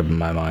the backup in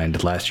my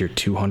mind. Last year,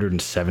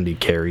 270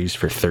 carries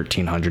for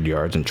 1,300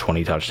 yards and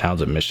 20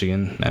 touchdowns at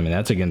Michigan. I mean,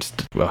 that's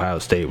against Ohio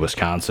State,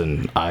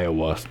 Wisconsin,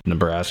 Iowa,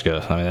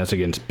 Nebraska. I mean, that's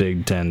against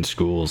Big Ten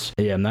schools.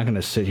 Yeah, I'm not going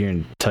to sit here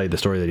and tell you the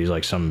story that he's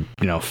like some,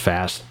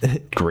 fast,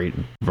 great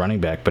running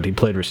back, but he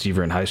played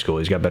receiver in high school.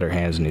 He's got better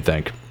hands than you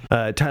think.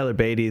 Tyler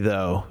Beatty,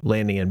 though,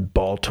 landing in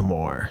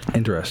Baltimore.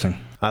 Interesting.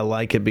 I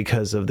like it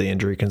because of the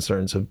injury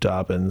concerns of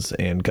Dobbins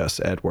and Gus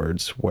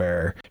Edwards,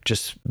 where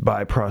just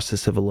by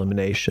process of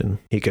elimination,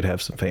 he could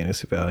have some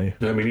fantasy value.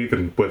 I mean,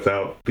 even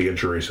without the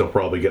injuries, he'll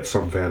probably get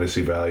some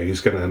fantasy value.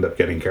 He's going to end up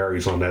getting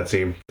carries on that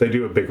team. They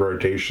do a big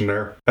rotation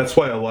there. That's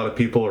why a lot of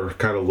people are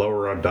kind of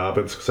lower on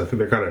Dobbins, because I think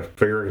they're kind of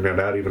figuring that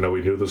out, even though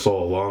we knew this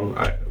all along.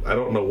 I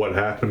don't know what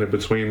happened in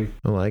between.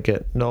 I like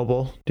it.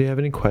 Noble, do you have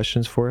any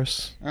questions for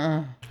us?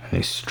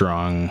 Any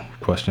strong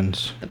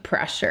questions? The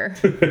pressure.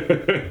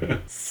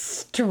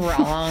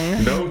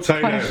 Strong. No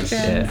tight ends. questions.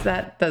 Yeah.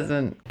 That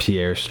doesn't.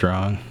 Pierre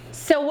Strong.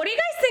 So, what do you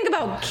guys think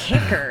about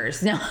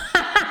kickers? No.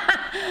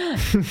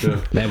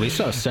 Man, we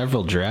saw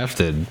several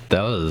drafted.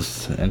 That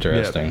was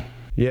interesting.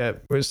 Yeah,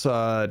 we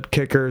saw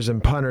kickers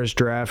and punters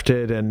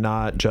drafted and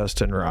not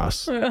Justin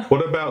Ross.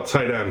 What about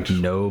tight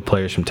end? No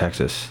players from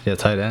Texas. Yeah,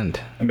 tight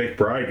end.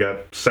 McBride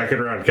got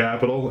 2nd-round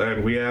capital,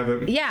 and we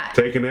haven't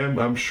taken him.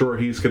 I'm sure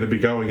he's going to be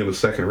going in the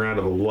 2nd round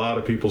of a lot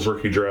of people's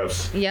rookie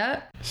drafts.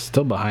 Yep.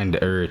 Still behind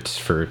Ertz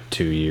for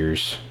 2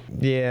 years.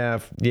 Yeah,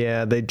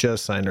 they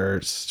just signed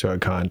Ertz to a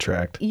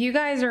contract. You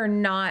guys are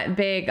not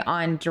big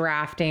on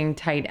drafting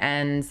tight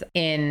ends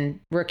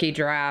in rookie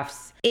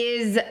drafts.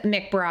 Is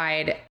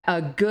McBride a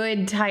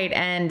good tight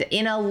end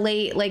in a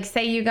late, like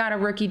say you got a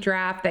rookie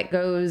draft that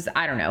goes,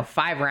 I don't know,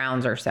 5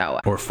 rounds or so?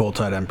 Or full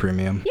tight end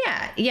premium.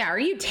 Yeah. Are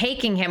you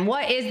taking him?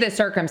 What is the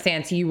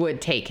circumstance you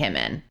would take him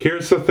in?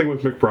 Here's the thing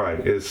with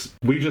McBride is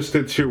we just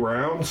did 2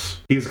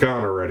 rounds. He's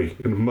gone already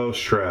in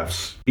most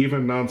drafts.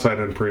 Even non-tight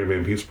end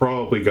premium, he's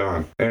probably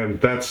gone. And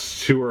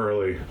that's too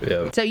early.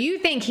 Yeah. So you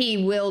think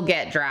he will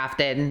get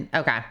drafted?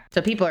 Okay.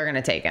 So people are going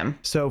to take him.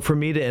 So for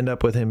me to end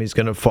up with him, he's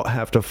going to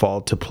have to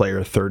fall to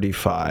player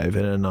 35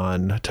 in a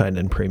non-tight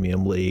end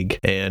premium league,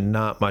 and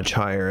not much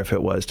higher if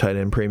it was tight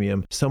end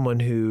premium. Someone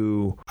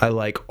who I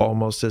like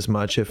almost as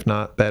much, if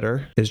not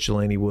better, is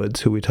Jelani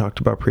Woods, who we talked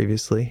about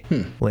previously.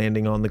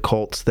 Landing on the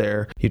Colts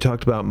there. You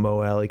talked about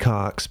Mo Alley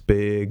Cox,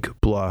 big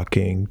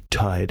blocking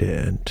tight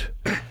end.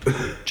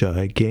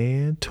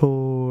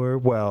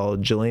 Gigantor. Well,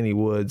 Jelani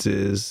Woods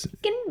is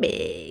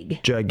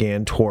Big.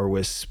 Gigantor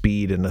with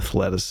speed and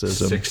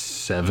athleticism.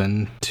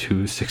 6'7",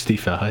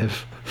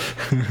 265.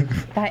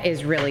 That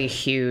is really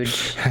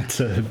huge.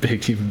 That's a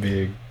big human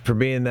being. For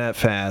being that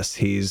fast,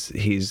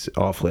 he's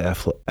awfully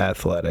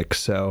athletic.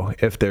 So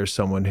if there's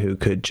someone who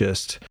could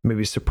just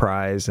maybe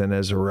surprise and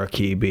as a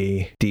rookie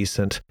be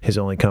decent, his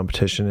only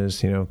competition is,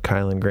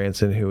 Kylan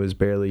Granson, who was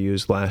barely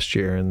used last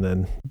year, and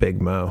then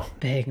Big Mo.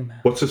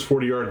 What's his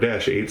 40-yard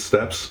dash? 8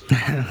 steps?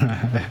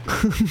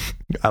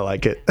 I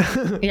like it.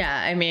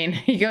 Yeah, I mean,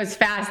 he goes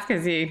fast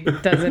because he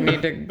doesn't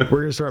need to.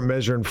 We're going to start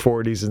measuring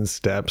 40s in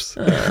steps.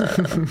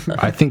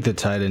 I think the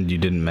tight end you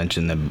didn't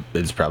mention that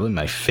is probably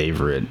my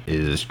favorite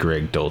is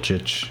Greg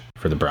Dulcich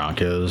for the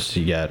Broncos.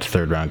 He got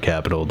 3rd-round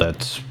capital.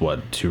 That's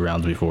 2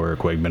 rounds before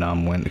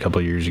Quigbenam went a couple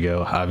of years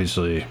ago.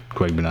 Obviously,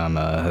 Quigbenam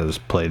has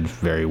played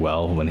very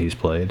well when he's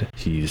played.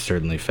 He's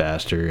certainly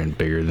faster and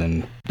bigger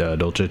than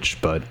Dulcich,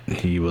 but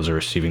he was a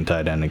receiving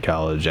tight end in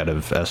college out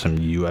of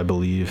SMU, I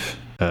believe,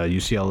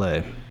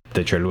 UCLA.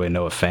 They traded away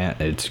Noah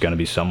Fant. It's going to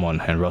be someone.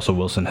 And Russell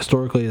Wilson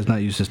historically has not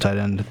used his tight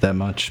end that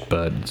much,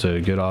 but it's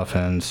a good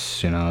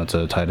offense. It's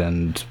a tight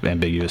end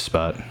ambiguous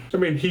spot. I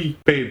mean, he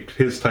made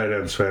his tight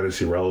ends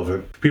fantasy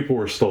relevant. People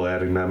were still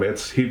adding them.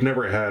 He'd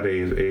never had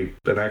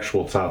an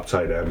actual top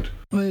tight end.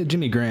 Well,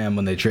 Jimmy Graham,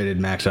 when they traded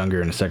Max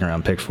Unger in a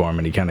 2nd-round pick for him,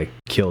 and he kind of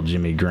killed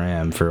Jimmy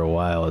Graham for a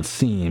while, it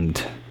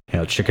seemed.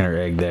 Chicken or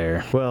egg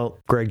there. Well,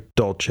 Greg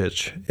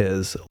Dulcich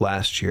is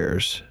last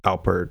year's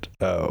Albert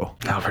O.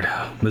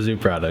 Mizzou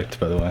product,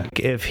 by the way.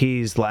 If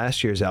he's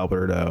last year's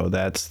Albert O,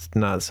 that's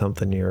not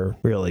something you're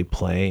really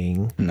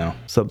playing. No.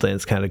 Something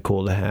that's kind of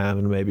cool to have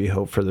and maybe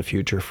hope for the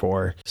future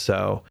for.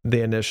 So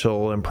the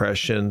initial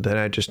impression that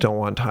I just don't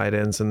want tight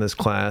ends in this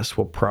class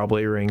will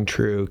probably ring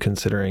true,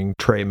 considering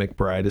Trey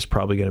McBride is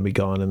probably going to be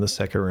gone in the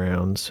 2nd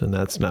rounds, and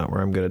that's not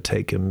where I'm going to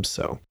take him.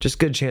 So just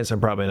good chance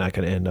I'm probably not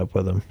going to end up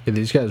with him. Yeah,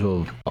 these guys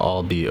will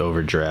all be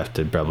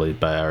overdrafted probably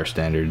by our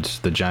standards.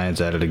 The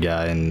Giants added a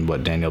guy in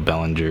Daniel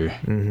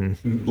Bellinger.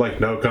 Like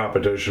no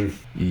competition.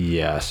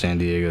 Yeah, San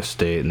Diego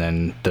State, and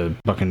then the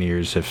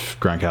Buccaneers, if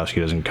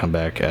Gronkowski doesn't come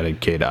back, added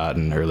Cade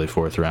Otton early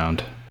 4th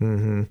round.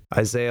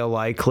 Isaiah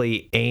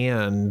Likely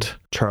and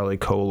Charlie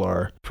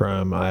Kolar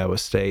from Iowa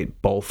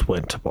State both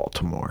went to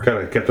Baltimore.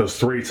 Gotta get those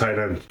 3 tight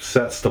end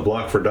sets to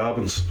block for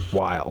Dobbins.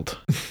 Wild.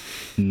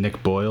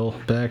 Nick Boyle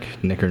back.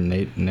 Nick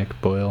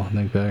Boyle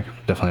back.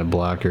 Definitely a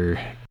blocker.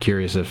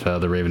 Curious if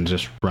the Ravens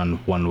just run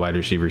 1 wide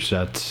receiver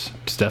sets.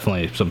 It's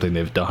definitely something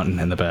they've done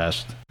in the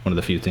past. One of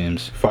the few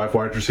teams. 5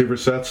 wide receiver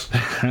sets?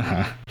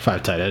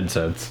 5 tight end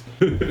sets.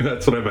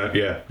 That's what I meant,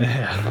 yeah.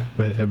 Yeah.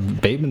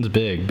 Bateman's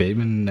big.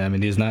 Bateman, I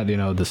mean, he's not, the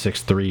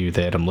 6'3"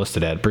 they had him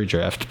listed at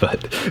pre-draft,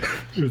 but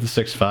the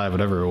 6'5",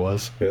 whatever it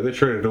was. Yeah, they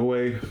traded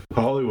away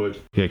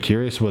Hollywood. Yeah,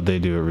 curious what they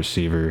do at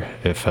receiver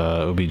if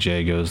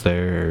OBJ goes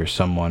there or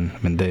someone. I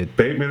mean,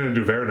 Bateman and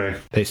Duvernay.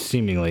 They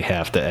seemingly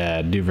have to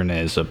add.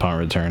 Duvernay's a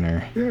punt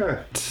returner.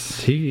 Yeah.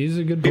 He's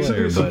a good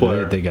player,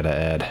 but they got to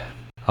add.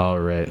 All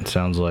right.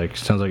 Sounds like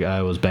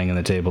Iowa's banging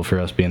the table for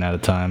us being out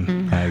of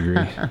time. I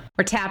agree.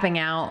 We're tapping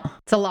out.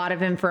 It's a lot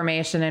of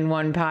information in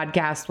one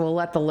podcast. We'll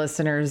let the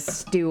listeners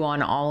stew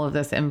on all of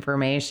this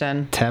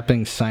information.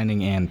 Tapping,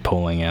 signing, and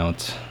pulling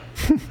out.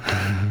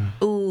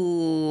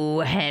 Ooh,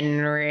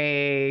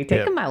 Henry.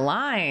 Taking my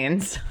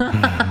lines.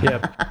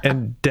 Yep.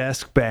 And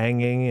desk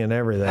banging and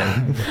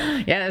everything.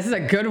 Yeah, this is a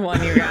good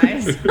one, you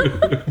guys.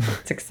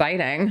 It's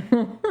exciting.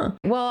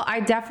 Well, I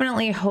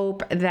definitely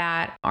hope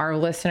that our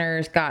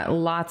listeners got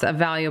lots of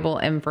valuable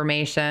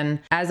information.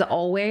 As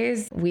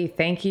always, we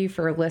thank you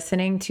for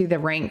listening to the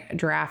Rank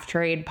Draft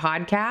Trade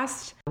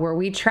podcast, where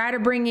we try to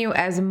bring you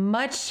as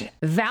much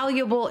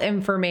valuable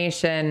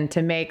information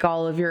to make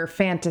all of your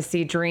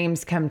fantasy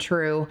dreams come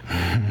true.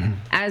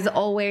 As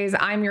always,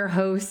 I'm your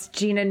host,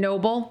 Gina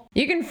Noble.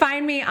 You can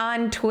find me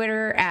on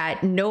Twitter at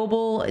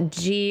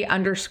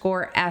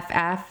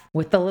NobleG_FF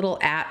with the little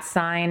 @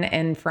 sign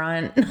in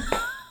front.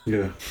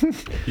 Yeah.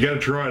 You gotta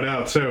draw it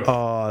out, too.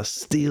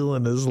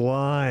 Stealing his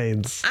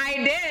lines. I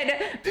did.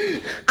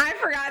 I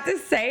forgot to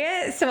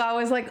say it, so I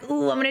was like,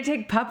 ooh, I'm going to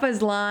take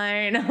Papa's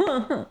line.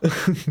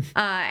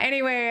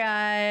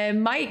 Anyway,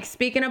 Mike,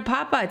 speaking of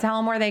Papa, tell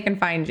them where they can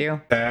find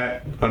you.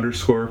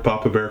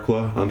 @_Papa Bear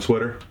Claw on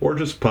Twitter, or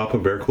just Papa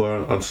Bear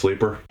Claw on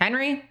Sleeper.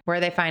 Henry, where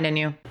are they finding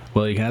you?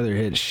 Well, you can either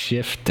hit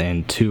Shift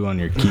and 2 on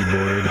your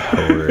keyboard,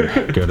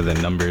 or go to the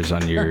numbers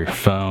on your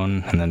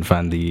phone, and then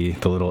find the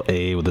little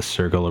A with a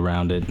circle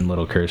around it, and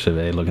little cursive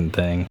A looking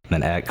thing,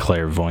 and then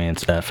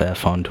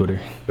 @ClairvoyanceFF on Twitter.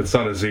 It's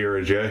not a Z or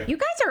a J. You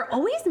guys are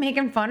always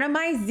making fun of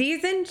my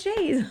Z's and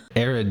J's.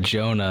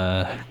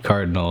 Arizona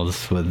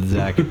Cardinals with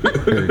Zach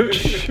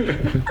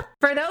Ertz.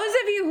 For those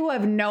of you who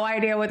have no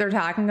idea what they're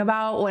talking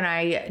about, when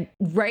I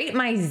write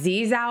my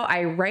Z's out,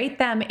 I write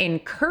them in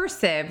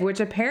cursive, which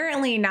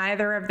apparently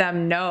neither of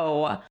them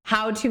know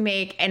how to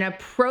make an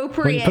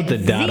appropriate When you put the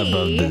dot Z.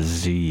 above the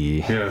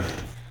Z.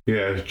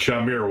 Yeah,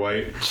 Shamir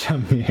White.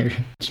 Shamir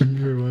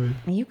White.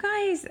 You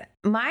guys,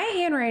 my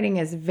handwriting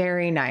is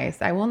very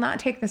nice. I will not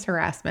take this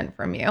harassment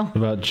from you. What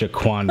about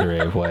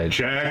Jaquandre White?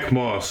 Jack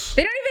Moss.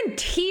 They don't even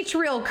teach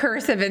real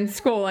cursive in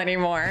school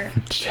anymore.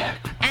 Jack.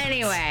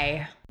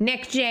 Anyway,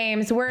 Nick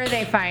James, where are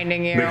they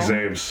finding you? Nick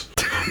Zames.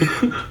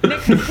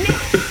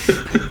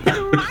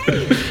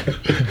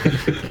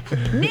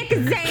 Nick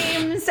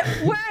Zames,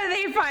 where are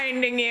they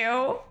finding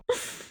you?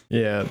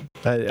 Yeah,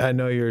 I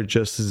know you're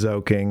just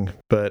joking,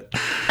 but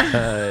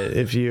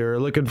if you're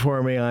looking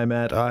for me, I'm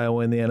at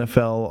Iowa in the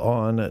NFL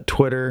on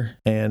Twitter.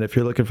 And if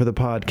you're looking for the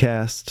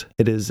podcast,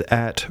 it is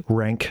at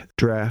Rank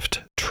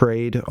Draft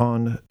Trade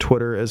on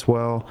Twitter as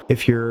well.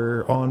 If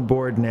you're on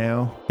board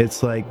now,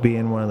 it's like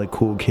being one of the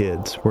cool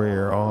kids where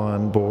you're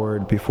on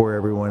board before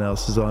everyone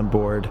else is on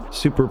board.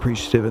 Super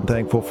appreciative and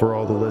thankful for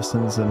all the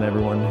listens and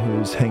everyone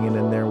who's hanging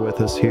in there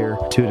with us here.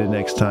 Tune in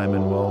next time,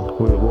 and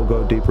we'll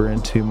go deeper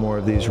into more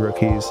of these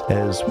rookies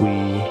as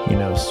we,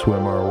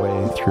 swim our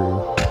way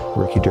through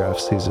rookie draft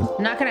season.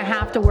 I'm not going to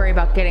have to worry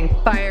about getting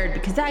fired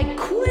because I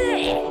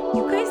quit.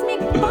 You guys make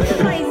fun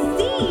of my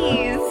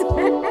Z's.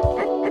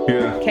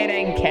 Yeah.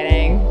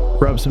 Kidding.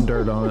 Rub some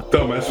dirt on it.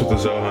 Don't mess with the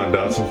Zohan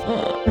Dotson.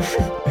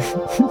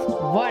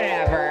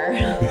 Whatever.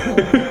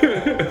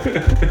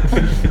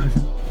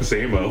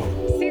 Zemo.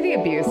 See the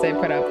abuse I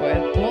put up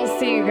with. We'll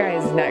see you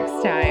guys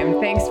next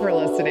time. Thanks for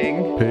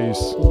listening.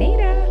 Peace.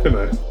 Later. Good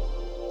night.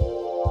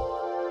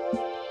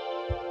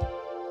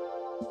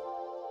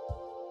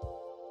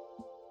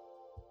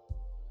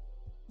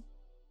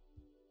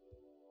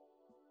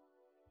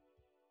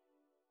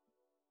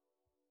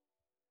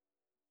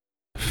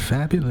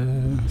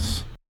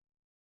 Fabulous.